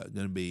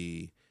going to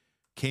be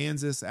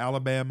Kansas,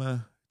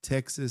 Alabama,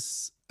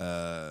 Texas,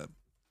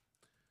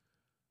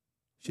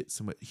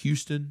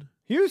 Houston.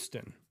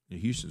 Houston. Yeah,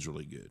 Houston's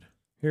really good.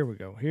 Here we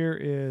go. Here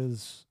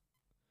is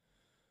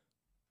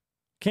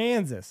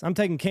Kansas. I'm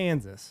taking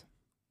Kansas.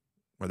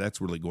 Well,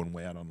 that's really going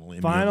way out on the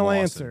limb. Final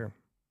answer.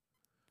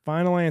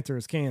 Final answer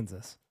is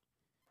Kansas.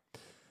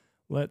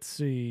 Let's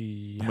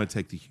see. I'm going to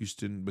take the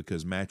Houston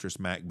because Mattress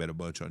Mac bet a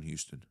bunch on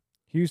Houston.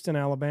 Houston,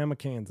 Alabama,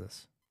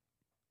 Kansas.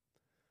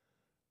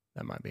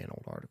 That might be an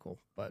old article,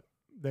 but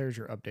there's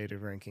your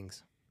updated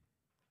rankings.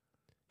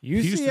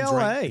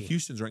 UCLA.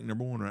 Houston's ranked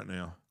number 1 right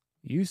now.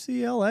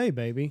 UCLA,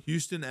 baby.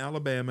 Houston,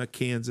 Alabama,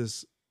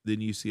 Kansas, then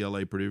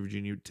UCLA, Purdue,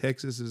 Virginia.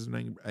 Texas is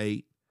number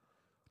 8.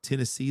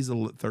 Tennessee's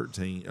 11.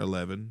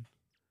 Let's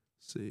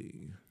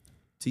see.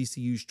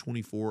 TCU's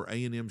 24.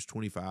 A&M's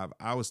 25.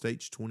 Iowa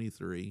State's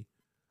 23.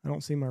 I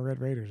don't see my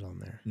Red Raiders on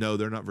there. No,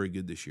 they're not very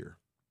good this year.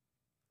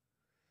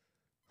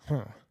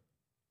 Huh.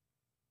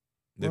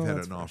 They've had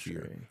that's an off year.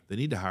 frustrating. They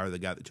need to hire the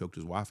guy that choked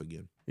his wife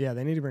again. Yeah,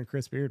 they need to bring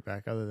Chris Beard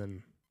back other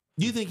than...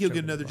 Do you think he'll get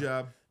choking another his wife.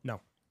 job?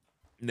 No.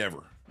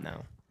 Never.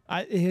 No.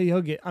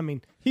 He'll get... I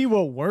mean, he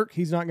will work.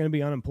 He's not going to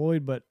be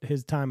unemployed, but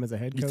his time as a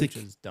head You coach think-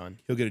 is done.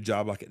 He'll get a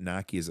job like at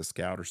Nike as a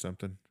scout or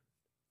something.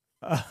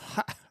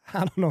 I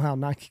don't know how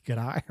Nike could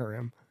hire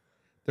him.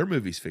 Their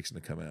movie's fixing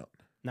to come out.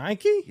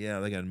 Nike? Yeah,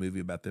 they got a movie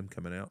about them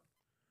coming out.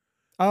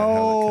 Oh, how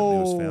the company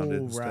was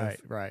founded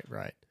and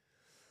right.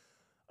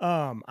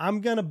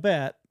 I'm going to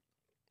bet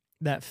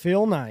that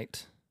Phil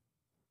Knight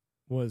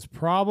was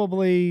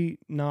probably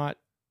not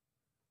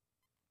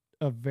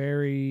a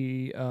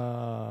very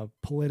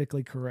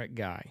politically correct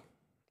guy,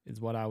 is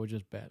what I would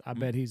just bet. I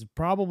bet he's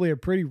probably a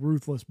pretty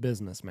ruthless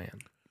businessman.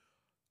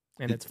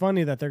 And it's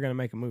funny that they're going to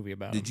make a movie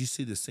about him. Did you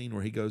see the scene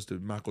where he goes to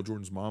Michael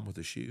Jordan's mom with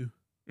a shoe?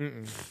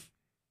 Mm-mm.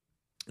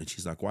 And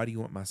she's like, "Why do you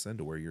want my son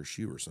to wear your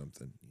shoe or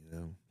something?" You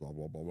know, blah,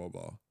 blah, blah, blah,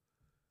 blah.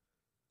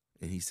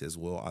 And he says,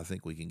 "Well, I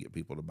think we can get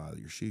people to buy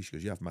your shoe." She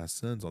goes, "Yeah, if my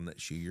son's on that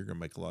shoe, you're going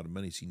to make a lot of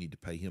money, so you need to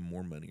pay him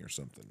more money or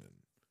something." And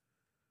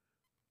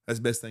that's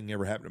the best thing that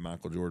ever happened to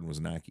Michael Jordan was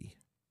Nike.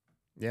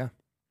 Yeah.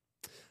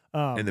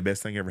 And the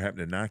best thing ever happened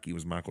to Nike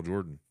was Michael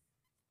Jordan.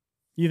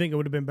 You think it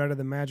would have been better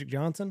than Magic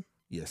Johnson?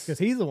 Yes. Because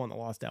he's the one that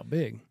lost out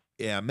big.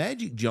 Yeah,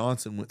 Magic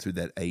Johnson went through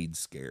that AIDS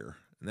scare,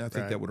 and I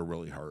think Right. that would have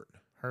really hurt.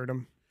 Hurt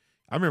him.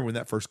 I remember when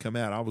that first came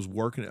out, I was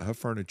working at Huff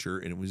Furniture,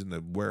 and it was in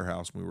the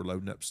warehouse, and we were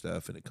loading up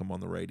stuff, and it come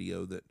on the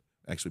radio that,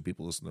 actually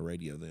people listen to the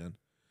radio then,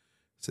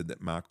 said that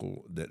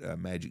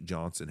Magic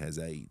Johnson has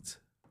AIDS.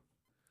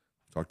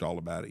 Talked all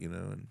about it, you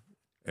know, and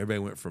everybody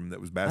went from that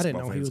was I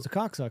basketball didn't know he fans. was a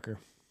cocksucker.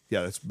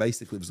 Yeah, that's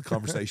basically was the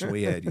conversation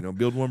we had. You know,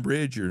 build one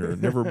bridge, you're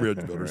never a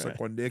bridge builder. Suck Right.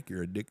 one dick,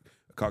 you're a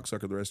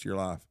cocksucker the rest of your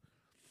life.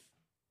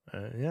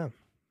 Yeah.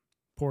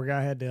 Poor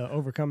guy had to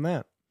overcome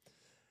that.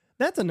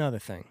 That's another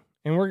thing.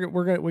 And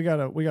we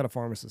got a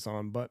pharmacist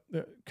on, but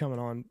coming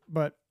on,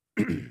 but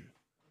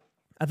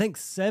I think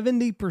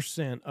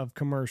 70% of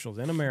commercials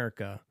in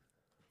America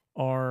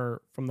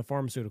are from the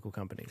pharmaceutical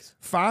companies.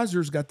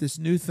 Pfizer's got this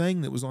new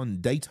thing that was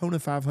on Daytona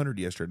 500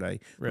 yesterday.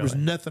 There was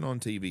Really? nothing on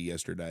TV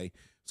yesterday.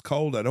 It's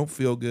cold. I don't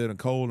feel good. I'm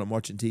cold. I'm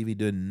watching TV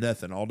doing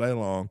nothing all day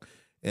long.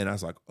 And I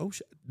was like, oh,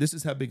 shit, this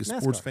is how big a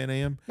sports NASCAR. fan I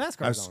am.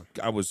 NASCAR's on.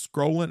 I was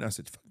scrolling. And I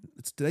said, fuck,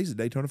 today's the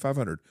Daytona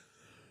 500.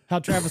 How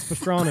Travis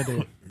Pastrana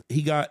did.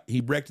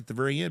 He wrecked at the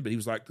very end, but he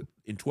was like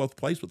in 12th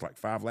place with like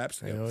 5 laps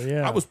to go. Hell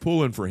yeah. I was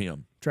pulling for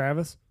him.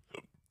 Travis?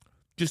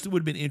 Just it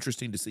would have been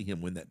interesting to see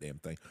him win that damn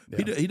thing.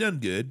 Yeah. He done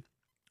good.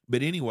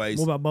 But anyways.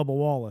 What about Bubba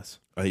Wallace?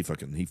 Oh, he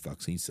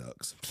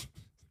sucks.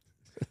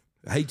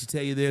 I hate to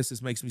tell you this.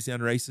 This makes me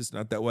sound racist.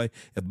 Not that way.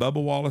 If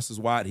Bubba Wallace is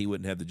white, he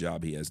wouldn't have the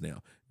job he has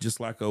now. Just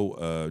like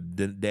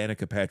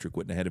Danica Patrick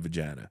wouldn't have had a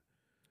vagina.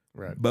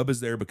 Right. Bubba's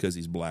there because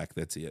he's black.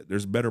 That's it.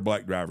 There's better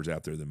black drivers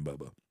out there than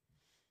Bubba.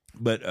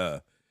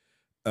 But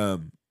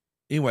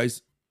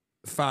anyways,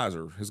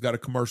 Pfizer has got a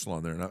commercial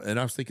on there, and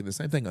I was thinking the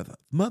same thing. I thought,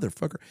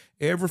 motherfucker,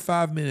 every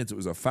 5 minutes it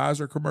was a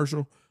Pfizer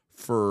commercial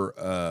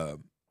for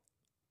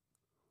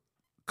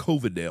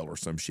Covidale or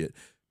some shit.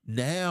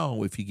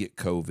 Now, if you get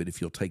COVID,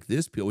 if you'll take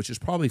this pill, which is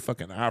probably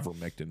fucking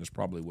ivermectin, is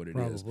probably what it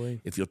is.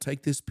 If you'll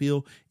take this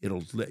pill,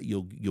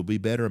 you'll be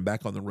better and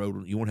back on the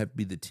road. You won't have to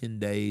be the 10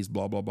 days,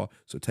 blah blah blah.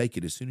 So take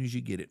it as soon as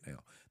you get it. Now,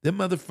 them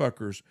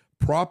motherfuckers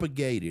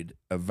propagated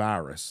a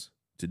virus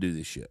to do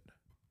this shit,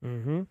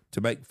 to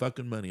make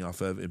fucking money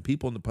off of, and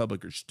people in the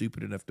public are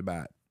stupid enough to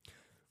buy it.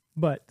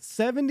 But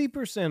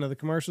 70% of the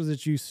commercials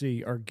that you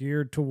see are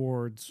geared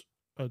towards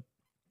a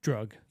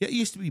drug. Yeah, it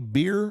used to be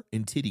beer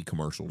and titty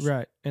commercials.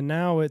 Right. And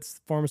now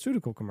it's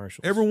pharmaceutical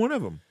commercials. Every one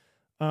of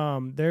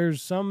them.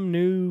 There's some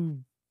new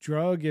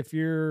drug if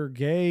you're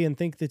gay and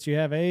think that you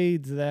have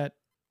AIDS that,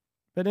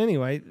 but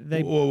anyway,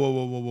 they.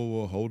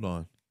 Whoa. Hold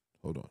on.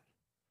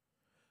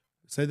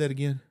 Say that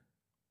again.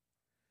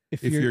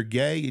 If you're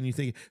gay and you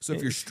think, so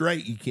if you're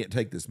straight, you can't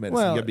take this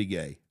medicine. You gotta be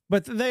gay.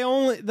 But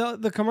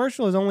the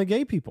commercial is only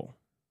gay people.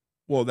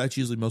 Well, that's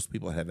usually most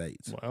people that have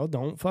AIDS. Well,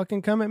 don't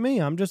fucking come at me.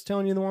 I'm just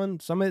telling you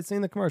somebody that's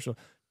seen the commercial.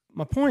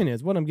 My point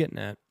is, what I'm getting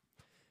at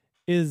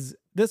is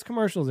this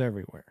commercial is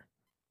everywhere.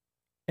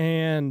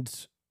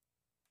 And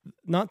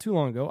not too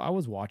long ago, I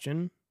was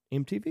watching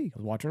MTV. I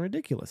was watching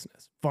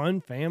Ridiculousness. Fun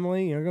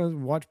family. You're going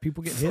to watch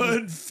people get hit.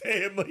 Fun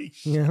family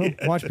shit. You know,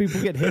 watch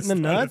people get hit in the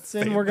nuts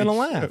and we're going to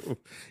laugh.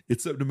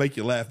 It's something to make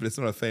you laugh, but it's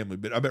not a family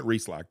bit. I bet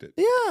Reese liked it.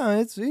 Yeah,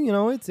 it's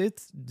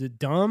the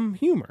dumb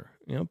humor.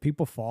 You know,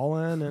 people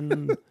falling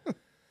and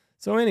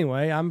so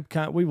anyway,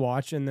 we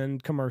watch and then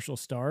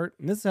commercials start.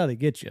 And this is how they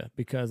get you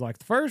because like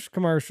the first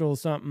commercial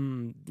is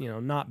something,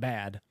 not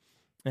bad.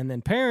 And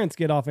then parents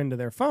get off into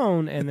their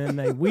phone and then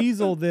they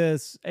weasel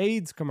this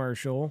AIDS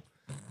commercial.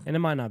 And it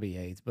might not be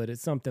AIDS, but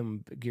it's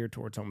something geared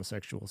towards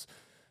homosexuals.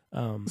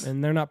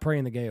 And they're not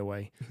praying the gay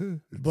away.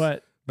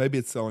 But maybe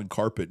it's selling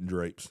carpet and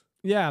drapes.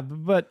 Yeah,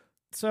 but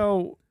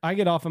so I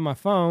get off of my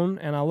phone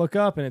and I look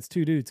up and it's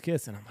 2 dudes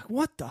kissing. I'm like,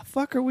 what the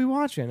fuck are we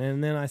watching?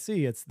 And then I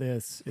see it's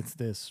this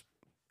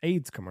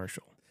AIDS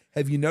commercial.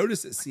 Have you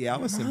noticed that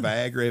Cialis and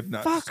Viagra have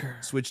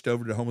not switched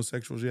over to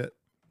homosexuals yet?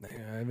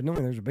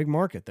 Evidently, there's a big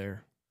market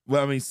there.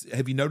 Well, I mean,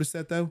 have you noticed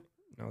that though?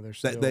 No, they're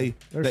still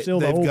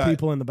the old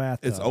people in the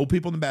bathtub. It's old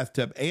people in the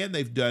bathtub, and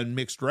they've done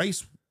mixed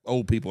race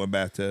old people in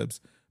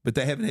bathtubs, but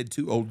they haven't had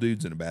 2 old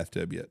dudes in a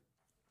bathtub yet.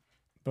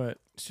 But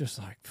it's just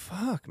like,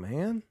 fuck,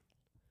 man.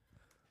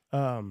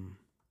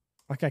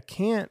 Like I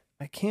can't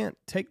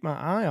take my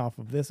eye off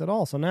of this at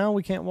all. So now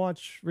we can't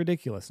watch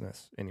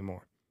Ridiculousness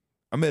anymore.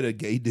 I met a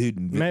gay dude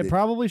in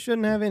probably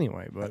shouldn't have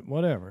anyway, but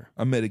whatever.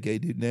 I met a gay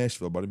dude in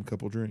Nashville, bought him a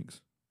couple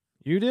drinks.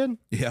 You did?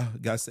 Yeah, a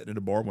guy sitting at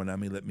a bar one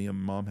night, he let me and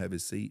Mom have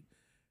his seat.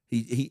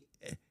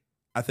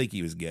 I think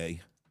he was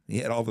gay. He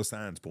had all the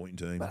signs pointing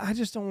to him. But I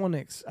just don't want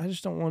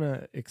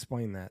to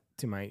explain that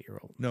to my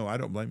 8-year-old. No, I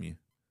don't blame you.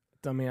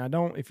 I mean, I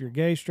don't. If you're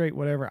gay, straight,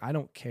 whatever, I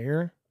don't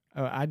care.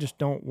 I just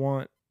don't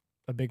want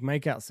a big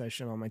makeout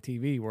session on my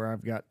TV where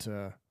I've got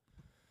to,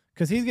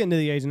 because he's getting to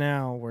the age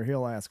now where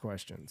he'll ask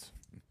questions.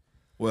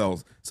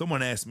 Well,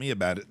 someone asked me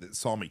about it that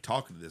saw me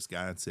talking to this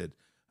guy and said,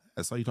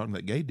 I saw you talking to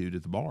that gay dude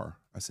at the bar.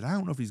 I said, I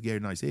don't know if he's gay or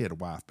not. He said he had a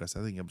wife, but I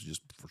said, I think it was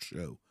just for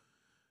show.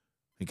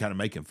 And kind of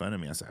making fun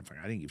of me. I said,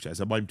 I didn't give a shit. I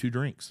said, I bought him 2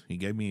 drinks. He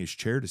gave me his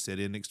chair to sit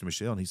in next to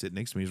Michelle, and he sat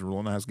next to me. He's a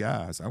real nice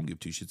guy. I said, I don't give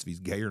 2 shits if he's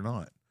gay or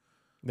not.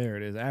 There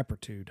it is,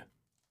 aptitude.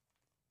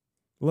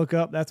 Look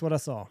up, that's what I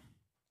saw.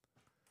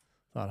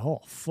 Thought,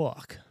 oh,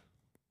 fuck.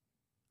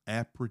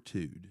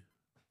 Aptitude.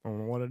 I don't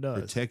know what it does.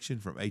 Protection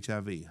from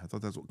HIV. I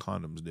thought that's what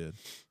condoms did.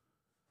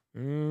 I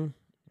don't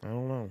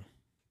know.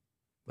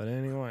 But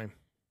anyway,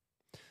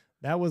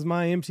 that was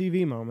my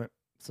MTV moment.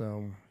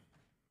 So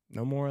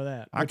no more of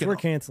that. We're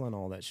canceling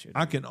all that shit.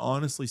 I can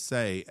honestly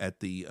say at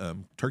the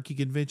Turkey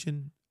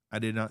Convention, I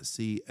did not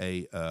see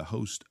a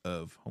host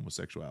of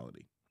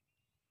homosexuality.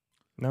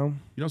 No?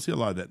 You don't see a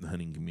lot of that in the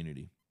hunting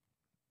community.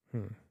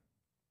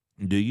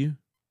 Do you?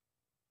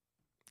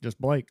 Just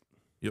Blake.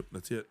 Yep,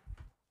 that's it.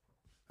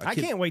 I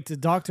can't wait to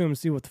talk to him and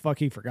see what the fuck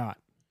he forgot.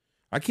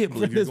 I can't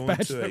believe you're going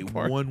to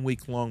a 1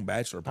 week long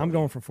bachelor party. I'm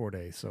going for 4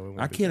 days, so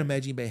I can't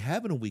imagine anybody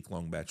having a week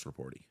long bachelor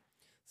party.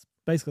 It's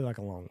basically like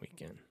a long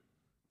weekend.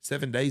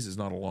 7 days is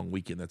not a long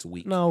weekend. That's a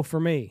week. No, for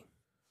me.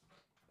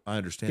 I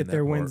understand. Get that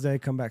there part. Wednesday,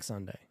 come back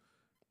Sunday.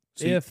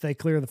 If they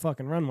clear the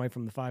fucking runway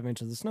from the 5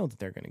 inches of snow that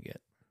they're going to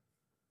get.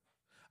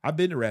 I've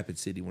been to Rapid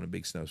City when a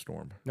big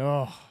snowstorm.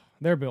 Oh,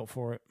 they're built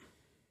for it.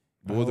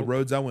 Boy, the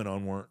roads I went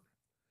on weren't.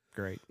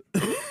 Great.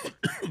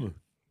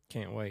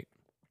 Can't wait.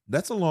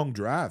 That's a long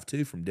drive,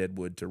 too, from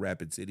Deadwood to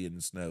Rapid City in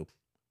the snow.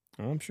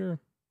 Oh, I'm sure.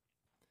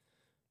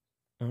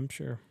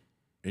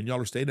 And y'all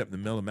are staying up in the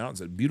middle of the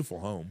mountains. A beautiful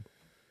home.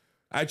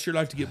 I'd sure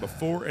like to get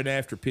before and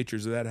after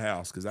pictures of that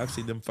house because I've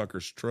seen them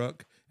fuckers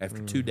truck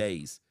after 2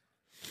 days.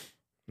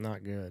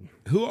 Not good.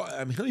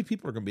 How many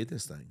people are going to be at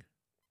this thing?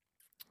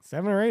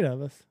 7 or 8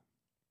 of us.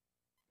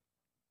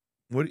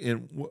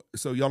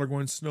 So y'all are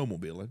going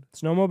snowmobiling.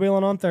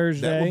 Snowmobiling on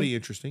Thursday. That will be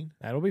interesting.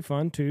 That'll be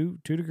fun. 2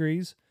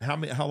 degrees. How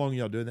long are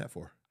y'all doing that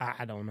for?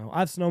 I don't know.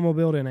 I've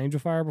snowmobiled in Angel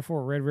Fire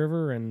before, Red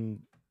River, and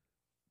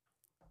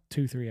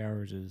 2-3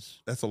 hours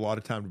is That's a lot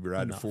of time to be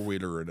riding a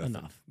 4-wheeler or nothing.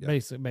 enough.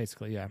 Yeah.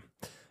 Basically, yeah.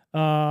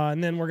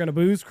 And then we're gonna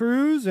booze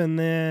cruise, and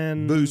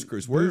then Booze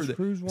cruise.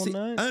 Cruise one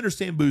night. I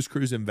understand booze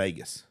cruise in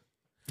Vegas.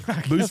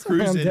 I Booze guess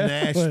cruise around in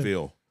Deadwood.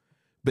 Nashville.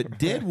 But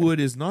Deadwood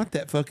is not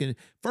that fucking.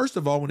 First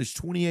of all, when it's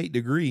 28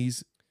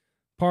 degrees,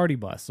 Party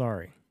bus.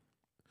 Sorry,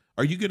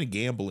 are you going to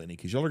gamble any?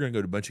 Because y'all are going to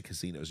go to a bunch of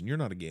casinos, and you're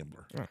not a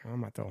gambler. I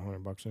might throw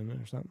 $100 in there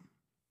or something.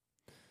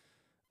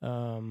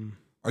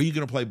 Are you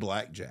going to play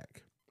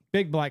blackjack?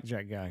 Big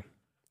blackjack guy.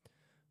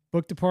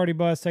 Booked a party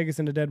bus, take us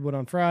into Deadwood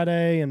on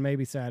Friday and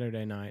maybe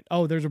Saturday night.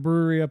 Oh, there's a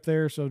brewery up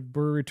there, so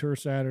brewery tour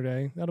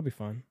Saturday. That'll be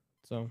fun.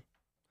 So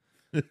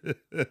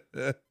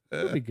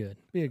it'll be good.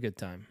 Be a good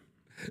time.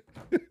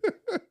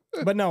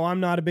 But no, I'm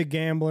not a big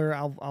gambler. I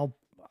don't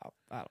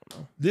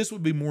know. This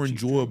would be more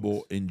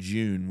enjoyable in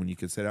June when you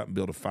could set out and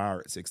build a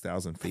fire at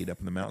 6,000 feet up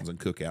in the mountains and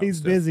cook out.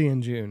 He's busy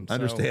in June. I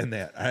understand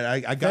that.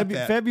 I got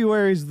that.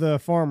 February's the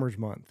farmer's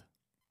month.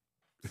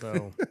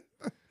 So,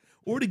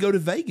 or to go to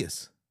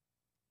Vegas.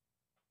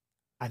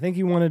 I think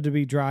he wanted to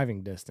be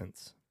driving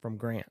distance from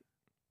Grant.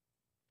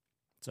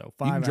 So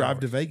 5 You can drive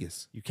hours. to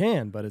Vegas. You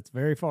can, but it's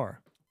very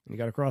far. You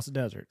got to cross the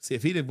desert. See,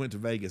 if he'd have went to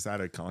Vegas, I'd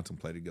have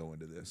contemplated going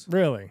to this.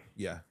 Really?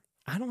 Yeah.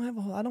 I don't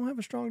have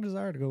a strong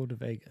desire to go to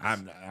Vegas.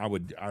 I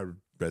would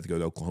rather go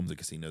to Oklahoma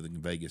casino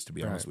than Vegas, to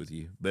be honest with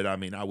you. But I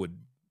mean, I would,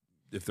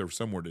 if there was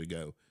somewhere to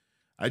go,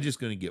 I'm just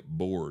going to get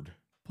bored.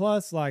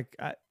 Plus, like,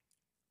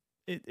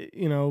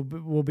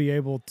 we'll be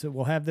able to.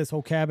 We'll have this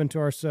whole cabin to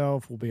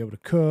ourselves. We'll be able to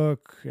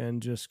cook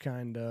and just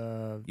kind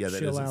of that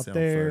chill doesn't out sound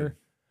there.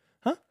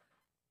 fun.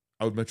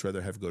 I would much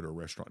rather go to a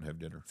restaurant and have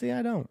dinner. See,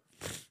 I don't.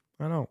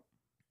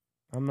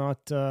 I'm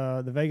not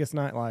the Vegas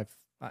nightlife.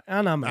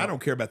 I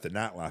don't care about the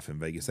nightlife in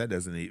Vegas. That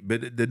doesn't.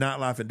 But the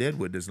nightlife in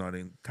Deadwood does not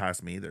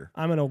entice me either.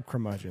 I'm an old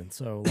curmudgeon,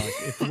 so like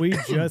if we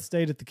just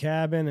stayed at the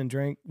cabin and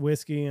drank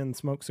whiskey and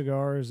smoked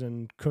cigars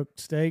and cooked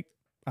steak,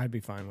 I'd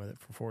be fine with it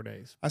for 4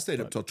 days. I stayed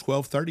up till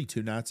 12:30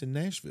 2 nights in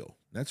Nashville.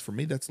 That's for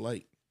me. That's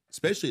late,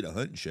 especially at a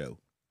hunting show.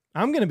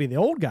 I'm going to be the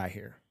old guy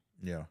here.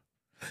 Yeah.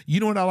 You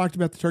know what I liked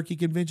about the turkey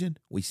convention?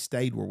 We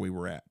stayed where we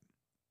were at,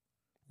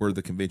 where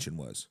the convention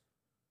was.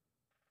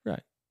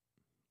 Right,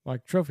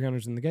 like trophy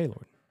hunters in the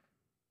Gaylord.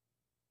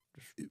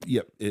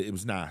 Yep, it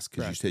was nice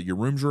because you said your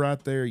rooms were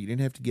right there. You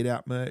didn't have to get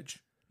out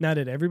much. Now,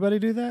 did everybody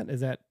do that?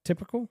 Is that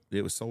typical?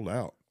 It was sold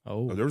out.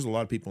 Oh, There was a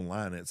lot of people in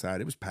line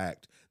outside. It was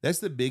packed. That's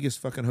the biggest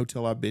fucking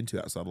hotel I've been to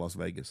outside Las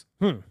Vegas.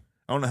 I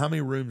don't know how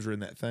many rooms are in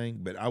that thing,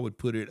 but I would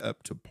put it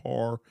up to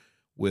par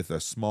with a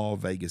small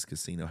Vegas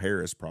casino,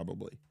 Harris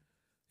probably.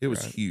 It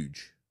was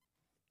huge.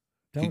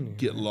 Could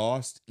get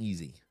lost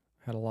easy.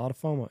 Had a lot of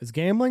FOMO. Is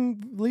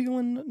gambling legal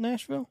in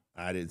Nashville?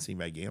 I didn't see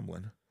my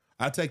gambling.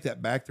 I take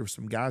that back. There were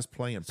some guys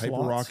playing paper,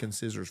 Slots? rock, and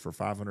scissors for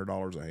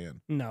 $500 a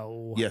hand.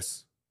 No.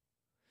 Yes.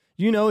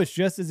 You know it's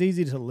just as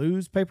easy to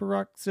lose paper,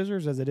 rock,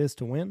 scissors as it is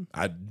to win.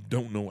 I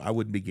don't know. I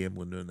wouldn't be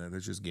gambling doing that.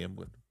 That's just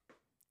gambling.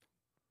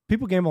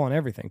 People gamble on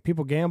everything.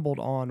 People gambled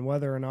on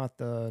whether or not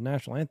the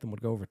national anthem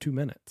would go over 2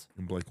 minutes.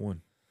 And Blake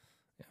won.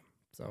 Yeah.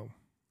 So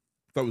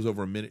If it was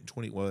over a minute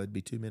 20, well, it'd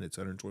be 2 minutes,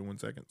 121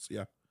 seconds.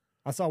 Yeah.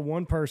 I saw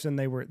one person.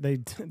 They were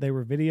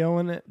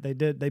videoing it.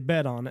 They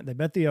bet on it. They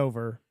bet the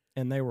over,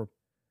 and they were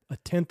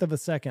 1/10 of a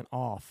second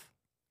off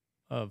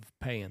of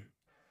paying.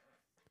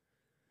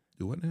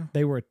 Do what now?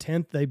 They were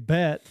 1/10. They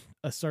bet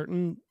a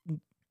certain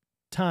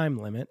time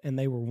limit, and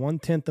they were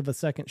 1/10 of a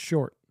second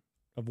short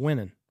of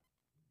winning.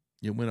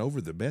 It went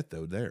over the bet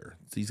though. There,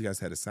 these guys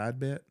had a side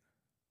bet.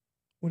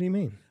 What do you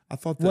mean? I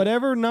thought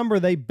Whatever number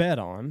they bet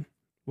on,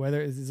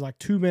 whether it's like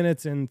 2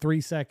 minutes and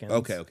 3 seconds.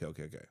 Okay.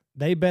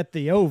 They bet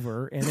the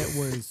over, and it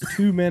was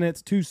 2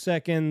 minutes, 2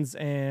 seconds,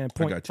 and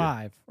I got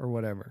 0.5 or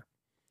whatever.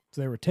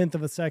 So they were 1/10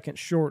 of a second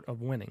short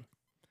of winning.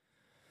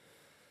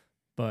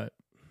 But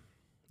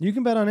you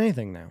can bet on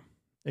anything now,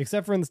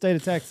 except for in the state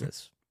of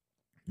Texas.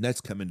 That's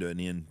coming to an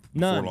end before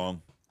None.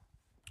 long.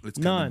 It's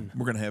None. Coming.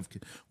 We're gonna have.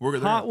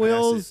 Hot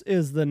Wheels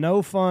is the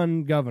no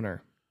fun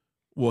governor.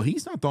 Well,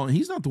 he's not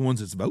the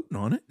ones that's voting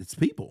on it. It's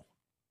people.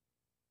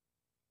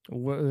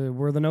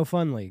 We're the no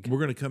fun league. We're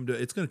gonna come to.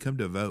 It's gonna come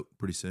to a vote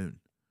pretty soon.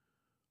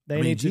 They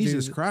need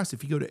Jesus to Christ!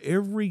 If you go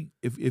to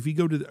if you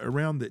go to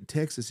around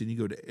Texas and you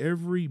go to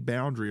every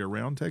boundary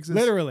around Texas,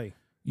 literally,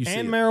 you see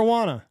and it.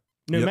 marijuana.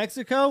 New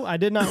Mexico, I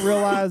did not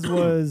realize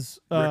was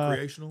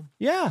recreational.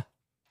 Yeah,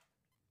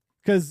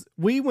 Because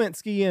we went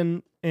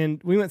skiing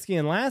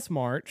last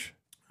March,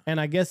 and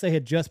I guess they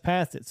had just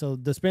passed it, so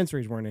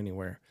dispensaries weren't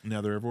anywhere.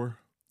 Now they're everywhere.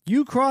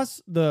 You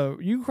cross the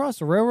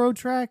railroad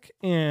track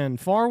in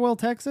Farwell,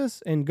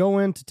 Texas, and go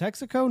into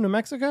Texaco, New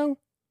Mexico,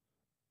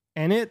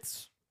 and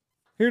it's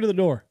here to the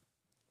door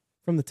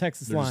from the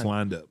Texas They're line. just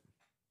lined up.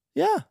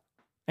 Yeah,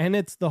 and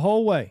it's the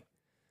whole way.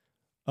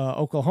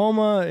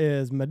 Oklahoma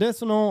is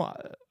medicinal.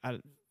 I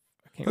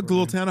can't Look, the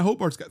little town of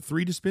Hobart's got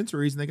 3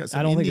 dispensaries, and they got some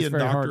I don't think Indian it's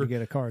very doctor. hard to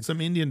get a card.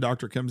 Some Indian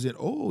doctor comes in.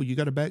 Oh, you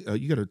got a back?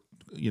 You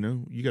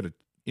got a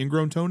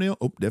ingrown toenail?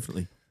 Oh,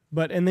 definitely.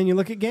 And then you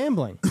look at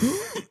gambling.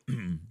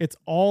 It's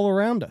all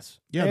around us.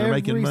 Yeah, they're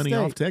making Every money state.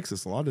 off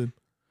Texas. A lot of them.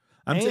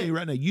 I'm telling you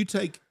right now, you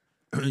take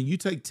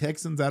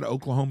Texans out of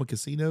Oklahoma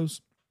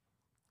casinos,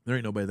 there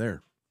ain't nobody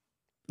there.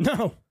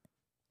 No.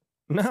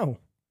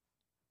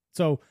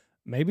 So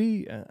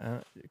maybe,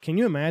 can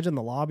you imagine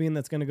the lobbying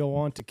that's going to go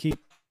on to keep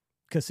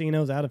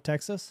casinos out of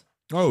Texas?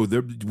 Oh,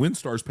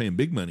 WinStar's paying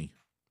big money.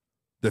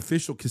 The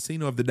official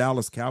casino of the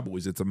Dallas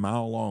Cowboys. It's a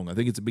mile long. I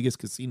think it's the biggest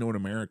casino in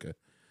America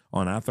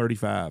on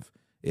I-35.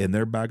 And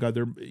they're by God,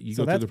 you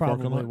So go through that's the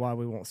parking probably lot. why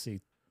we won't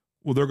see.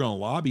 Well, they're going to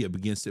lobby up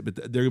against it, but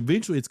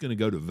eventually it's going to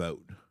go to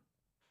vote,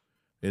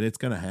 and it's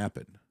going to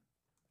happen.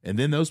 And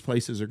then those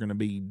places are going to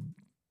be,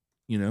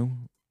 they're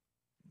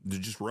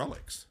just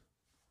relics.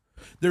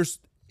 There's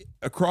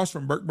across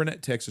from Burke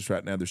Burnett, Texas,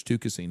 right now. There's 2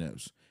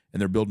 casinos,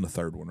 and they're building a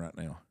 3rd one right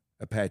now,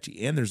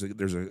 Apache. And there's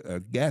a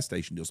gas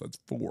station deal, so that's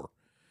 4.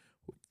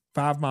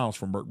 5 miles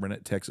from Burke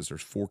Burnett, Texas,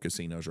 there's 4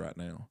 casinos right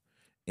now.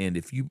 And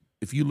if you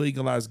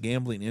legalize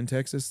gambling in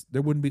Texas, they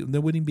wouldn't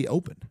even be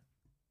open.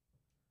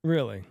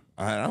 Really?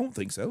 I don't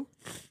think so.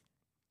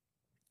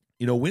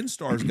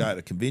 WinStar's got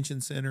a convention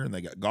center and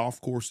they got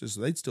golf courses,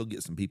 so they'd still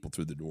get some people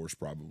through the doors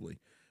probably.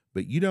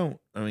 But you don't.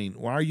 I mean,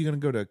 why are you going to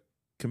go to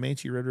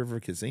Comanche Red River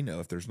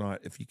Casino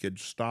if you could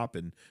stop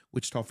in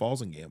Wichita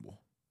Falls and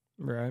gamble,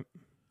 Right.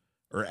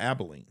 or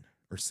Abilene,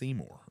 or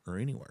Seymour, or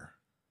anywhere?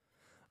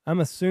 I'm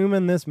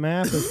assuming this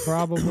map is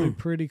probably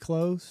pretty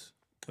close.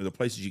 Or the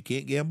places you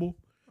can't gamble.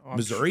 Oh,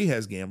 Missouri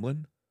has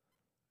gambling.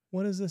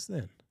 What is this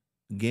then?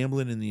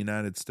 Gambling in the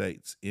United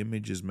States.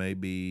 Images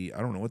maybe,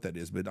 I don't know what that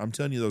is, but I'm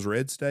telling you, those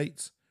red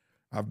states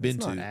I've been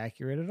It's to. not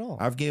accurate at all.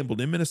 I've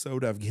gambled in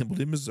Minnesota. I've gambled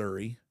in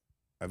Missouri.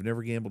 I've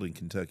never gambled in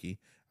Kentucky.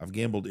 I've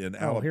gambled in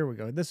Alabama. Here we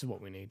go. This is what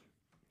we need.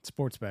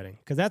 Sports betting.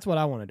 Because that's what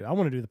I want to do. I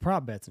want to do the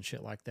prop bets and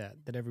shit like that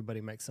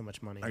everybody makes so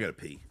much money. I got to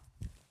pee.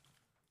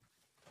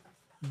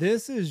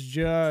 This is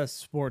just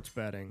sports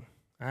betting.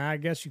 I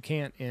guess you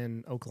can't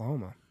in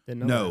Oklahoma.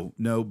 Didn't know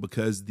No,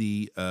 because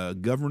the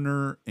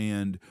governor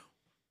and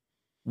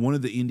one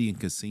of the Indian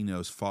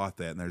casinos fought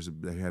that, and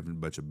they're having a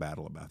bunch of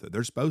battle about that.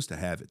 They're supposed to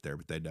have it there,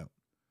 but they don't.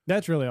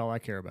 That's really all I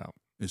care about.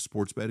 Is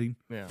sports betting?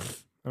 Yeah.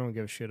 I don't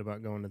give a shit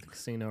about going to the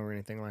casino or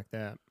anything like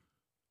that.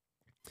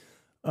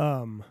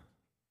 I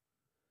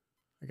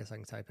guess I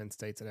can type in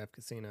states that have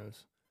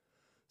casinos.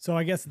 So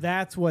I guess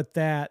that's what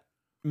that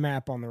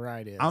map on the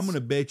right is. I'm going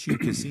to bet you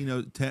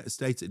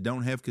states that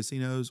don't have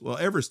casinos. Well,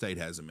 every state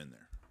has them in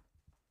there.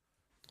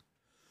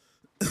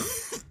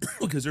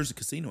 Because there's a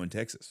casino in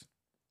Texas.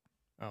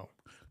 Oh.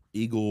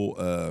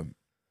 At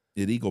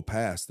Eagle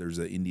Pass, there's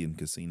an Indian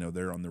casino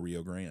there on the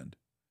Rio Grande.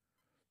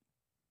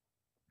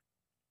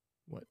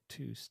 What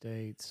 2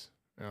 states?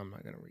 I'm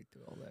not going to read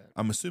through all that.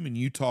 I'm assuming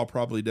Utah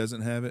probably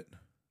doesn't have it.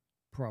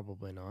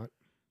 Probably not.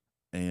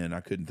 And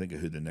I couldn't think of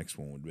who the next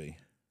one would be.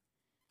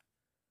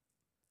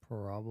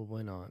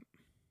 Probably not.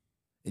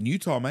 And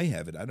Utah may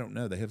have it. I don't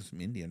know. They have some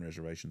Indian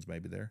reservations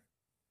maybe there.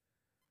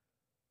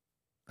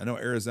 I know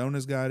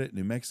Arizona's got it.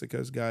 New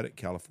Mexico's got it.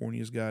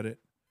 California's got it.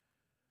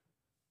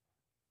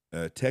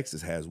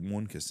 Texas has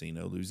 1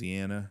 casino.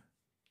 Louisiana.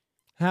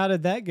 How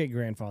did that get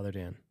grandfathered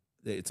in?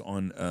 It's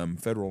on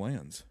federal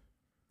lands.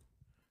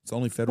 It's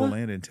only federal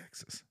land in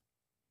Texas.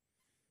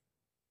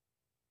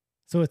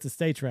 So it's a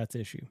states' rights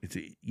issue.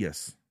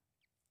 Yes.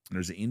 And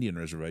there's an Indian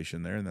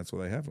reservation there, and that's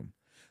why they have them.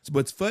 So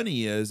what's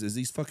funny is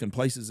these fucking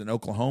places in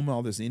Oklahoma,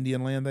 all this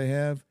Indian land they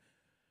have,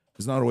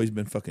 has not always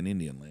been fucking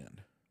Indian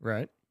land.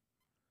 Right.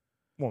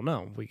 Well,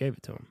 no, we gave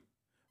it to them.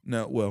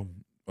 No, well,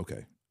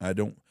 okay. I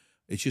don't.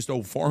 It's just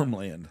old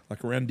farmland,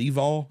 like around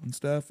Duval and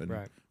stuff, and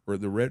Right. where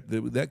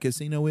that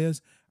casino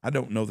is. I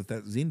don't know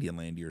that was Indian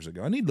land years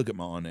ago. I need to look at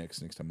my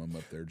Onyx next time I'm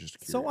up there. Just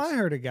curious. So I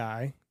heard a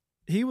guy.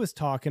 He was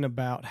talking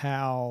about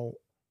how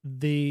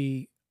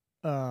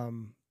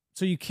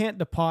so you can't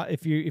deposit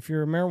if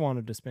you're a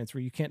marijuana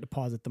dispensary, you can't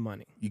deposit the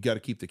money. You got to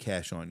keep the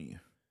cash on you.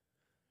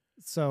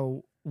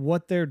 So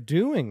what they're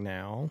doing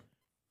now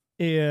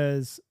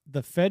is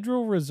the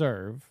Federal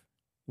Reserve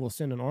will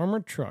send an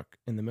armored truck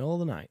in the middle of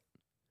the night.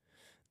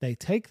 They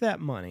take that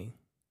money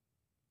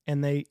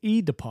and they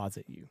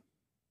e-deposit you.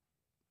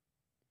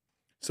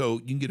 So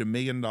you can get $1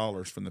 million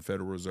from the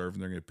Federal Reserve,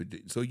 and they're going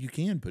to so you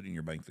can put it in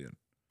your bank then.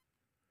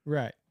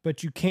 Right.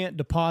 But you can't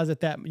deposit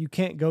that. You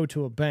can't go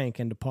to a bank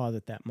and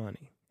deposit that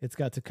money. It's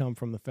got to come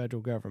from the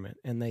federal government,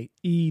 and they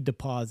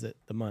e-deposit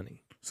the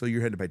money. So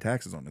you're having to pay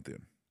taxes on it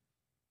then.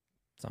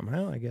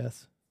 Somehow, I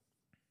guess.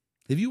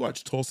 Have you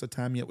watched Tulsa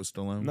Time yet with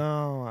Stallone?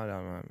 No, I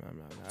don't know.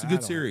 It's a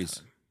good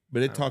series,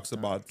 but it talks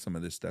about some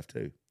of this stuff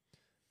too.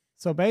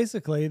 So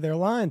basically, they're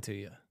lying to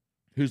you.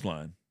 Who's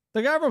lying?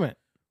 The government.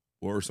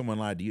 Or someone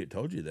lied to you that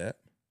told you that.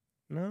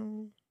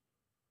 No.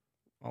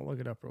 I'll look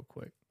it up real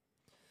quick.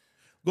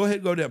 Go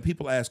ahead, go down.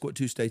 People ask what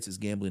 2 states is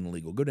gambling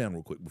illegal. Go down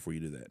real quick before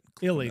you do that.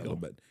 Illegal.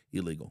 But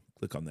illegal.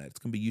 Click on that. It's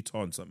going to be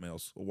Utah and something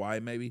else.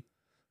 Hawaii, maybe?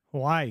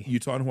 Hawaii.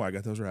 Utah and Hawaii. I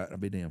got those right. I'll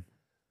be damned.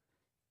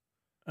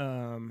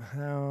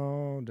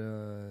 How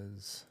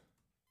does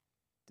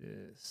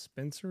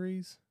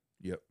dispensaries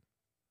Yep.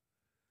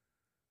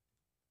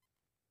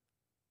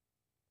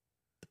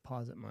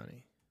 deposit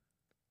money?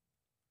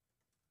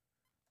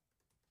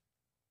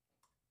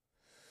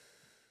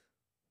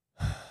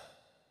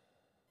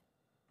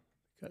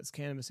 Because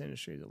cannabis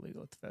industry is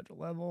illegal at the federal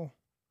level.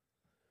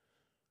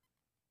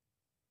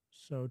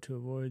 So to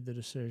avoid the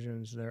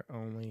decisions, they're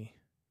only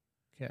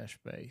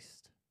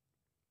cash-based.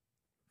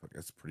 Fuck,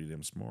 that's pretty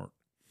damn smart.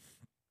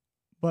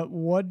 But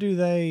what do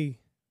they...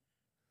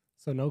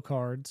 So no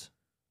cards.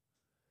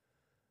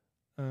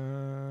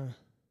 I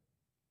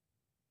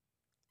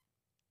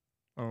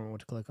don't know what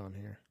to click on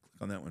here.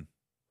 Click on that one.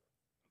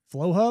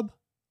 Flow Hub?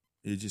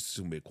 It's just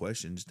going to be a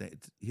question. Just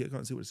hit on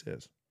and see what it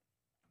says.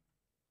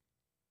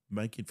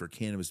 Banking for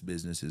cannabis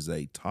business is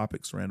a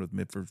topic surrounded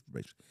with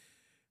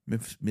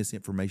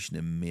misinformation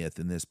and myth.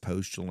 In this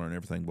post, you'll learn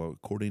everything. Well,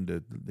 according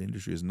to the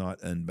industry, is not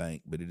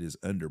unbanked, but it is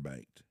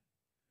underbanked.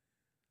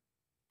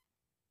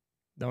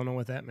 Don't know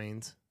what that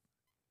means.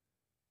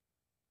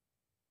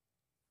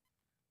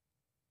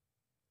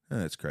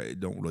 That's crazy. It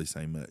don't really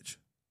say much.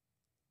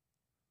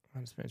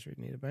 Dispensary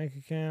need a bank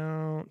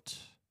account.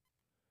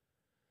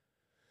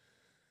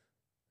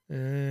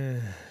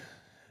 Anyway.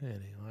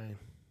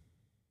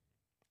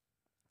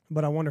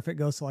 But I wonder if it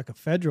goes to like a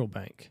federal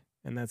bank,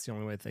 and that's the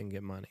only way they can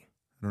get money.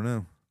 I don't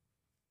know.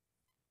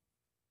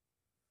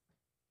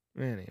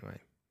 Anyway,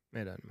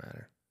 it doesn't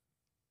matter.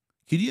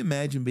 Could you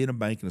imagine being a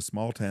bank in a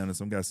small town and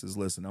some guy says,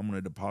 listen, I'm going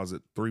to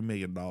deposit $3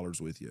 million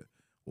with you.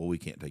 Well, we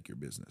can't take your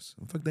business.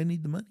 In fact, they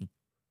need the money.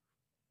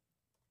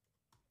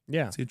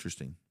 Yeah. It's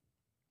interesting.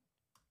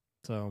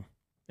 So,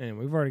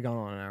 anyway, we've already gone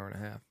on an hour and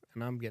a half,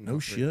 and I'm getting No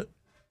shit.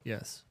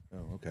 Yes.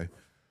 Oh, okay.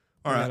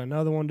 All All right. right. Got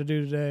another one to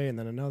do today, and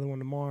then another one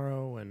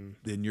tomorrow, and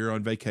Then you're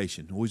on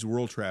vacation. Always a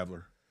world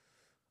traveler.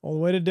 all the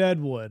way to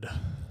Deadwood.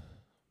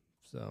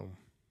 So,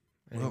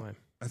 anyway. Well,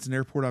 that's an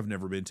airport I've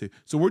never been to.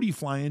 So where do you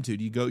fly into?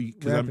 Do you go?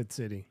 Rapid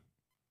City.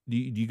 Do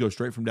you go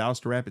straight from Dallas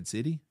to Rapid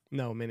City?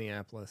 No,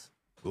 Minneapolis.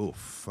 Oh,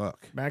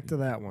 fuck. Back to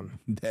that one.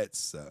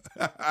 That's,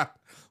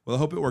 well, I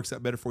hope it works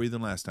out better for you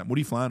than last time. What are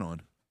you flying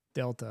on?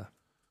 Delta.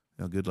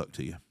 Well, good luck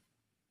to you.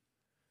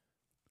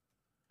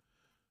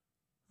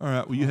 All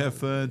right. Well, you have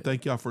fun.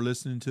 Thank y'all for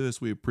listening to us.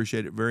 We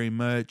appreciate it very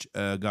much.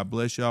 God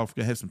bless y'all. We're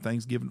going to have some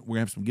Thanksgiving. We're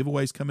going to have some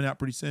giveaways coming out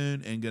pretty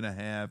soon and going to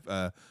have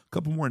a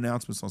couple more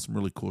announcements on some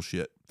really cool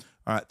shit.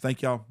 All right.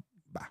 Thank y'all.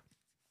 Bye.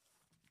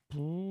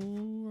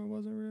 Oh, I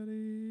wasn't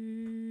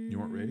ready. You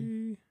weren't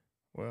ready?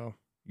 Well,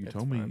 You it's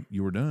told me fine.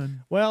 you were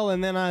done. Well,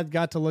 and then I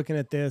got to looking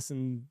at this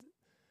and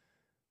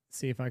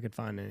see if I could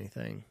find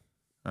anything.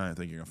 I don't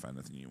think you're going to find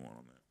nothing you want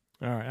on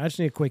that. All right. I just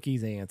need a quick,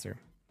 easy answer.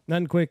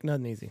 Nothing quick,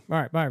 nothing easy. All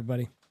right. Bye,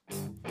 everybody.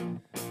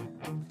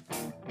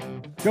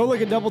 Go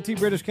look at Double T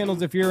British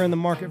Kennels if you're in the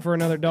market for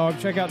another dog.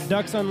 Check out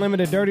Ducks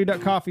Unlimited, Dirty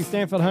Duck Coffee,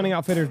 Stanfield Hunting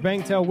Outfitters,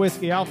 Bangtail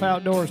Whiskey, Alpha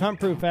Outdoors, Hunt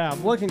Proof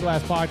Ab, Looking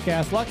Glass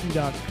Podcast, Lucky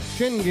Duck,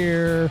 Chene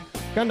Gear,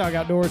 Gun Dog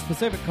Outdoors,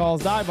 Pacific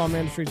Calls, Dive Bomb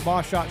Industries,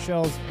 Boss Shot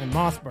Shells, and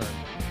Mossberg.